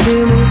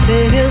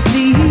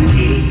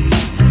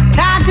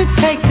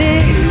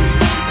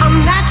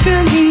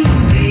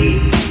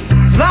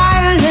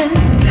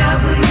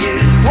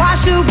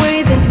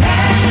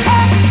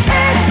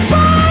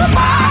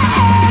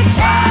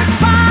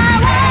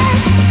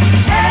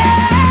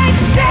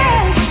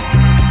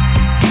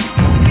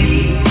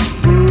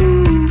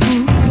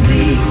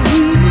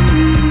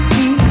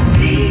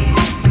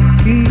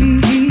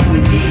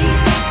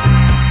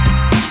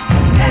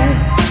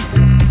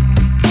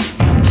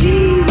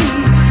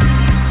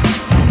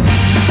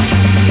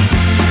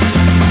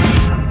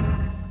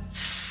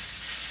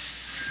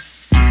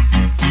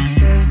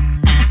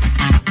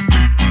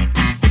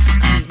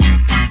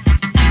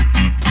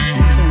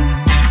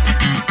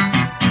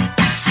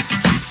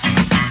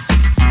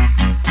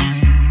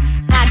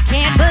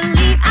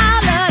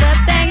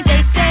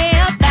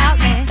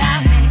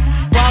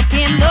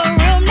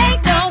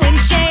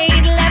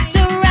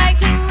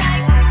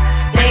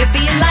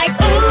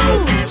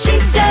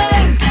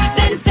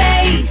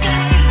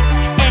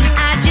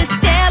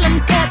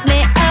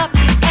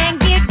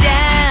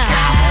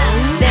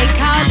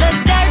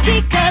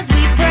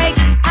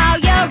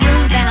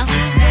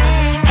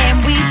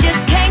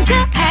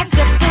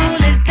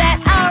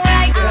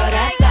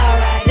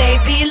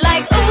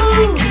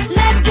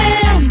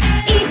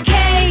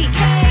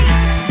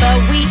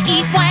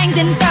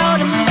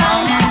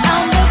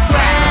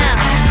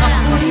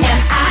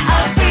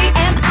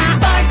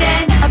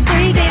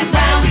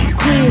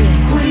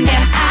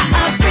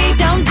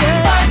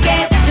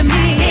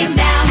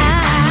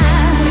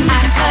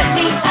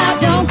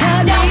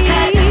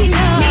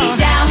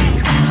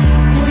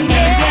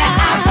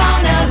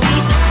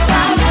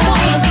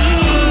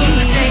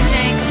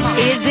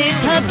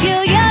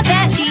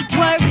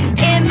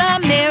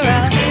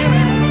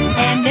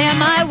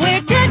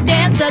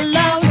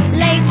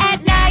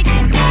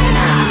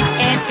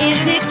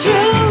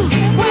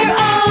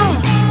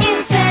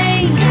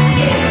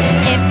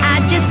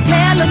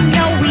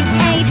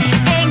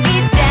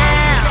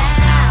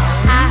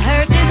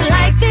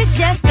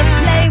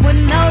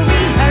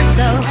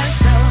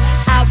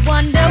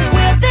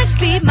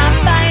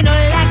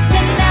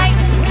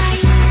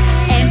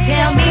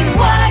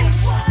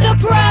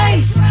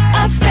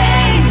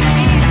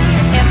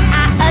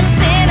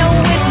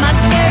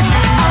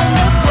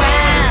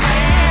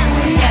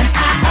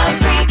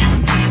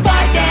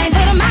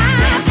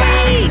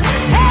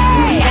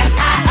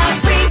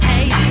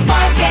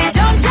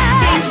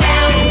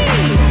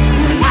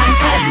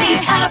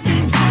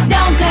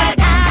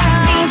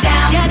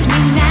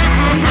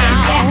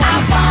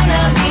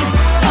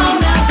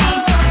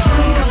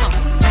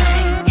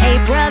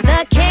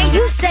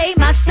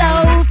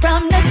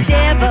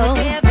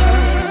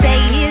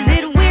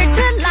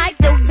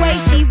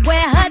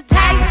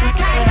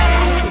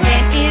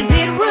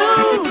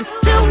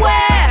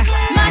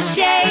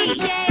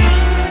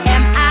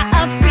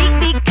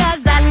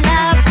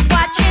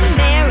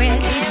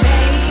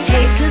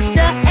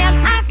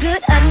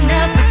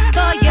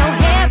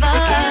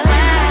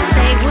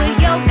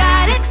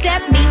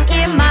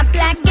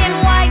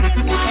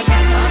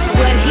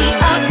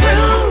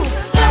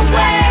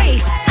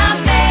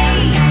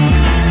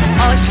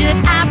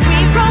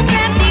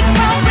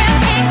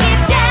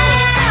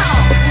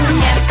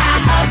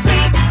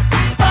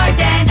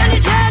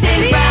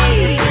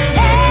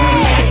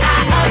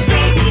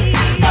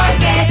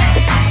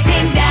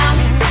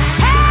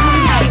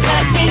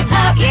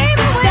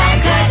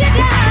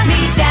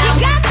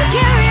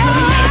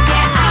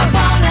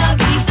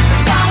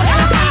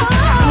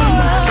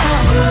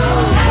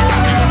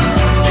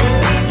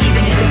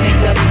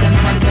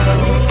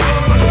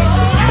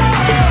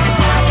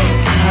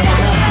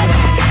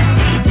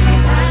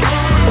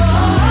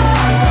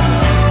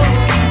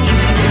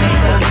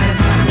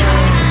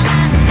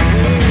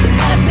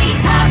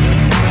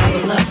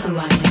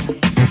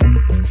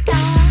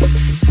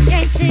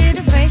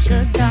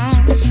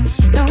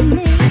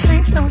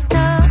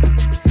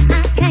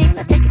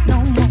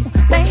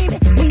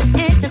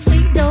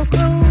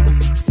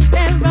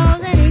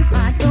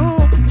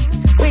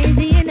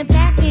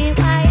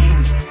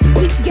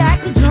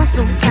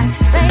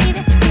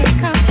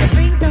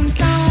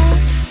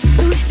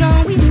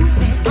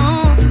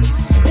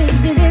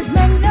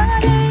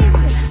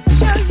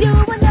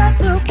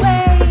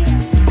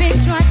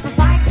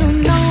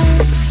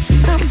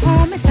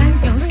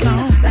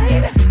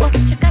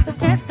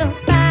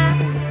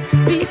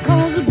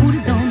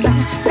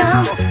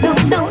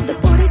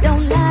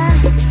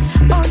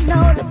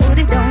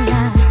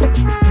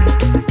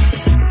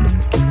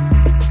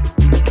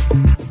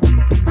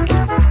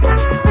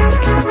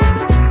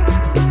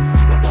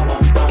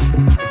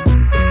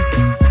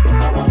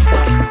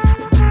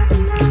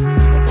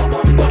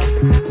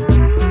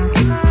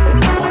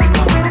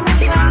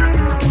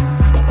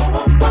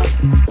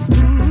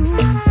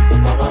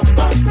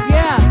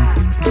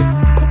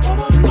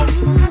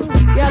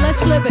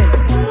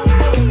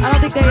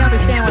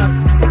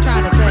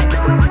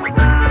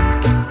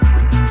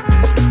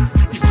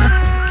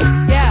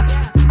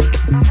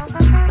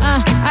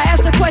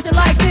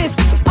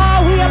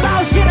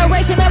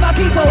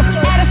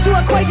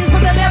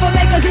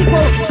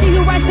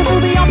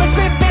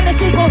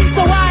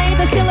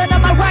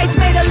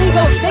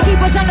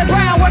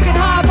crown, working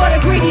hard but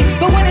are greedy.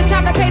 But when it's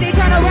time to pay, they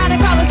turn around and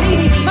call us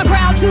needy. My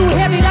crown too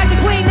heavy like the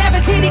Queen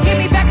Nefertiti. Give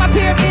me back my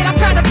pyramid, I'm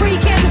trying to free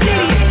Kansas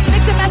City.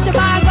 Mixing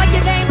masterminds like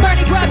your name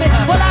Bernie Grubbin.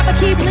 Well, I'ma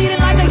keep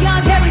leading like a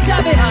young Harry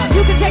Dubbin.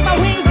 You can take my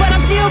wings, but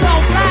I'm still gon'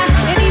 fly.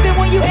 And even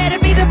when you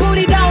edit me, the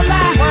booty don't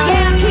lie.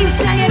 Yeah, I keep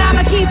singing,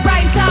 I'ma keep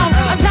writing songs.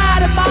 I'm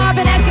tired of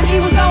Marvin asking me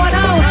what's going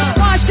on.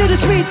 March to the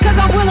streets, cause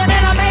I'm willing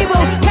and I'm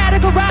able.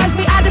 Categorize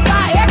me, I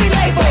defy every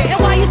label. And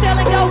while you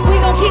selling dope, we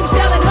gon' keep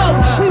selling hope.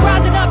 We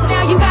rising up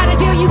now, you gotta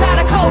deal, you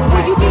gotta cope.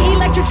 Will you be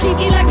electric sheep,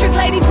 electric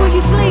ladies, will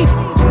you sleep?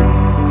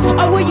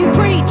 Or will you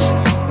preach?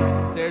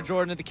 It's Air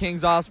Jordan of the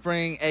King's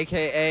Offspring,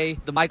 aka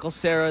the Michael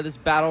Cera, this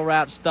battle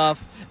rap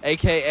stuff,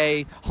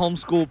 aka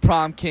homeschool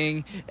prom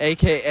king,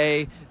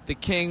 aka the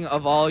king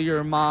of all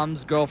your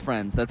mom's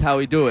girlfriends. That's how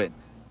we do it.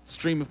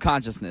 Stream of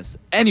consciousness.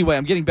 Anyway,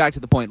 I'm getting back to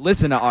the point.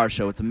 Listen to our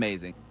show, it's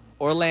amazing.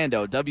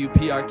 Orlando,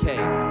 WPRK.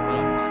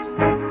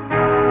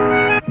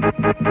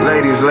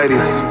 Ladies,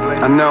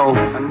 I know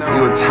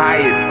you are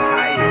tired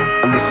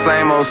of the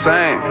same old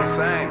same.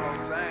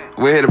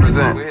 We're here to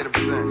present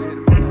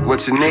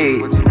what you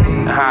need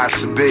and how it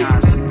should be.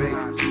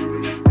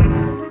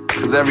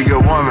 Cause every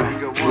good woman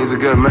needs a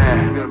good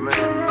man.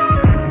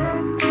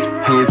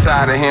 And you're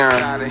tired of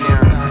hearing,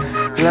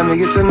 let me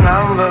get your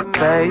number,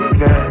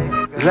 baby.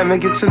 Let me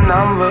get your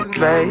number,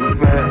 baby.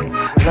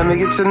 Let me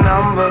get your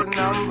number.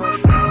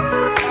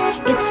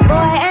 It's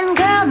boy and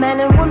girl, man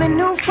and woman,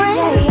 new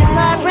friends.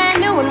 Start brand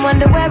new and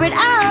wonder where it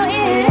all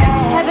is.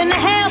 Heaven to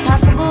hell,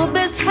 possible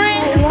best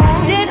friends.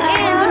 Dead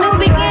ends and new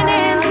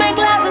beginnings. Make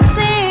love a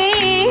scene.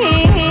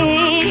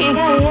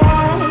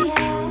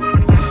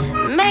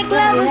 Make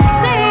love a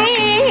scene.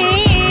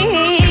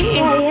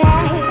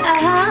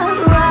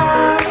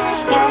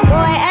 It's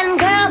boy and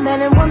girl,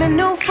 man and woman,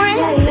 new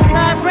friends.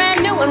 Start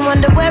brand new and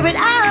wonder where it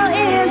all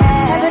is.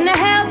 Heaven to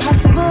hell,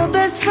 possible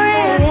best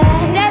friends.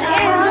 Dead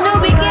ends and new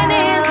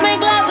beginnings.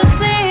 Make love a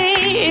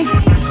scene.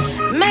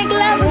 Make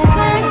love a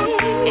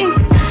scene.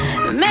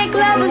 Make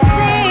love a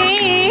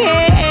scene.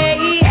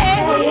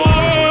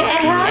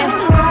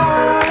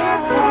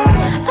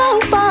 Oh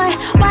boy,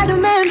 why do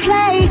men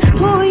play?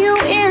 Pull you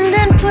in,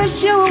 then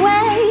push you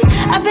away.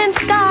 I've been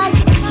scarred,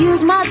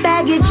 excuse my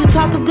baggage. You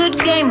talk a good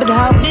game, but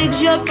how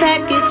big's your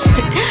package?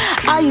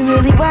 Are you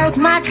really worth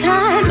my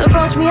time?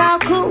 Approach me all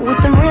cool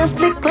with them real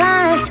slick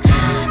lines.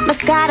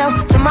 Moscato,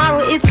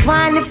 tomorrow it's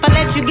wine. If I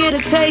let you get a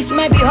taste,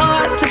 might be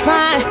hard to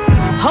find.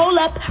 Hold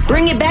up,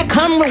 bring it back,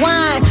 come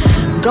rewind.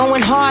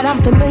 Going hard,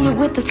 I'm familiar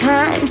with the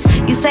times.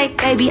 You say,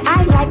 baby,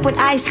 I like what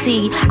I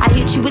see. I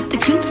hit you with the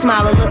cute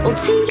smile, a little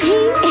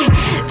tee-hee.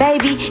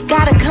 Baby,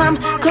 gotta come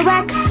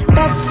correct.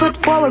 Best foot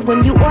forward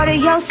when you order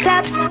your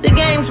steps. The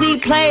games we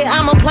play,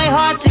 I'ma play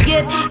hard to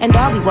get. And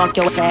doggy walk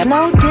your ass,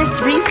 no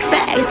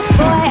disrespect. It's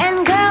boy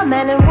and girl,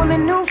 man and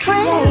woman, new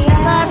friends.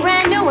 Start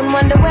brand new and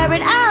wonder where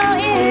it all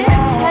is.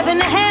 Heaven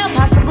to hell,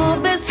 possible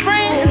best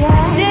friends.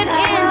 Dead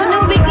ends and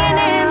new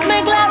beginnings.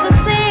 Make love a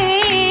scene.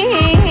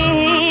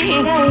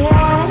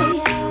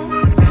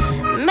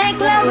 Make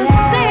love a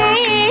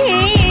scene.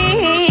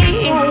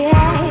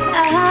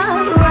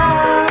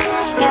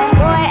 It's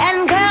boy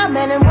and girl,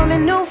 man and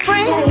woman, new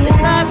friends.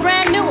 Start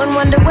brand new and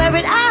wonder where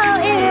it all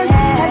is.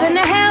 Heaven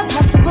to hell,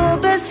 possible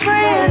best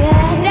friends.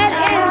 Dead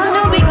ends and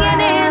new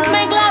beginnings.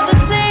 Make love a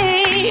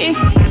scene.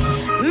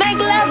 Make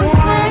love a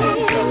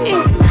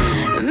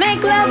scene.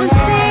 Make love a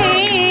scene.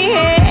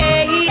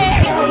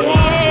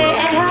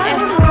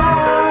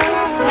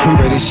 I'm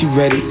ready, she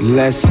ready,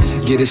 let's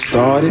get it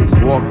started.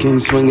 Walking,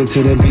 swinging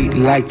to the beat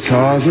like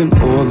Tarzan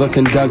or the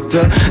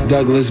conductor,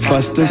 Douglas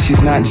Buster.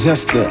 She's not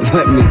just a,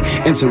 let me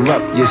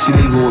interrupt, yeah, she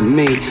leaving with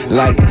me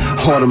like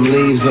autumn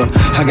leaves. Or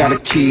I got the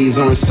keys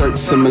on insert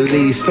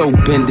similes, so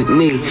bended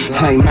knee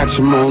like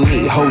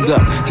matrimony. Hold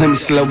up, let me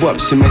slow up,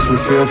 she makes me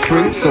feel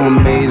free. So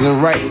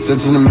amazing, right?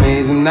 Such an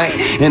amazing night.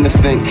 And to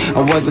think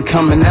I wasn't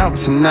coming out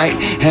tonight,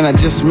 and I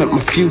just met my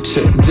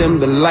future. Dim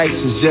the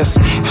lights, it's just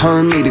her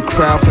and me. The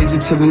crowd fades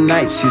into the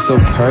night. She's so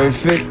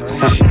perfect,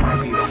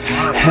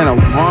 and I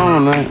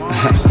wanna.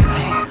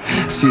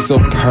 She's so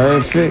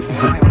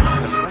perfect,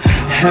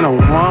 and I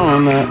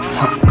wanna.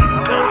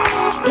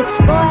 It's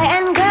boy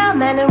and girl,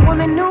 man and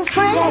woman, new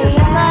friends.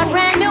 Start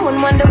brand new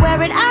and wonder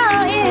where it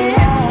all is.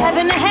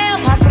 Heaven to hell,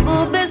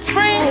 possible best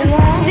friends.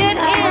 Dead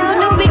ends and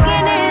new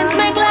beginnings.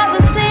 Make love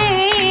a scene.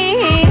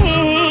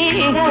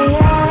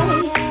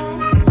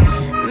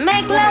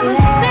 Make love a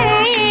scene.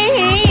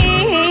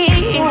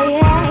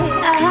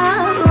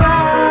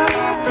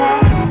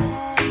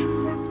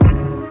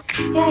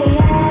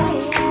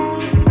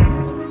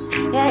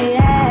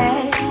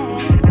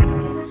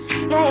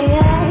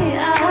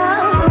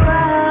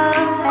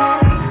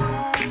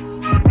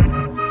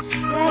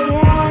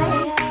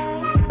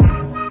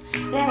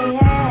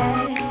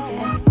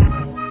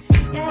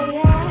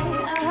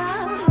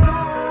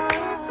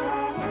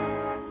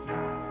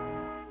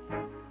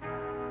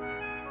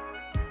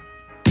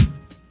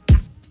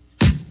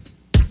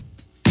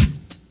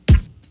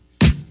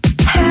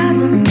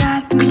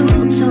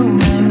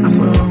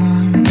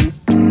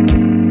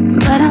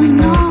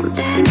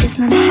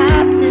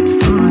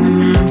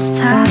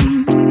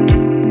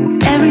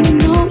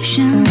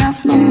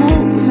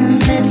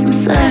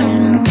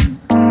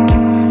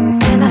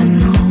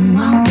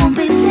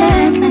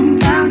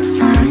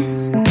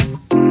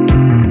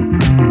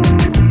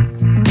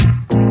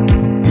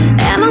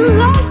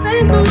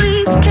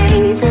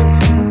 reason.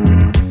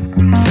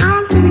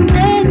 Something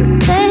better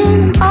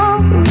than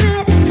I'm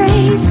already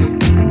facing.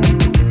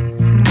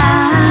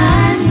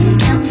 I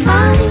can't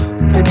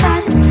find the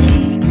tide I'm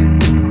taking,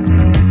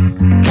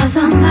 'cause I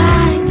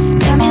might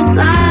stare me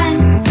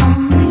blind on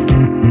you.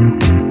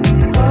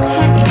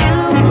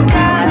 You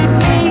got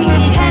me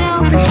head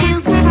over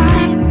heels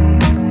inside.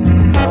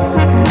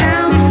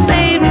 Now my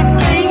favorite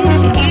things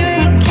you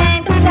even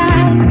can't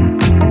decide.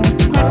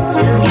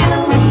 You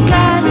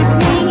got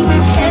me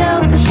head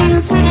over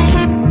heels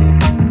again.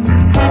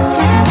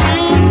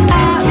 And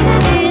I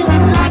feel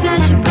like I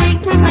should break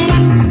the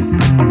frame.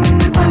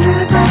 Wonder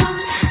about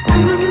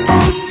unmoving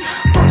babe,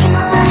 walking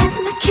the lines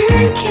and I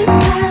can't keep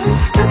balance.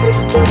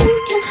 Nothing's true,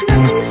 yes,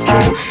 nothing is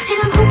true, and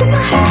I'm holding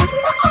my head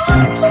from my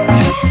arms to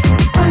his.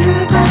 Wonder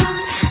about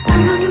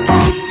unmoving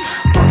babe,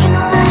 walking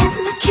the lines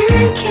and I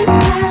can't keep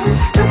balance.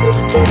 Nothing's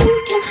true,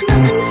 yes,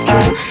 nothing is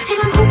true, and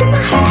I'm holding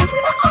my head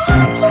from my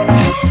arms to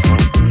his.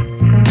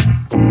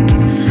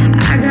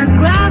 I got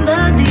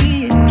gravity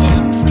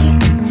against me,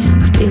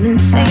 I'm feeling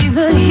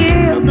safer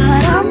here,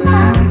 but I'm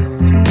not.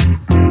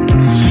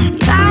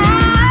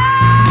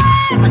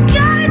 I've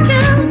got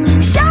you,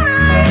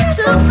 shine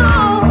to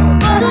fall,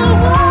 but I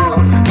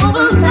won't move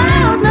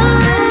around,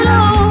 not at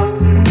all.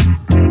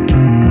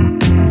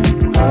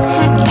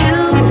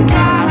 You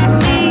got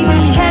me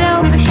head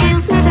over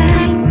heels the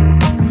same.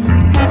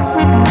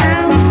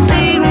 Now my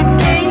favorite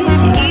things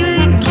you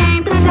even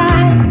can't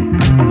decide.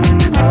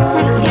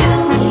 You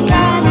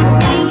got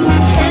me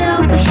head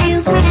over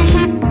heels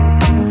again.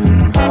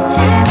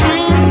 And I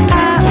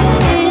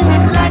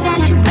feel like I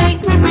should break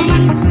this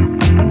frame.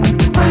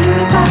 Wonder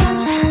about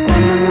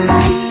unmoving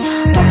babe,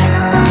 walking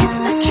the lines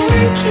and I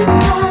can't keep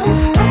balance.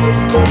 Nothing's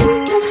true,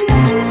 yes,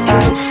 nothing is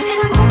true, and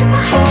I'm holding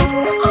my head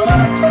from my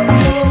arms to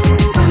his.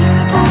 Wonder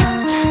about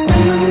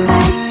unmoving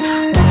babe,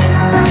 walking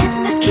the lines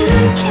and I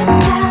can't keep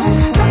balance.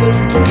 Nothing's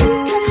true,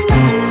 yes,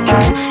 nothing is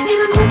true, and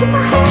I'm holding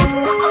my head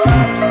from my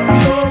arms to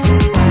his.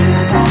 Wonder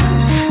about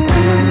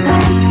unmoving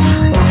babe,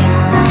 walking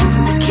the lines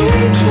and I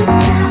can't keep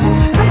balance.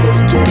 Nothing's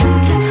true,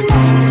 yes,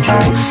 nothing is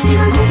true, and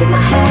I'm holding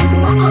my head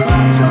from my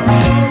arms to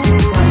his.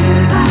 Wonder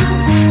about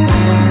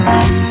unmoving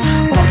babe,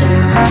 walking the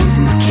lines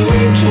and I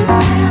can't keep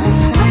balance.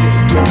 Nothing's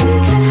true,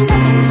 yes,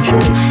 nothing is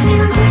true, and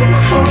I'm holding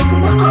my head from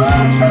my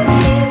arms to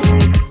his.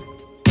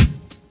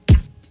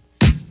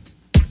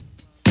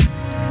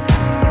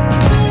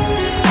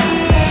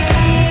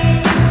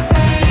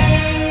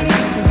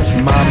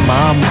 My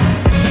mama,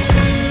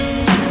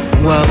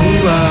 whoa,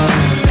 whoa,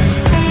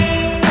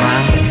 my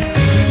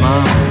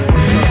mama,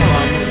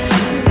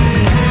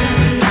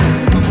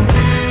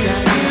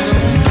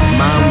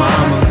 my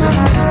mama,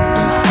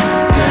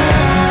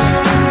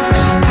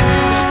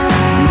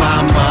 my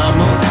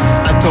mama.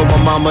 I told my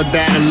mama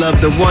that I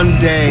loved her one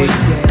day.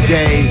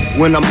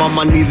 When I'm on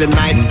my knees at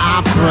night,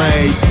 I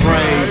pray.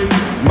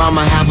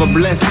 Mama, have a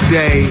blessed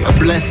day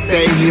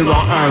here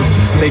on earth.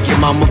 Thank you,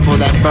 mama, for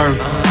that birth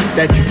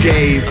that you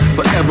gave.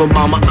 Forever,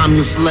 mama, I'm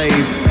your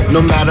slave.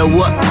 No matter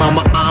what,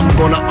 mama, I'm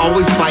gonna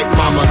always fight,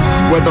 mama.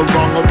 Whether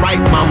wrong or right,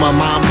 mama,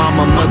 my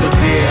mama, mother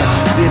dear.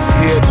 This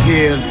here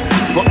tears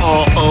for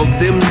all of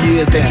them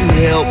years that you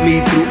held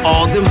me through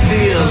all them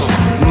fears.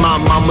 My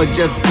mama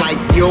just like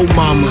your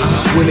mama,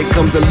 when it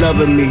comes to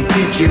loving me,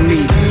 teaching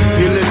me,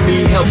 healing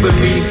me, helping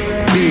me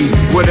be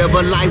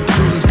whatever life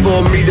chooses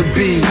for me to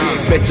be.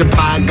 Bet you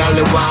by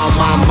golly, wow,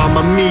 my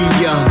mama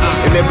mia.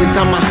 And every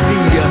time I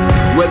see ya,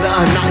 whether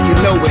or not you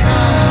know it,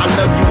 I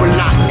love you a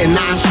lot and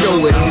I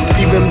show it.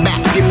 Even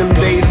back in them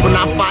days when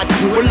I fought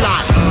you a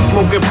lot,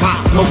 smoking pot,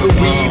 smoking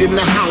weed in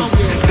the house,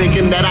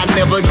 thinking that I'd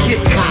never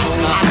get caught.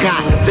 I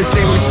got the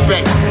same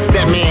respect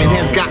that man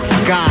has got for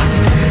God.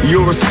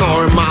 You're a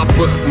star in my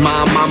book,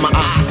 my mama,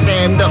 I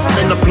stand up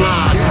and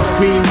applaud.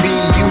 Queen B,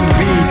 you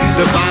be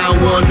divine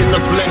one in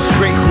the flesh,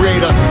 great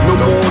creator, no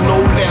more, no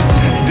less.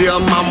 Dear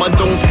mama,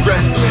 don't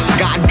stress,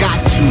 God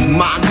got you,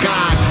 my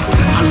God.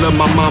 I love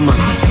my mama,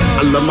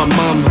 I love my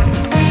mama.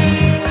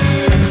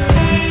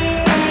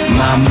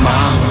 My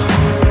mama.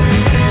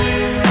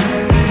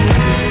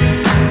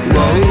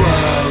 Whoa,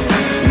 whoa,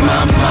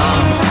 my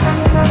mama.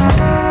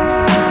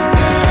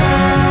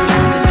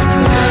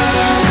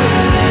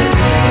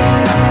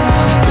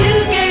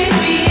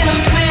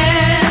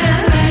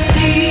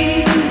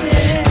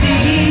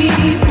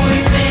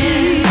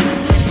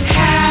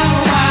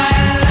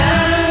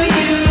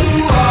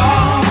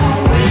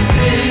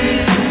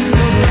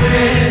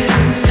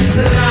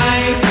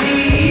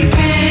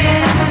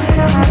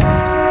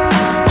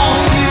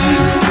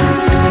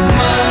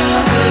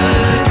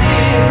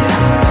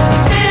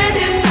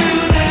 Standing through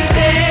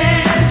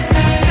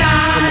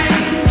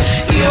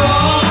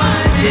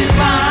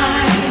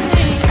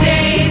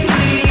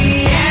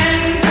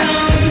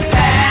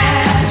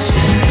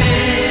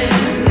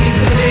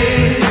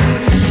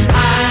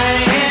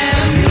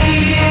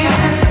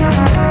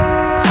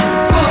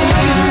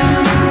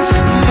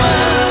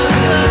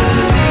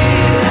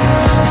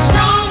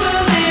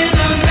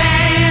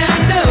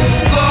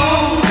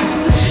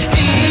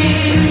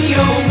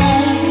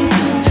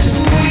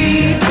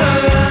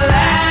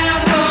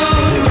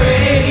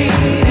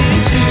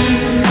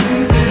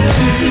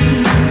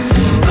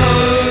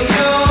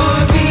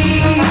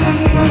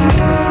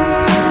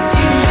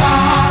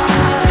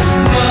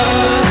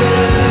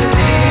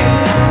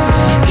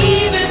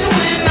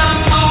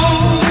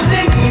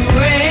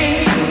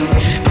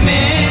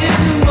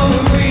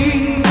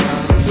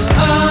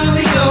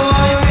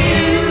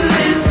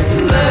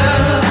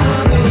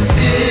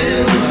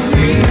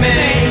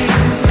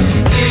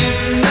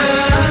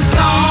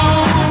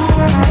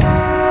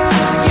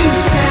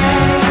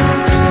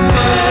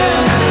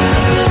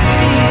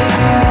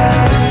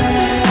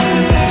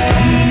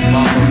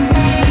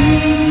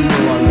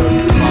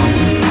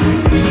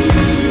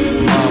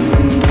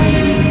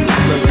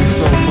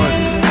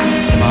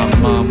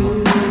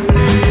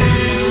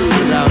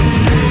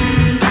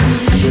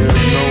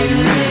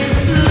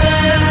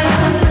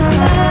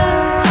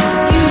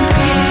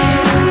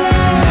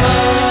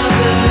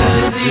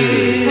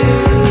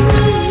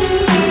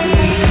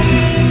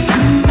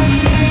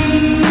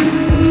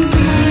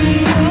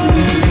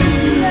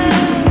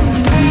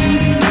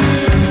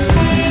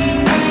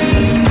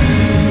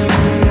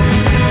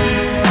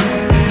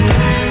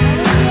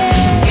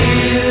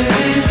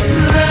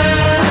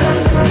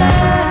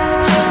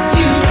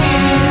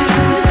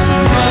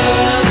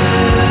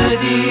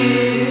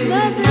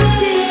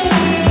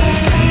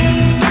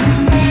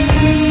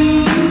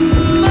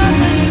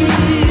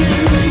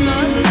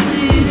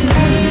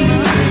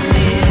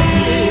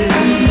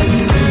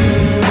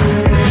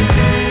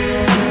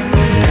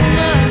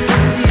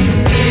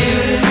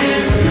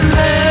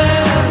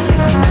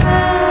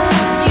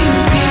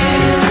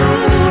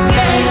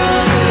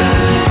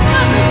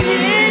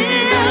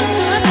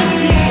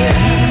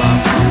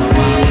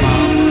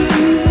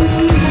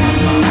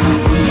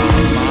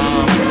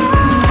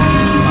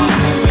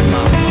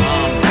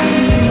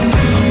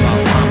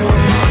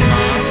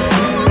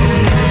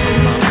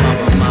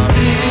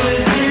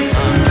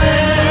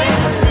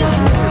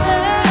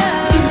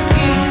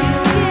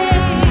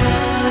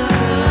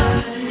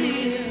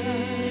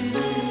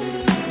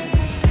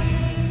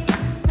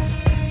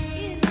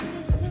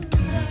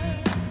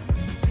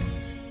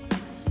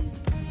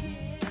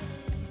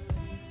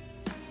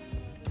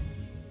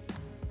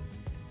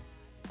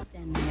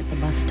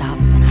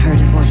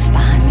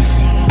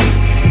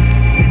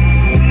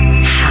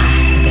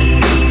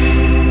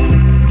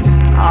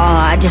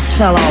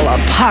fell all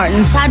apart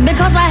inside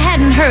because I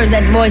hadn't heard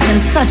that voice in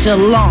such a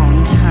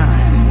long time.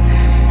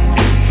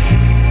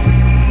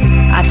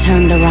 I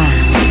turned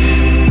around.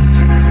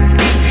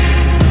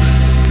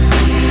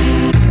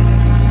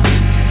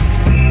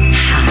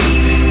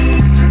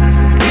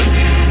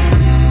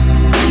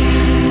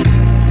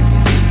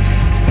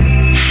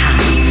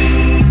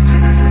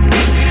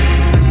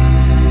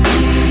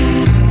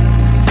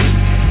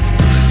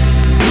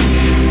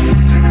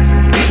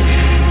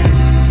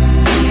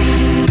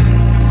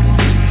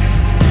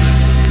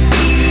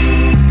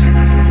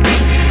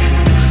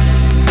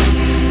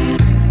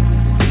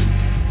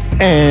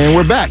 And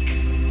we're back.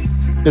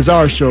 It's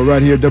our show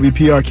right here,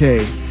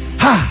 WPRK.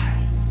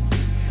 Hi.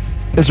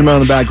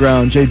 Instrumental in the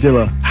background, Jay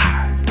Dilla.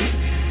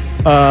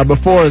 Hi.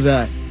 Before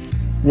that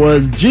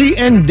was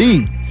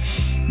GND,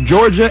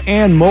 Georgia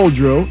Ann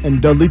Muldrow,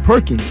 and Dudley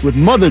Perkins with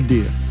Mother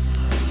Dear.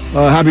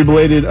 Happy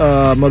belated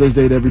Mother's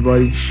Day to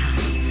everybody.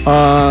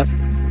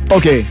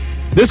 Okay,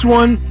 this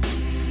one.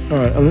 All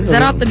right. Is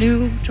that off the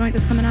new joint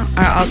that's coming out?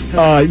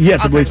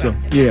 Yes, I believe so.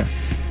 Yeah.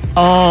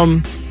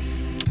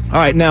 All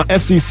right, now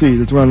FCC,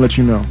 that's what I'm going to let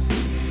you know.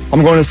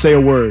 I'm going to say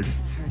a word.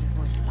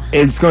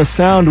 It's going to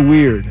sound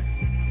weird,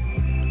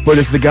 but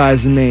it's the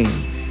guy's name.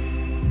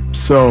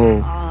 So,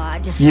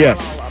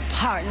 yes. All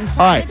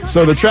right,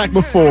 so the track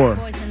before,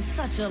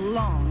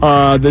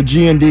 the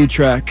G&D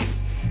track,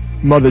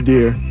 Mother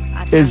Dear,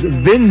 is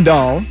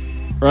Vindal,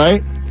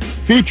 right?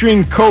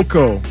 Featuring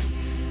Coco.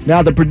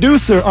 Now, the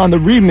producer on the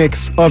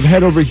remix of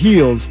Head Over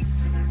Heels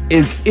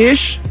is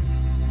Ish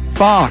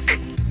Faq.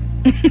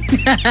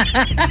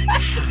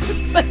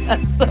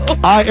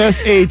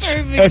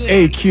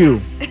 ISHFAQ.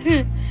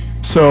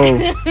 So,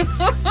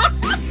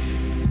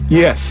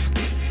 yes.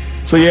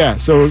 So, yeah.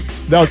 So,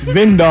 that was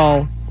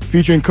Vindal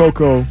featuring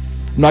Coco. I'm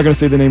not going to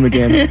say the name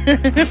again.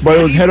 But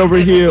it was Head Over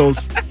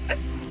Heels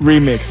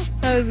remix.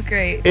 That was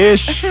great.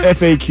 Ish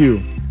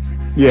FAQ.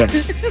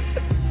 Yes. Wish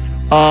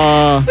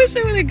I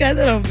would have got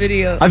that on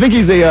video. I think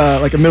he's a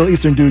like a Middle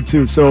Eastern dude,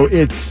 too. So,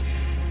 it's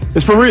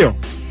for real.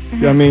 You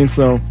know what I mean?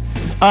 So,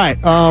 all right.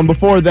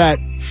 Before that,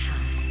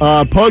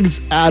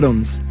 Pugs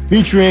Adams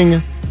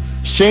featuring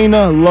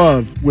Shayna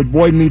Love with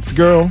Boy Meets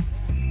Girl.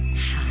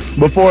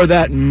 Before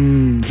that,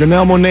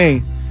 Janelle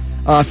Monae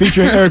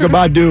featuring Erykah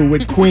Badu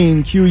with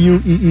Queen, Queen.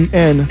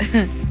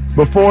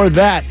 Before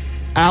that,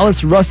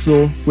 Alice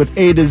Russell with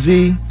A to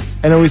Z.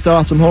 And then we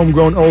saw some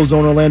homegrown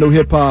Ozone Orlando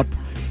hip hop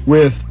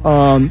with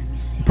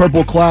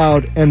Purple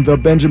Cloud and the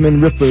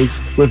Benjamin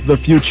Rifferz with The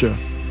Future.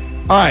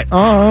 All right,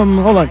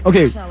 hold on.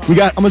 Okay, I'm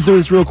gonna do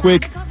this real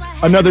quick.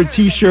 Another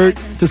t-shirt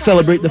to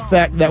celebrate the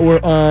fact that we're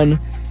on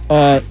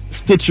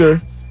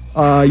Stitcher. You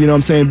know what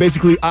I'm saying?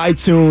 Basically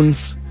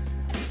iTunes,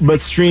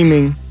 but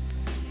streaming.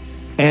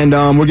 And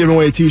we're giving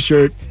away a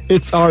t-shirt.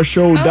 It's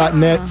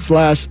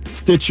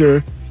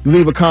ourshow.net/Stitcher. You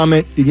leave a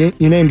comment, your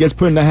name gets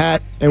put in the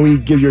hat, and we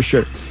give you a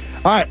shirt.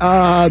 All right,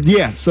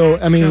 yeah, so,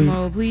 I mean... Drum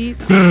roll, please.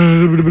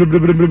 Anna.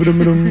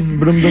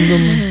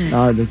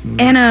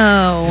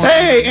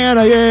 Hey,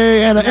 Anna,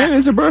 yay, Anna. Anna,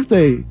 it's her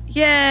birthday.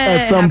 Yeah.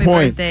 At some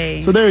point.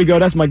 Birthday. So there you go,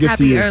 that's my gift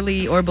to you. Happy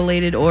early or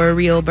belated or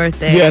real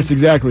birthday. Yes,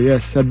 exactly,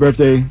 yes. Happy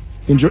birthday.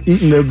 Enjoy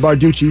eating the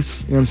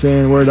Barducci's, you know what I'm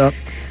saying? Word up.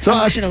 So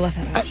I should have left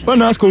that option. But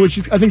no, that's cool. I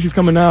think she's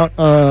coming out,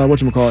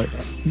 whatchamacallit,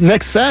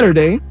 next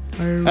Saturday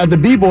at the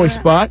B-Boy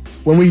spot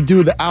when we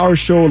do the Our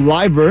Show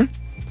Liver.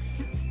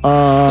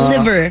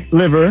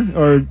 Liver,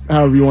 or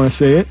however you want to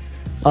say it.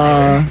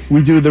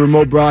 We do the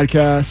remote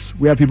broadcast.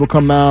 We have people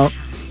come out.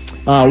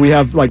 We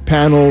have like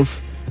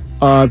panels.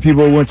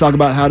 People want to talk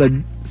about how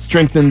to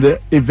strengthen the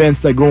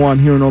events that go on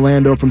here in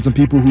Orlando from some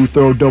people who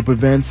throw dope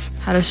events.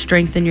 How to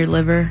strengthen your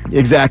liver.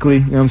 Exactly.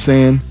 You know what I'm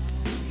saying?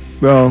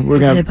 Well, we're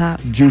going to Hip-hop.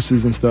 have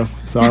juices and stuff.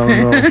 So I don't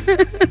know.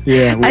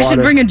 Yeah, water. I should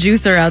bring a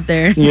juicer out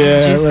there.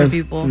 Yeah. Juice for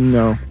people.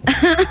 No.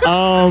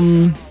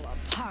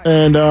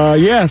 And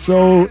yeah,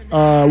 so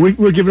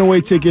we're giving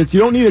away tickets. You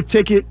don't need a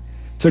ticket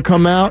to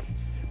come out,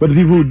 but the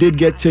people who did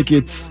get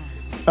tickets,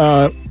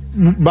 by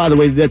the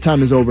way, that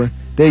time is over.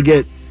 They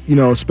get,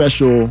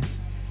 special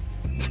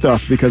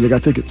stuff because they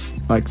got tickets.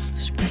 Like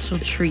special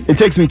treat. It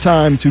takes me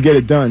time to get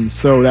it done,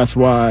 so that's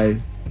why,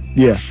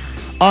 yeah.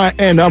 All right,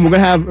 and we're going to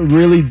have a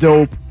really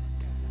dope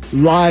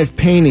live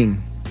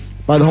painting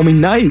by the homie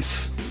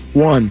Nice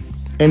One,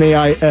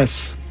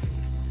 Nais.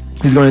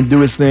 He's going to do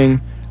his thing.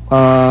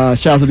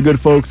 Shout out to the good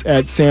folks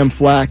at Sam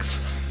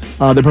Flax.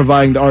 They're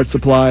providing the art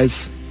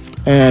supplies.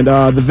 And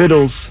the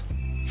vittles,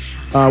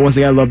 once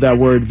again, I love that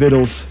word,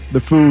 vittles, the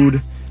food,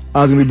 is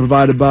going to be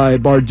provided by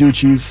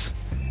Barducci's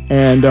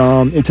and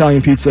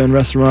Italian Pizza and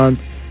Restaurant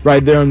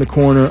right there in the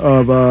corner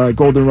of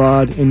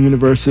Goldenrod and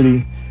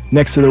University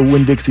next to the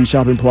Winn-Dixie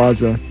Shopping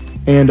Plaza.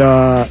 And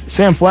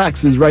Sam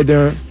Flax is right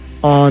there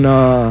on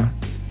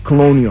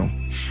Colonial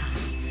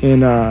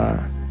in,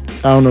 I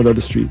don't know the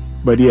other street.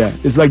 But yeah,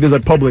 it's like there's a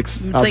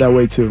Publix out that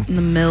way too. In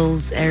the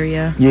Mills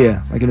area.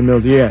 Yeah, like in the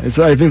Mills. Yeah, it's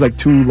I think like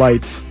 2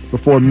 lights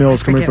before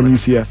Mills coming from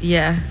UCF.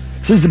 Yeah.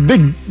 So it's a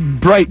big,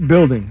 bright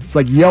building. It's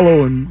like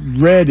yellow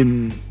and red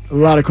and a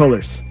lot of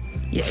colors.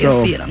 Yeah,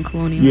 you'll see it on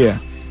Colonial. Yeah.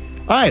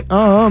 All right.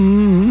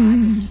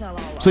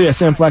 So yeah,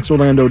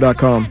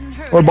 samflaxorlando.com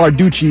or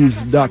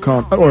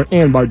barducci's.com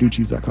and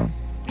barducci's.com.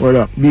 Word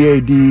up.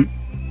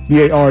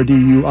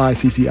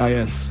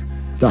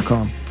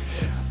 BARDUICCIS.com.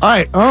 All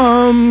right,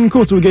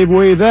 cool. So we gave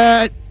away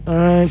that. All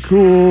right,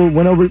 cool. I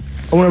went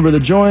over the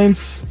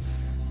joints.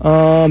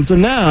 So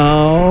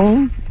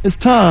now it's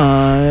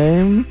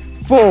time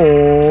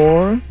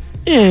for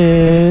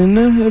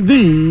In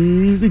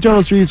These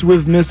Eternal Streets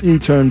with Miss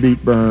Etern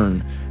Beat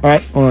Burn. All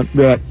right, hold on.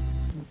 Be right back.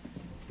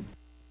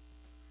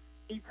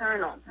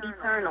 Eternal.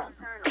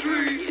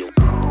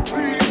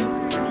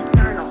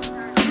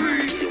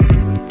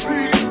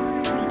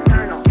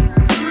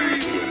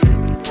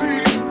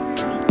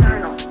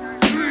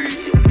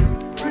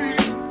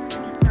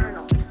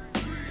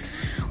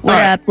 What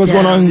right, up? What's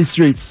going on in these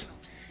streets?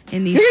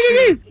 In these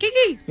streets.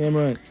 Kiki. Damn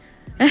right.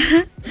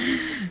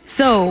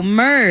 So,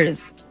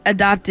 Murs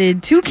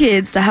adopted 2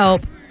 kids to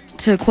help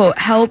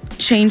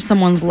change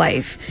someone's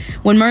life.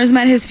 When Murs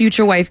met his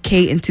future wife,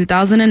 Kate, in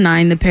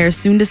 2009, the pair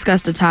soon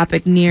discussed a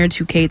topic near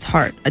to Kate's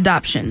heart,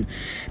 adoption.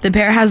 The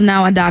pair has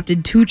now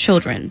adopted 2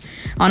 children.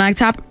 On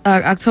October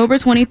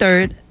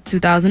 23rd,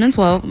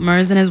 2012,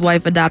 Murs and his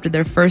wife adopted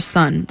their first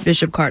son,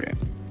 Bishop Carter.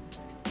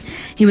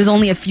 He was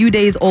only a few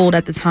days old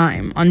at the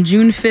time. On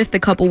June 5th, the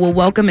couple will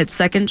welcome its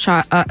second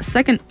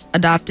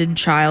adopted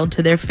child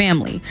to their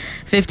family,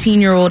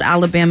 15-year-old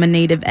Alabama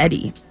native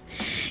Eddie.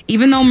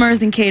 Even though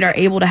Murs and Kate are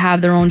able to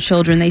have their own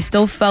children, they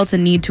still felt a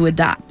need to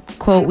adopt.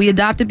 Quote, "We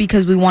adopted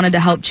because we wanted to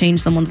help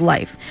change someone's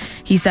life,"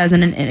 he says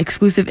in an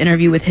exclusive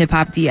interview with Hip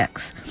Hop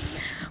DX.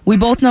 "We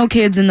both know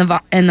kids in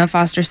the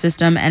foster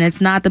system, and it's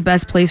not the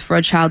best place for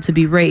a child to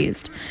be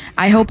raised.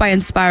 I hope I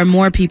inspire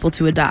more people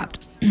to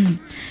adopt.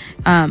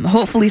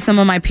 Hopefully some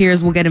of my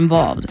peers will get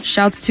involved.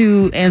 Shouts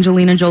to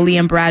Angelina Jolie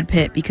and Brad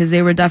Pitt because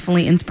they were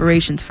definitely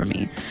inspirations for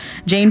me.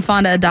 Jane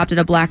Fonda adopted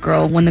a black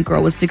girl when the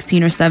girl was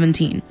 16 or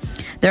 17.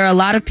 There are a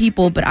lot of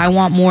people, but I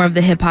want more of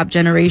the hip-hop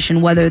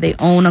generation, whether they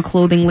own a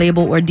clothing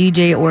label or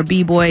DJ or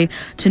b-boy,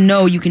 to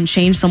know you can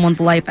change someone's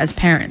life as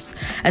parents,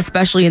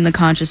 especially in the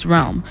conscious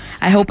realm.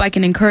 I hope I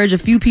can encourage a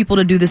few people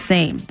to do the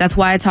same. That's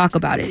why I talk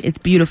about it. It's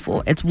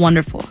beautiful. It's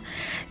wonderful."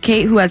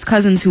 Kate, who has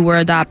cousins who were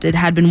adopted,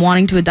 had been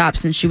wanting to adopt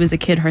since she was a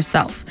kid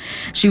herself.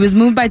 She was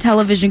moved by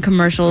television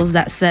commercials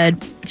that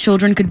said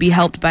children could be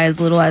helped by as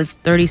little as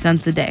 30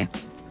 cents a day.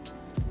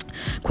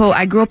 Quote,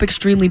 "I grew up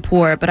extremely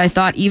poor, but I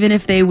thought even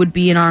if they would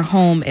be in our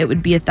home, it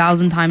would be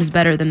 1,000 times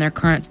better than their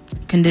current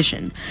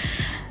condition."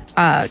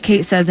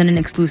 Kate says in an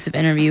exclusive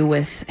interview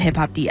with Hip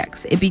Hop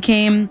DX. "It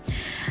became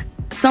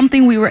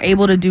something we were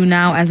able to do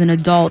now as an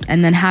adult,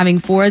 and then having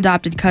 4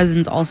 adopted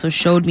cousins also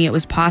showed me it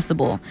was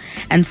possible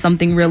and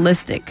something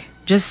realistic.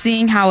 Just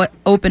seeing how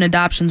open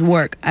adoptions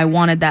work, I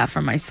wanted that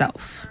for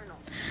myself."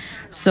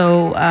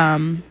 So,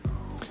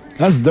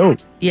 that's dope.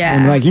 Yeah.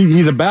 And like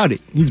he's about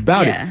it. He's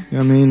about it.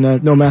 I mean,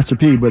 no Master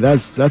P, but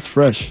that's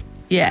fresh.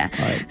 Yeah.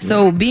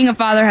 So being a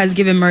father has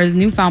given Murs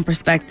newfound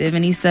perspective,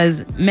 and he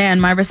says,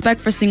 "Man, my respect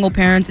for single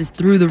parents is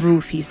through the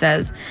roof," he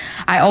says.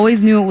 "I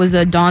always knew it was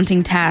a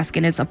daunting task,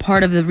 and it's a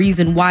part of the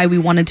reason why we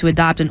wanted to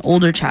adopt an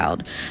older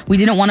child. We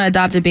didn't want to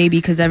adopt a baby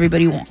because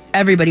everybody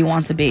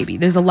wants a baby.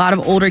 There's a lot of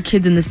older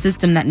kids in the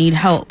system that need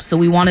help, so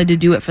we wanted to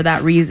do it for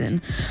that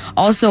reason.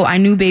 Also, I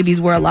knew babies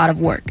were a lot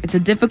of work. It's a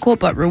difficult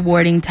but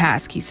rewarding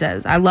task," he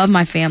says. "I love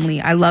my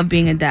family. I love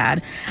being a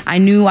dad. I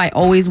knew I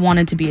always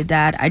wanted to be a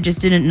dad. I just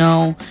didn't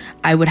know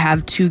I would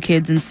have 2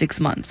 kids in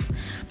 6 months,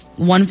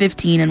 1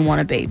 15 and 1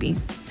 a baby."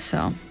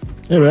 So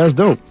yeah, but that's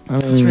dope.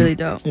 It's really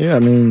dope. Yeah, I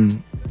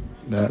mean,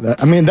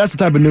 that's the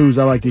type of news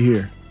I like to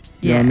hear.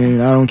 You know what I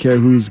mean, I don't care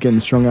who's getting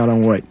strung out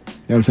on what. You know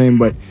what I'm saying?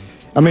 But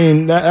I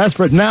mean, that's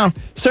for now.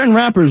 Certain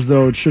rappers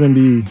though shouldn't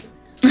be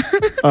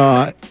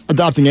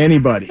adopting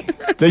anybody.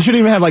 They shouldn't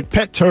even have like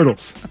pet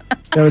turtles. You know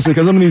what I'm saying?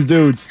 Because some of these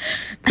dudes,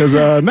 because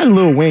imagine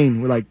Lil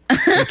Wayne with like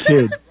a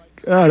kid.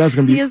 That's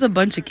gonna be. He has a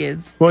bunch of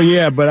kids. Well,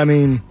 yeah, but I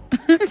mean,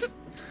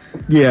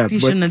 yeah, you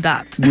shouldn't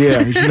adopt.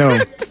 Yeah,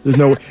 no, there's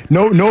no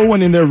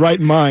one in their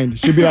right mind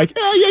should be like,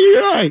 "Oh yeah,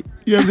 you're right."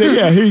 You know what I'm saying?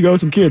 Yeah, here you go,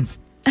 some kids.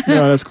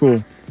 No, that's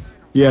cool.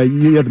 Yeah,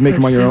 you have to make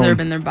them on your own.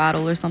 Scissor in their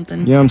bottle or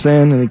something. You know what I'm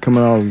saying? And they come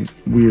out all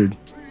weird.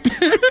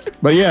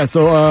 But yeah,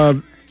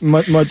 so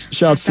much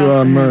shouts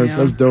to Murs.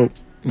 That's dope.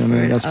 You know what I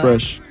mean? That's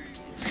fresh.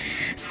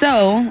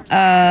 So,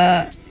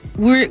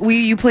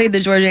 you played the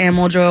Georgia Ann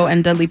Muldrow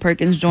and Dudley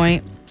Perkins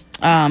joint.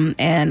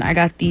 And I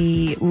got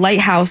the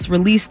Lighthouse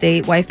release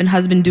date. Wife and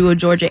husband duo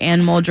Georgia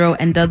Ann Muldrow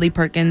and Dudley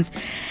Perkins,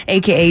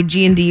 aka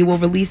G&D, will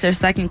release their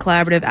second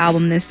collaborative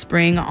album this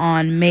spring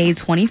on May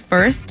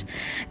 21st.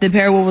 The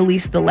pair will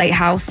release the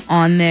Lighthouse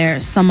on their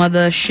Some of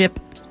the Ship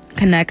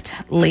Connect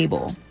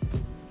label.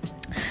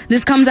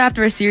 This comes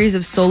after a series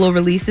of solo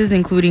releases,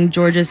 including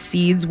Georgia's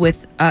Seeds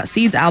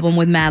album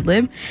with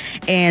Madlib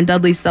and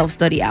Dudley's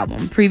self-study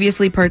album.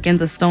 Previously,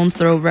 Perkins, a Stone's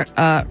Throw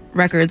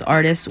Records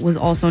artist, was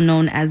also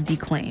known as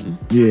Declaim.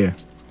 Yeah.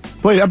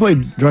 I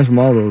played joints from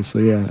all those, so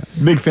yeah.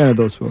 Big fan of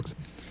those folks.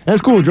 And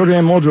it's cool. Georgia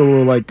Ann Muldrow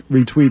will like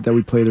retweet that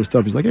we play their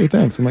stuff. She's like, "Hey,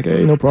 thanks." I'm like,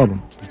 "Hey, no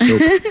problem." It's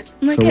dope.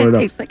 I'm like, so "Hey, word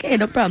thanks." up. Like, "Hey,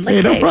 no problem." Like,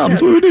 "Hey, no problem.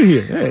 That's what we do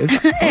here. Hey, it's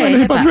hey, the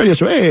Hip Hop Radio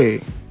Show.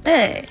 Hey.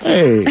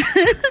 Hey.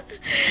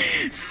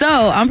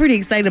 So I'm pretty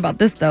excited about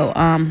this though.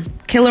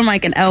 Killer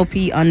Mike and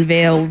LP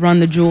unveil Run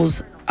the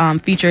Jewels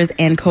features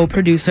and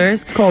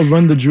co-producers. It's called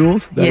Run the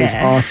Jewels. That is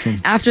awesome.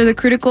 After the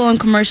critical and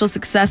commercial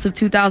success of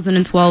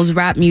 2012's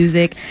rap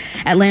music,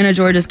 Atlanta,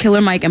 Georgia's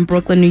Killer Mike and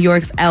Brooklyn, New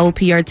York's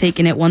LP are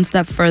taking it one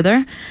step further.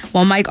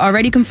 While Mike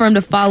already confirmed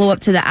a follow-up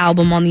to the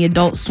album on the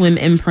Adult Swim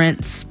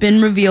imprint, Spin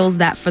reveals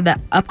that for the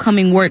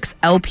upcoming works,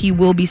 LP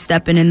will be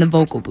stepping in the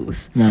vocal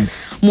booth.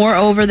 Nice.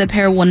 Moreover, the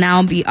pair will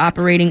now be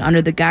operating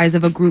under the guise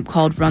of a group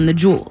called Run the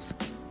Jewels.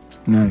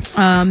 Nice.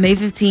 May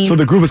 15th. So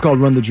the group is called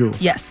Run the Jewels.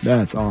 Yes.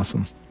 That's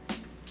awesome.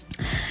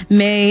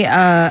 May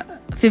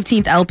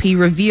 15th LP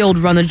revealed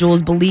Run the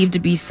Jewels, believed to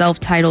be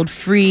self-titled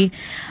free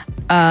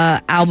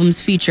albums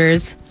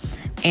features,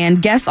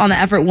 and guests on the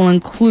effort will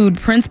include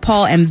Prince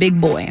Paul and Big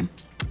Boy.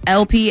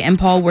 LP and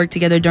Paul worked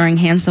together during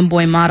Handsome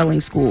Boy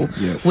modeling school,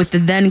 with the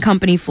then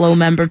company Flow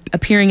member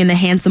appearing in the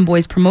Handsome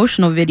Boys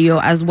promotional video,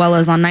 as well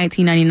as on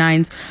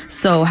 1999's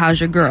So How's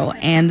Your Girl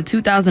and the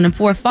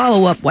 2004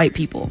 follow-up White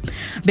People.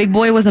 Big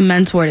Boy was a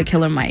mentor to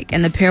Killer Mike,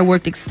 and the pair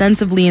worked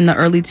extensively in the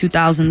early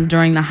 2000s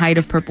during the height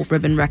of Purple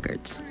Ribbon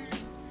Records.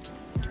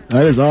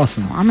 That is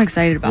awesome. So I'm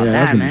excited about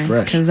that, man,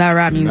 because that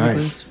rap music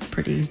was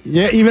pretty.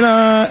 Yeah, even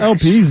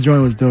LP's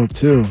joint was dope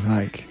too.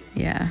 Like,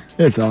 yeah,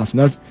 it's awesome.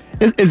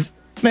 It's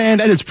man,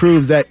 that just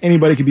proves that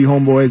anybody could be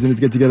homeboys and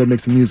just get together and make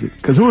some music.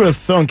 Because who would have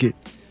thunk it?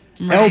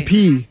 Right.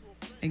 LP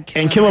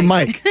and Killer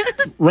Mike.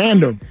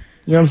 Random.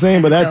 You know what I'm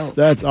saying? But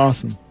that's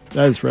awesome.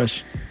 That is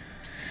fresh.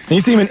 And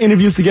you see them in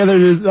interviews together.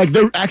 Like,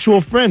 they're actual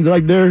friends.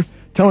 They're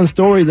telling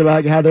stories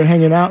about how they're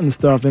hanging out and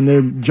stuff, and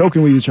they're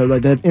joking with each other.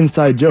 Like, they have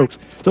inside jokes.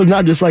 So it's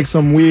not just like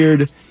some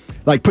weird,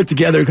 like, put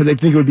together because they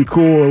think it would be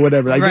cool or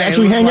whatever. Like, they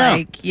actually hang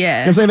out. Yeah. You know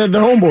what I'm saying?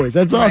 They're homeboys.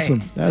 That's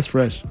awesome. That's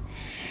fresh.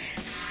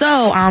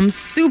 So I'm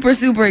super,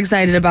 super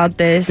excited about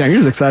this. Damn, you're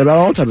just excited about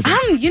all type of things.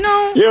 I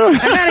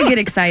gotta get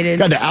excited.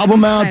 Got the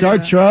album out,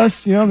 Dark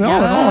Trust. You know,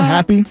 all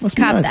happy. Must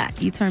be Cop nice. that.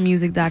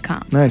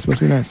 eTurnmusic.com. Nice,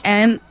 must be nice.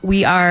 And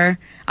we are.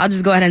 I'll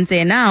just go ahead and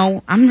say it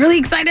now. I'm really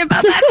excited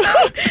about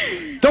that.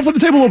 Don't flip the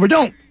table over.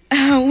 Don't.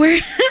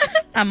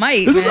 I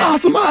might. This is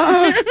awesome.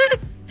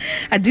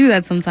 I do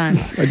that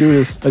sometimes. I do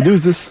this. Shout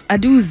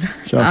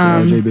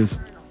out to RJ Biz.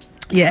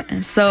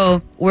 Yeah,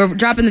 so we're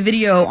dropping the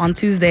video on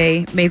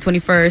Tuesday, May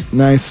 21st.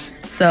 Nice.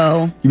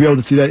 So you'll be able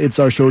to see that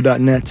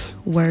it'sourshow.net.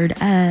 Word up.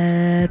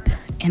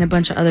 And a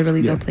bunch of other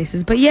really dope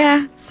places. But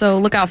yeah, so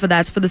look out for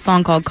that. It's for the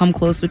song called Come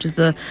Close, which is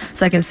the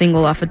second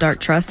single off of Dark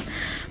Trust.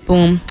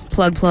 Boom.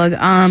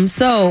 Plug.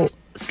 So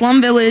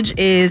Slum Village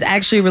is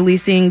actually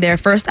releasing their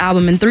first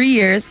album in 3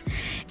 years.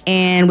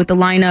 And with the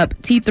lineup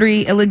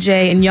T3, Illa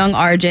J, and Young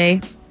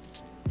RJ.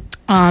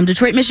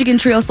 Detroit, Michigan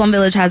trio Slum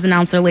Village has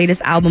announced their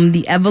latest album,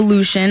 The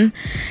Evolution.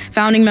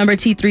 Founding member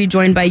T3,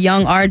 joined by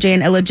Young RJ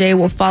and Illa J,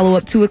 will follow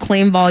up 2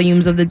 acclaimed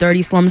volumes of the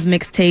Dirty Slums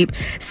mixtape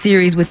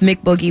series with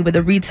Mick Boogie with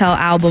a retail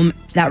album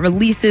that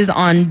releases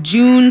on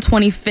June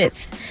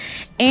 25th.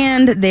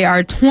 And they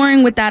are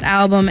touring with that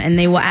album, and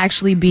they will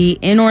actually be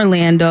in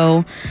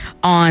Orlando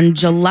on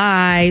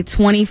July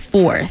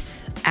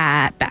 24th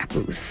at Back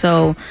Booth.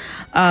 So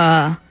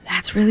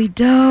that's really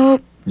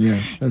dope. Yeah,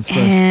 that's fresh.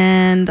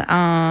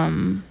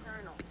 And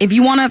if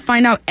you want to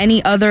find out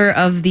any other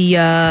of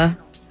the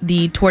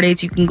tour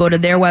dates, you can go to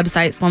their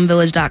website,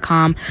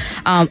 slumvillage.com.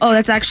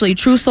 That's actually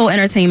True Soul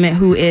Entertainment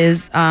who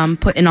is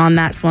putting on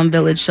that Slum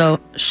Village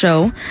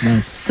show.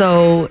 Nice.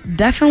 So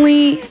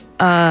definitely,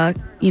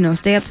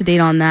 stay up to date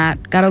on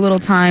that. Got a little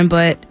time,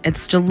 but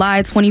it's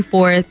July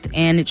 24th,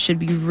 and it should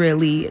be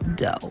really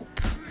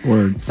dope.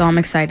 Word. So I'm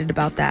excited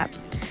about that.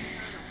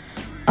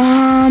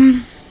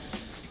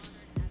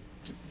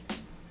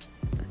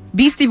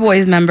 Beastie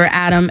Boys member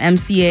Adam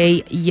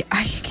MCA,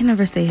 I can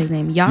never say his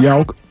name,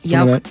 Yauk,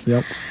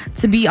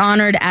 to be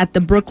honored at the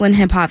Brooklyn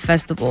Hip Hop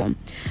Festival.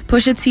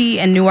 Pusha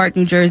T and Newark,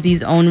 New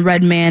Jersey's own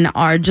Redman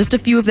are just a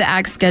few of the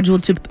acts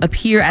scheduled to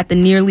appear at the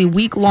nearly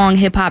week-long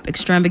hip hop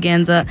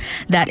extravaganza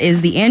that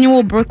is the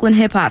annual Brooklyn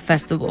Hip Hop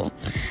Festival.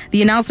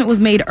 The announcement was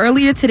made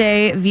earlier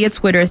today via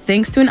Twitter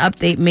thanks to an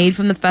update made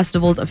from the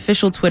festival's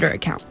official Twitter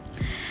account.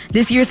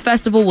 This year's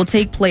festival will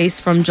take place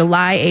from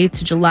July 8th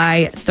to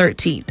July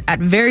 13th at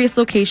various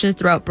locations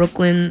throughout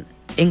Brooklyn,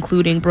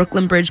 including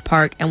Brooklyn Bridge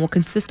Park, and will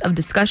consist of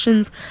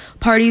discussions,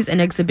 parties, and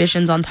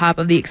exhibitions on top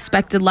of the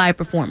expected live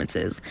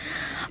performances.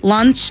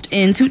 Launched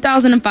in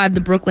 2005,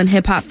 the Brooklyn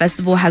Hip Hop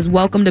Festival has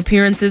welcomed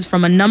appearances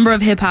from a number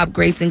of hip hop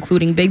greats,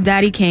 including Big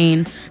Daddy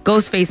Kane,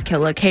 Ghostface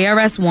Killah,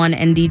 KRS-One,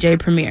 and DJ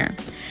Premier.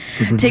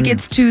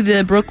 Tickets to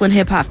the Brooklyn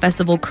Hip Hop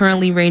Festival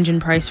currently range in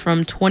price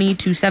from $20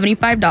 to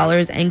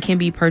 $75 and can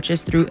be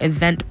purchased through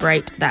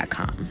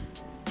eventbrite.com.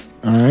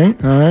 All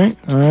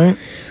right.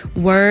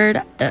 Word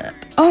up.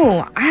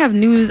 Oh, I have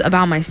news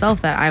about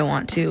myself that I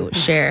want to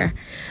share.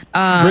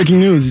 Breaking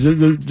news,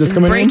 just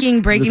coming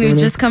in? Breaking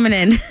news, just coming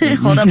in.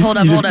 Hold up.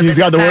 You just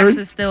got the word?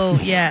 Is still,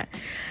 yeah.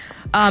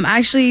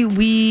 Actually,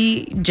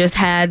 we just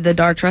had the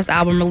Dark Trust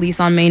album release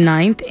on May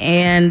 9th,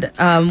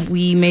 and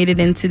we made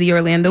it into the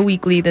Orlando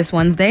Weekly this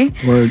Wednesday.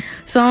 Word.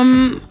 So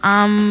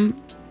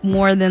I'm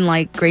more than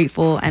like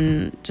grateful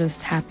and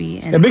just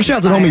happy. And Yeah, big shout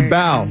out to the homie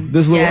Bow.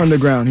 This little Yes.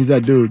 underground. He's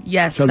that dude.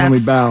 Yes, Shout out to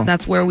homie Bow.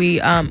 that's where we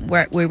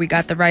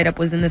got the write up,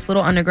 was in this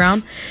little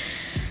underground.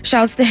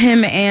 Shouts to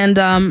him, and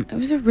it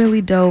was a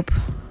really dope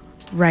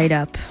write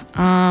up.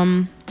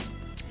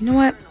 You know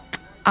what?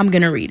 I'm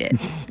gonna read it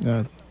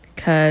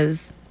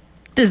because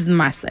this is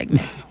my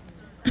segment.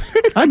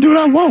 I do what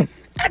I want.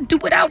 I do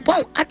what I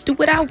want. I do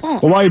what I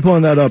want. Well, why are you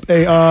pulling that up?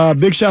 Hey,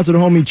 big shout out to the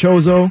homie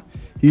Chozo.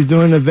 He's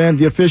doing an event,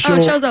 the official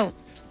Chozo.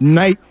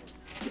 Night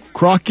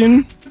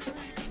Rockin'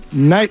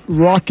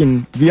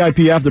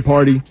 VIP after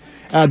party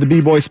at the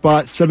B-Boy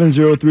Spot,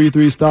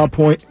 7033 Style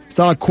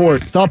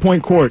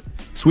Point Court,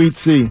 Suite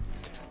C.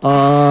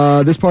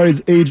 This party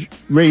is age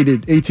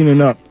rated 18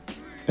 and up,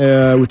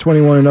 with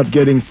 21 and up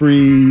getting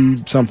free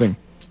something.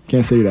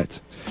 Can't say that.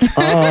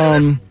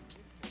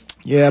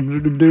 Yeah,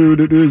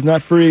 it's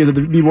not free. It's at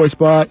the B-Boy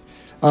Spot.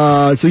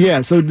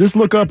 So just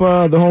look up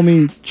the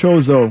homie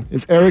Chozo.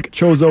 It's Eric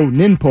Chozo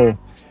Ninpo,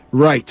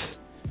 right?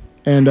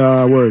 And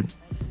word.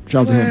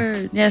 Shouts to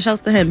him. Yeah,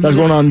 shouts to him. That's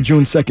going on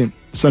June 2nd,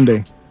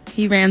 Sunday.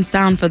 He ran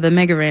sound for the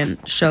Mega Ran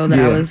show that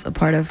I was a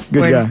part of.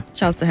 Good Word. guy.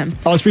 Shouts to him.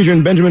 I was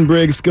featuring Benjamin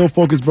Briggs, Skill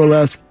Focus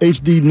Burlesque,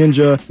 HD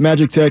Ninja,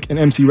 Magic Tech, and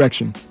MC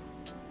Rection.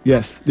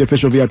 Yes, the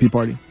official VIP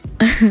party.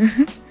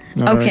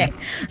 All Okay, right.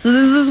 so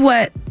this is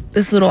what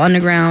this little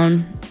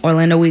underground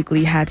Orlando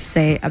Weekly had to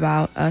say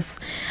about us.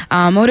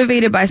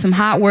 Motivated by some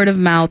hot word of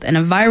mouth and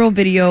a viral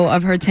video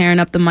of her tearing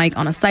up the mic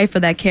on a cypher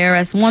that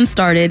KRS-One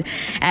started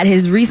at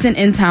his recent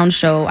in-town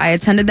show, I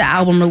attended the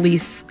album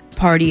release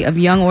party of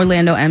young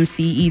Orlando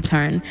MC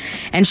E-Turn,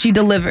 and she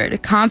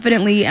delivered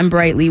confidently and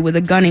brightly with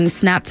a gunning,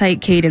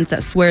 snap-tight cadence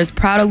that swears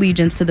proud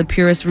allegiance to the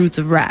purest roots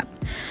of rap.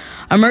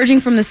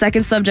 Emerging from the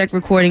Second Subject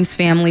Recordings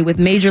family with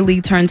major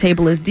league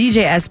turntablist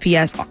DJ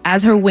SPS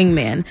as her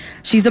wingman,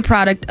 she's a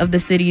product of the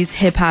city's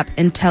hip-hop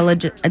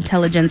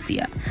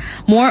intelligentsia.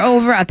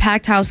 Moreover, a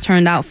packed house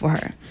turned out for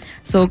her.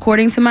 So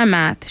according to my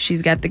math,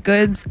 she's got the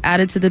goods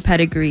added to the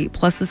pedigree,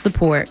 plus the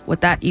support. What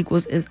that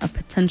equals is a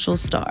potential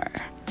star.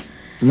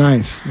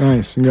 Nice.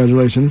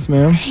 Congratulations,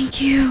 ma'am.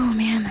 Thank you,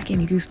 man. That gave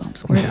me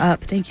goosebumps. Word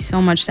up. Thank you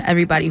so much to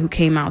everybody who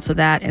came out to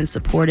that and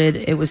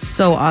supported. It was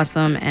so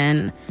awesome,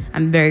 and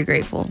I'm very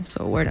grateful.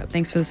 So word up.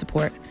 Thanks for the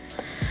support.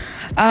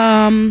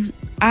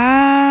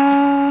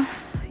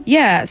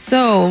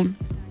 So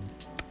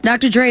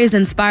Dr. Dre is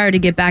inspired to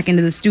get back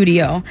into the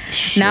studio.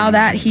 Now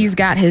that he's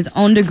got his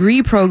own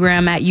degree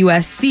program at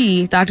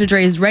USC, Dr.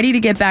 Dre is ready to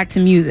get back to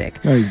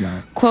music. No, he's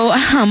not. Quote,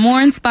 I'm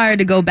more inspired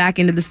to go back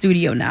into the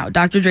studio now,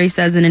 Dr. Dre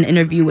says in an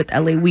interview with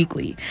LA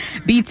Weekly.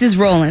 Beats is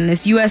rolling.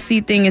 This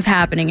USC thing is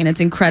happening, and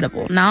it's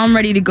incredible. Now I'm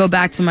ready to go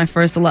back to my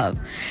first love.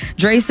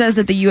 Dre says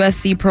that the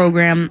USC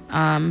program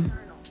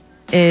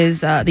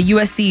is the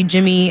USC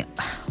Jimmy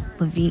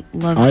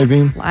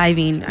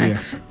Iovine.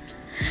 Yes.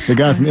 The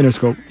guy from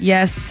Interscope.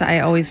 Yes,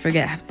 I always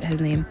forget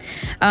his name.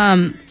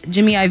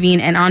 Jimmy Iovine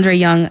and Andre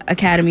Young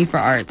Academy for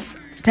Arts,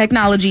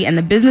 Technology, and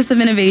the Business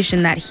of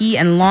Innovation that he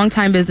and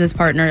longtime business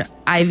partner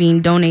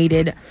Iovine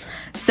donated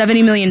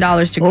 $70 million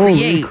to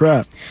create. Holy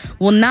crap.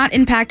 Will not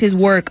impact his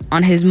work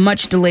on his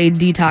much delayed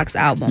Detox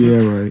album.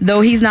 Yeah, right.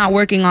 Though he's not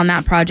working on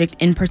that project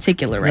in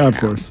particular right now. Of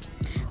course.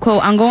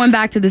 Quote, I'm going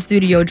back to the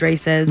studio, Dre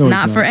says, No,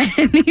 not for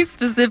any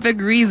specific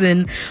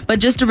reason, but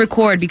just to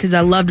record because I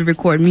love to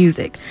record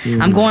music. Yeah.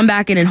 I'm going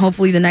back in, and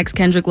hopefully the next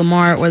Kendrick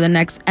Lamar or the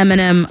next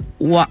Eminem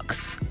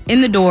walks in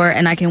the door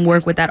and I can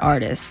work with that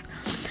artist.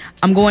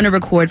 I'm going to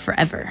record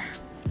forever.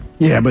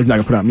 Yeah, but he's not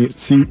going to put out music.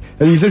 See,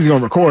 he says he's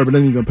going to record, but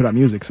then he's going to put out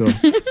music, so.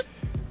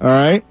 All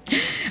right.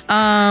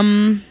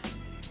 I'm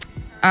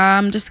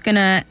just going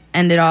to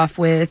end it off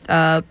with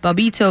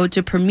Bobbito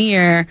to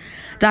premiere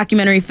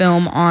documentary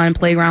film on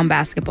playground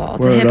basketball.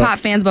 To hip-hop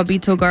fans,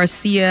 Bobbito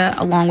Garcia,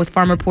 along with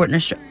former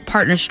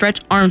partner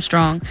Stretch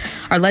Armstrong,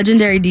 are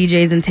legendary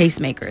DJs and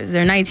tastemakers.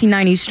 Their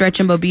 1990s Stretch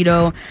and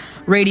Bobbito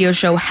radio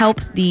show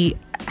helped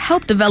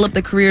develop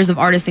the careers of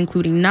artists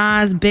including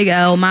Nas, Big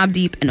L, Mobb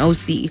Deep, and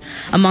OC,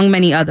 among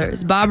many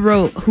others. Bob,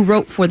 who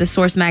wrote for The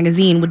Source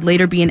magazine, would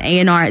later be an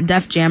A&R at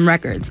Def Jam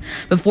Records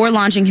before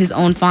launching his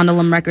own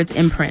Fondulum Records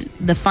imprint.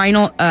 The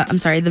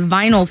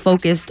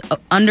vinyl-focused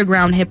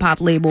underground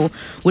hip-hop label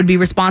would be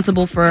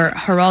responsible for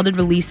heralded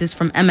releases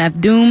from MF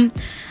Doom,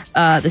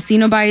 the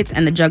Cenobites,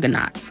 and the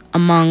Juggernauts,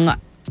 among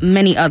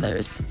many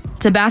others.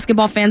 To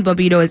basketball fans,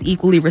 Bobbito is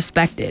equally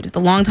respected. The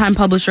longtime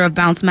publisher of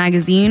Bounce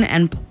magazine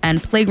and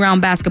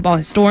playground basketball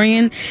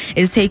historian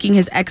is taking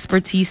his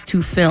expertise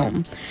to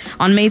film.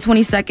 On May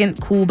 22nd,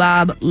 Cool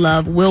Bob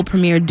Love will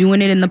premiere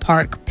Doing It in the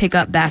Park,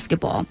 Pickup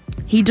Basketball.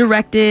 He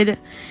directed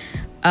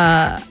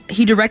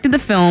the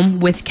film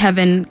with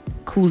Kevin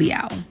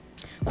Cooliow.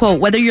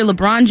 Quote, whether you're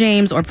LeBron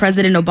James or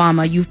President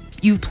Obama,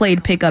 you've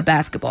played pickup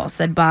basketball,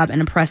 said Bob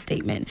in a press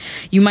statement.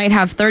 You might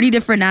have 30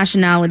 different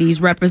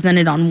nationalities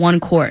represented on one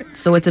court,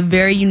 so it's a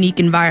very unique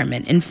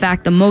environment. In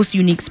fact, the most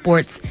unique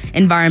sports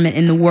environment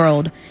in the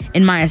world,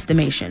 in my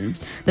estimation.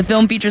 The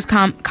film features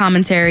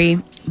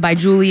commentary by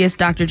Julius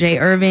Dr. J.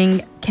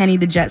 Irving, Kenny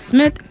the Jet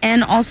Smith,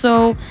 and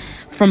also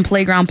from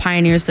playground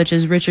pioneers such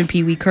as Richard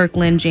Pee Wee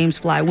Kirkland, James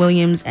Fly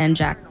Williams, and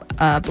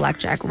Black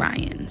Jack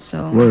Ryan.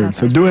 So Word.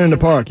 So do it in the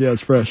park. Yeah,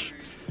 it's fresh.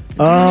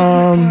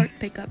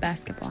 Pick up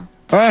basketball.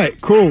 All right,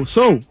 cool.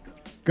 So,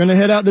 gonna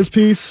head out this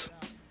piece.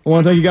 I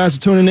want to thank you guys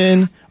for tuning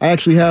in. I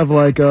actually have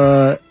like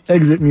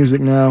exit music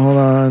now. Hold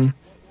on.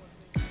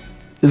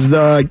 This is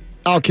the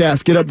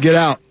Outkast, Get Up, Get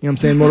Out. You know what I'm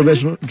saying?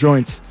 Motivational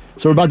joints.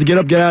 So we're about to get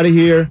up, get out of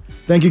here.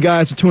 Thank you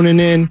guys for tuning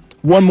in.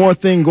 One more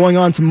thing going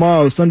on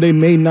tomorrow, Sunday,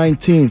 May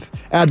 19th,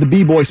 at the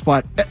B-Boy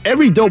Spot.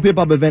 Every dope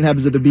hip-hop event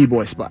happens at the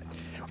B-Boy Spot.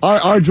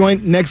 Our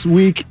joint next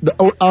week,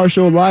 our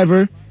show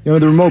Liver, the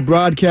remote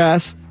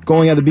broadcast,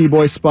 going at the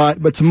B-Boy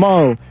Spot. But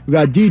tomorrow, we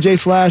got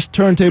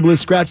DJ/turntablist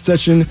scratch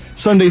session,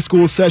 Sunday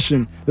school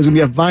session. There's going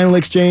to be a vinyl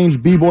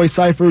exchange, B-Boy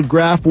Cypher,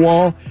 graph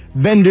wall,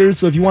 vendors.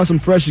 So if you want some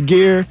fresh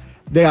gear,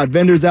 they got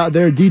vendors out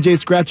there, DJ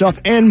scratch off,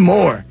 and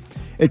more.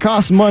 It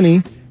costs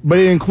money, but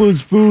it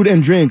includes food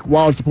and drink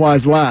while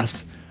supplies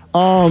last.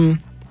 So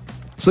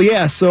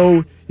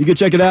you can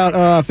check it out,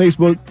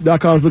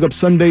 facebook.com, look up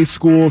Sunday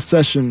School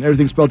Session.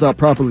 Everything's spelled out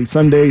properly,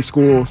 Sunday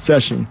School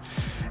Session.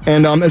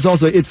 And it's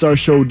also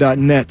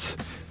it'sourshow.net.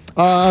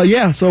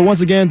 So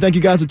once again, thank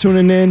you guys for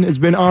tuning in. It's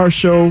been our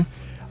show.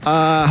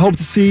 Hope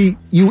to see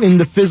you in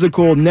the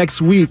physical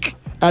next week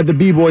at the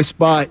B-Boy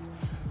Spot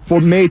for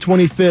May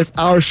 25th,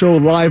 our show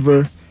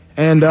Liver.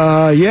 And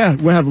we're going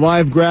to have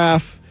live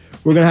graph.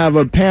 We're going to have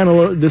a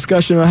panel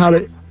discussion on how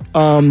to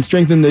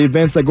strengthen the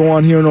events that go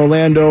on here in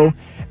Orlando.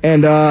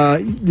 And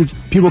just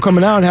people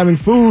coming out and having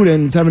food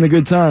and just having a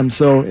good time.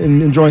 So,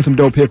 and enjoying some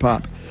dope hip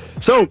hop.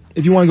 So,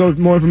 if you want to go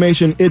for more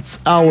information,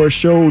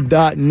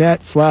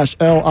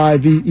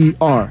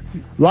 it'sourshow.net/LIVER.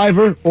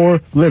 Liver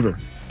or liver.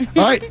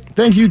 All right.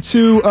 Thank you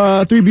to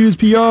 3 Beauties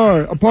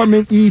PR,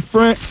 Apartment E.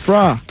 Fra,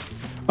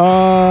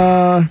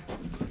 the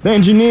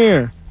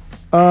engineer.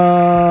 Who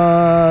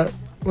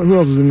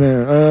else is in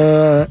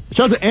there?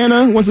 Shout out to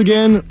Anna once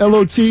again,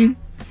 LOT. You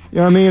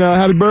know what I mean?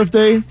 Happy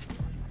birthday.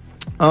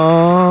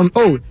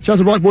 Shout out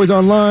to Rock Boys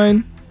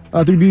Online.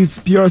 3 Beauties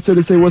PR said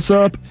to say what's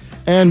up.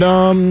 And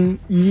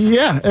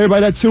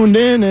everybody that tuned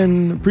in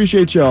and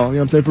appreciate y'all. You know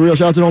what I'm saying? For real.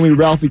 Shout out to the homie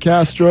Ralphie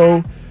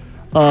Castro.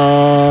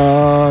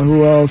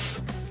 Who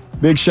else?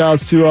 Big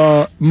shouts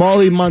to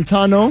Molly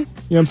Montano. You know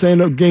what I'm saying?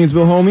 The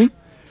Gainesville homie.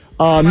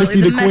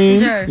 Misty the Queen.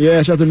 Messenger.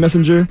 Yeah, shout out to the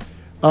Messenger.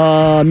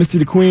 Misty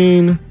the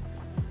Queen.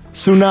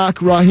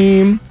 Sunak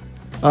Rahim.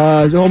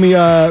 Homie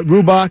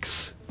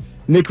Rubox.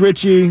 Nick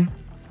Ritchie.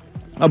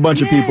 A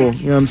bunch of people.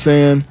 You know what I'm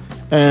saying?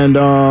 And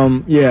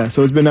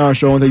so it's been our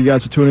show. And thank you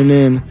guys for tuning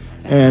in.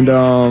 And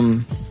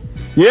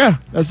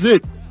that's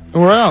it.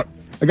 And we're out.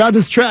 I got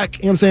this track,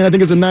 you know what I'm saying? I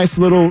think it's a nice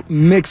little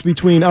mix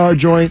between our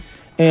joint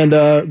and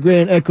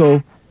Grand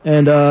Echo.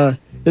 And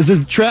it's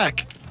this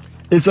track.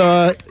 It's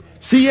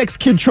CX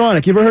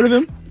Kidtronic. You ever heard of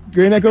him?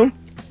 Grand Echo?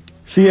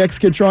 CX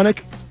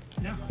Kidtronic?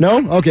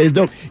 No? Okay, it's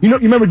dope. You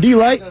remember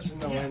D-Light?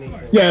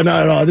 Yeah,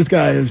 not at all. This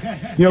guy is,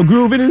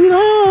 grooving in his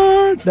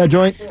heart. That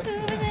joint.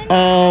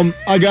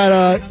 I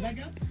got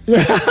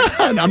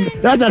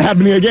that's not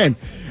happening again.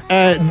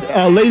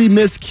 Lady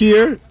Miss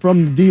Kier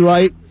from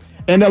D-Light,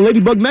 and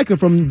Ladybug Mecca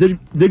from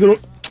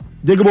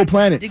Diggable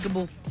Planets.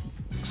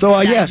 So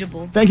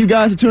thank you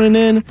guys for tuning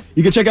in.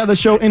 You can check out the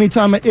show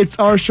anytime at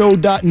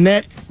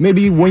it'sourshow.net.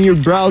 Maybe when you're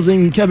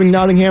browsing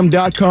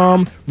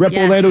KevinNottingham.com,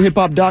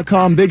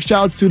 RepOrlandoHipHop.com. Big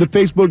shouts to the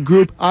Facebook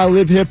group I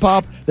Live Hip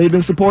Hop. They've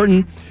been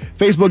supporting.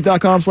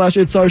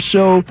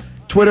 Facebook.com/it'sourshow.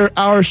 Twitter,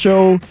 Our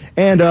Show,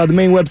 and the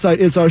main website,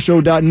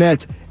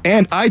 it'sourshow.net,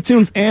 and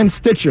iTunes and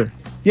Stitcher.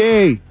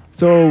 Yay!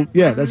 So,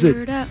 that's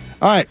it. All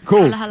right,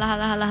 cool. All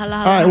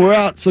right, we're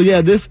out. So,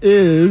 this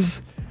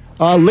is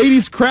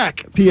Ladies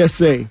Crack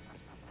PSA.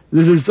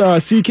 This is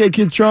CK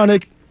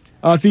Kidtronic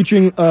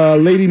featuring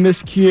Lady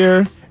Miss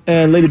Kier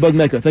and Ladybug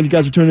Mecca. Thank you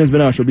guys for tuning in. It's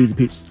been our show. Beezy,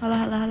 peace.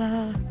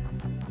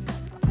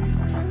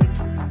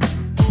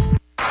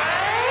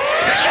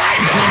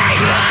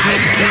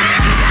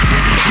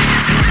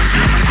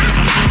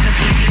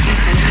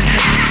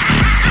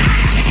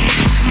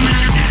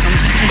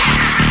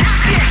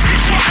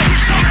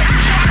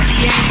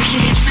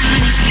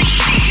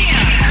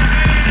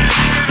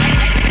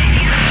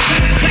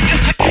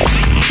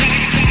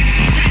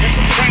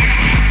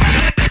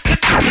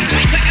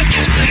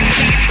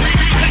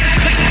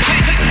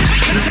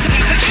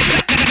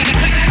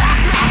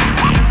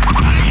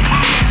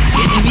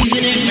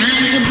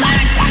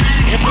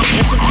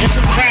 It's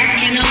a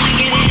crack, you know, I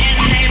get it in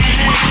the neighborhood.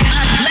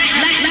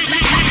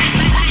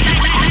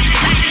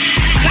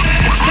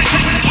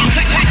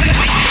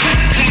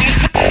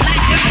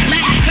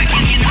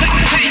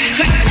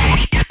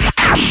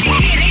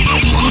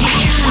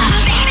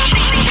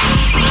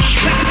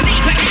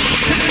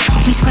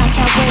 We scratch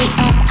our way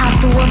up out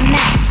through a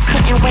mess.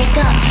 Couldn't wake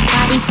up,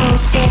 body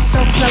froze, fist so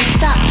close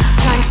up.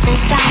 Plunged and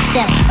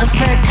sidestep,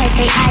 avert cause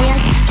they eye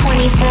us.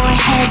 24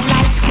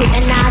 headlights,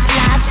 scrutinize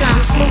lives. I'm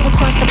smooth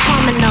across the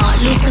promenade,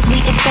 loose cause we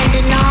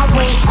defending our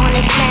weight on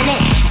this planet.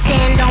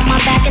 Stand on my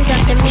back and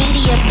duck the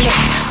media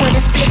blitz. With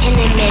a split in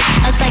the mid,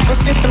 a psycho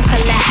system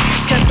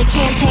collapse. Drug the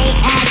campaign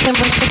ads and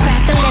rush the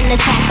crackling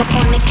attack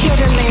upon the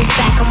kitterlings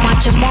back and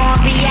watch them all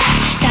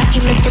react.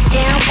 Document the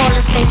downfall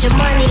and spend your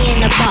money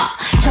in a bar.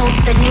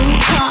 Toast a new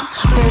car,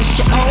 roast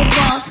your old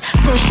boss.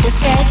 Push the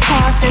said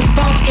car, says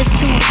bunk is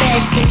 2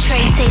 beds and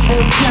tray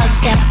table plugs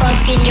that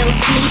bug in your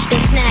sleep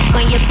and snack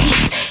on your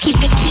peeps. Keep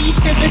your keys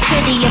to the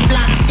city, your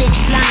block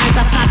stitched lines.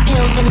 I pop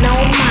pills and no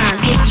mind,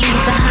 give you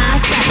the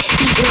hindsight.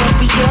 The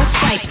Oreo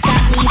stripes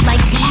got me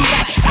like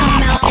D-Right.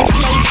 Come out and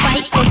play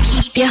fight, but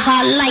keep your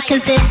heart light,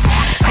 cause it's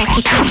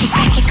cracky, cracky,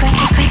 cracky,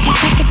 cracky, cracky,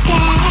 cracky,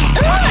 dad.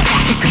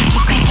 Cracky, cracky,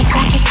 cracky,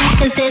 cracky, cracky,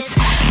 cause it's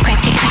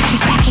cracky, cracky,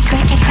 cracky,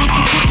 cracky,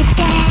 cracky, cracky,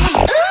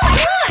 dad.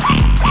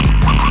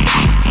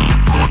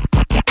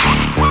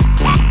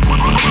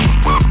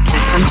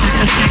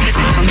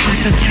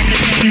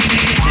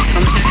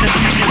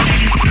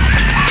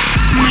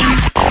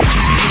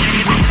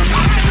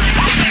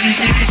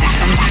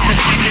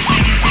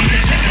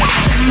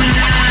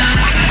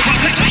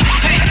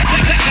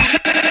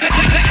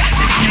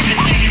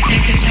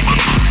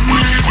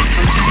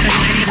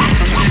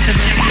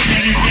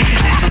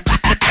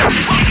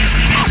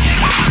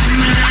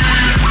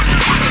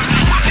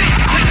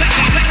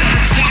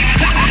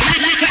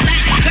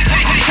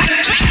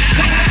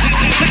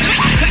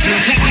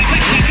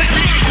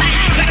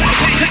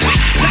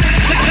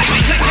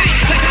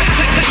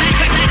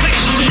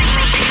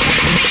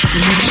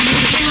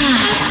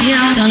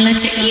 Don't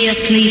let your ears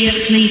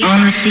sleep on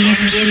the sea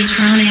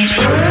schizophrenic.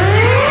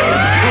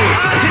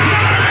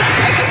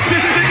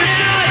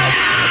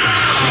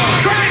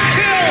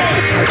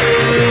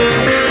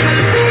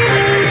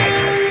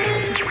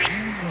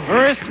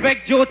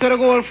 Respect due to the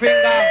gold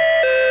finger.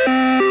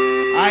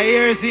 I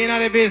hear seen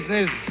on the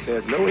business.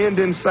 There's no end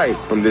in sight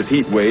from this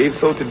heat wave,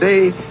 so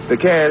today the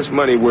cash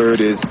money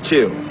word is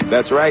chill.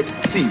 That's right,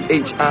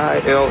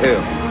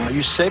 C-H-I-L-L. Are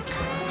you sick?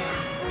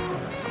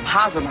 I'm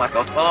hazard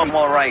myself, I'm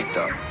all right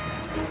though.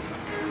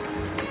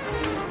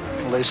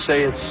 Well, they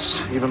say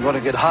it's even going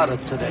to get hotter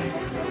today.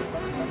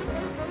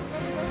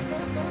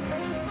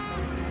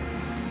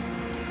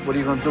 What are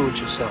you going to do with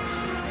yourself?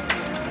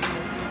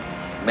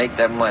 Make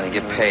that money,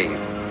 get paid.